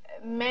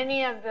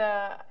many of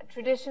the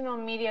traditional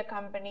media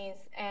companies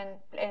and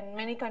in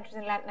many countries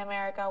in Latin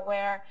America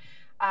where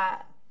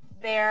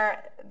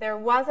there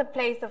was a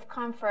place of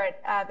comfort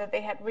that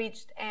they had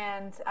reached,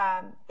 and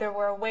there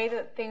were a way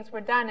that things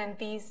were done, and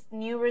these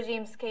new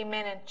regimes came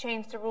in and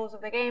changed the rules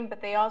of the game,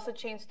 but they also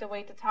changed the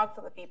way to talk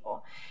to the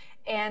people.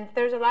 And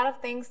there's a lot of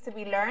things to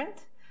be learned,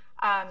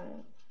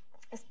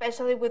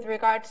 especially with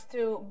regards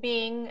to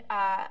being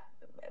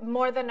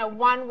more than a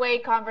one-way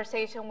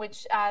conversation,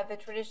 which the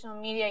traditional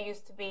media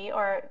used to be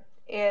or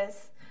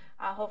is.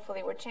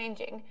 Hopefully we're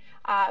changing.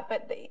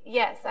 But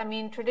yes, I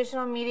mean,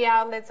 traditional media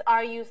outlets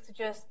are used to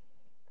just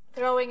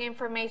throwing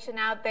information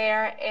out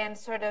there and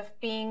sort of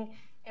being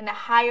in a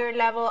higher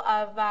level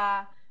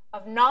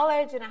of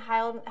knowledge and a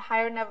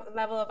higher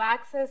level of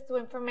access to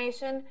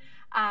information.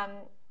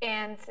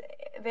 And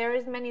there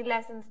is many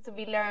lessons to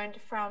be learned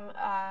from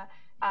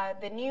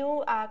the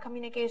new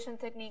communication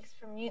techniques,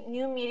 from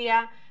new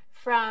media,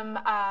 from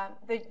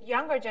the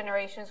younger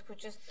generations who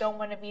just don't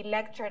want to be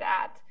lectured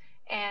at.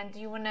 And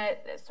you want to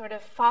sort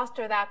of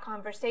foster that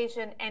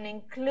conversation and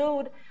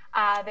include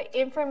the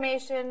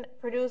information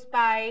produced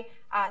by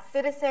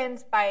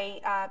citizens,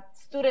 by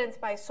students,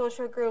 by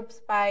social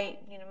groups, by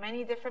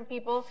many different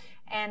people,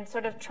 and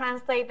sort of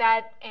translate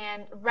that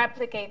and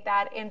replicate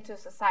that into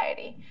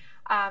society.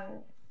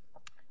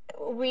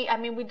 We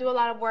do a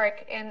lot of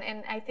work,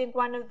 and I think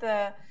one of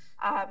the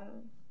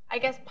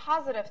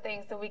positive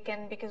things that we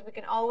can, because we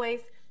can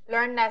always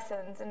learn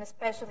lessons, and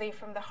especially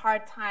from the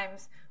hard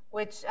times,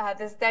 which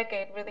this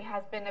decade really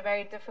has been a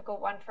very difficult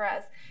one for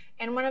us.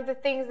 And one of the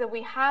things that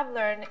we have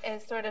learned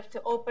is sort of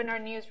to open our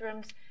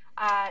newsrooms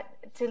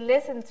to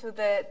listen to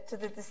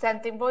the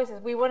dissenting voices.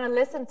 We want to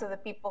listen to the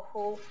people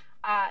who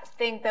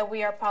think that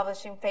we are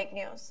publishing fake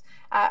news.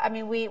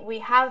 We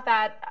have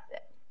that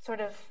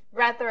sort of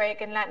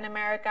rhetoric in Latin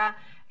America,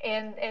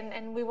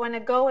 and we want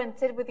to go and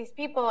sit with these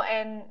people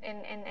and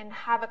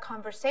have a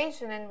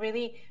conversation and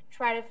really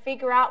try to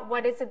figure out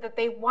what is it that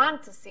they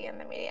want to see in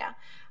the media.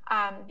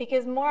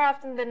 Because more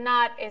often than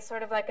not, it's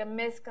sort of like a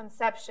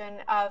misconception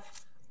of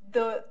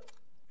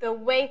the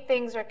way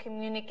things are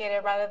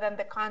communicated rather than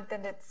the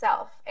content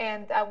itself.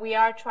 And we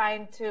are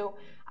trying to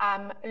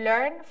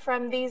learn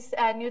from these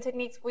new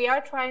techniques. We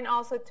are trying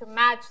also to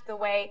match the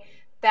way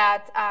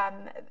that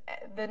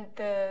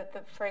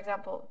for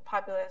example,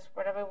 populist,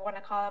 whatever we want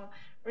to call them,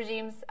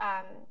 regimes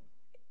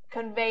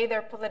convey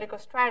their political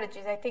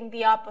strategies. I think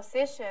the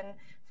opposition,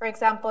 for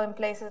example, in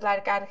places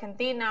like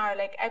Argentina or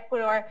like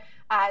Ecuador,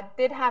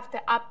 did have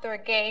to up their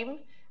game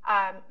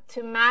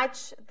to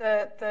match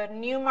the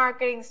new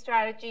marketing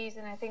strategies.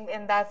 And I think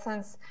in that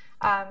sense,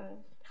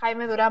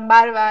 Jaime Durán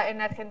Barba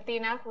in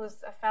Argentina, who's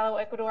a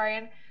fellow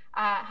Ecuadorian,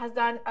 has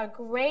done a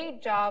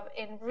great job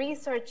in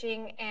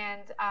researching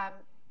and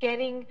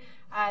getting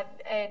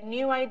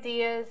new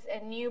ideas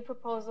and new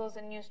proposals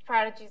and new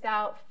strategies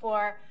out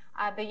for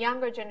the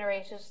younger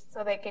generations,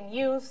 so they can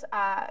use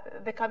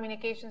the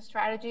communication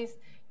strategies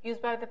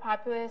used by the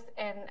populists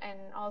and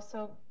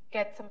also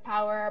get some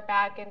power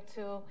back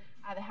into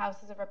the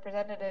houses of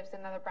representatives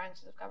and other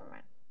branches of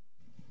government.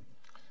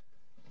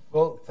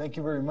 Well, thank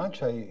you very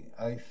much.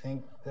 I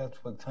think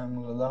that's what time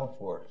will allow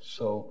for.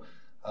 So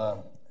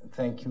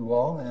thank you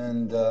all,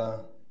 and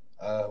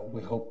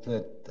we hope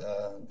that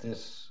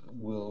this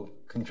will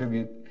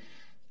contribute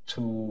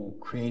to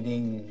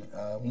creating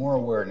more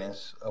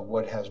awareness of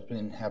what has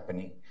been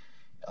happening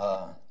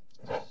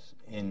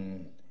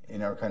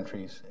in our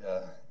countries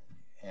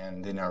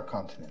and in our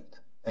continent.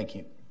 Thank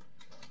you.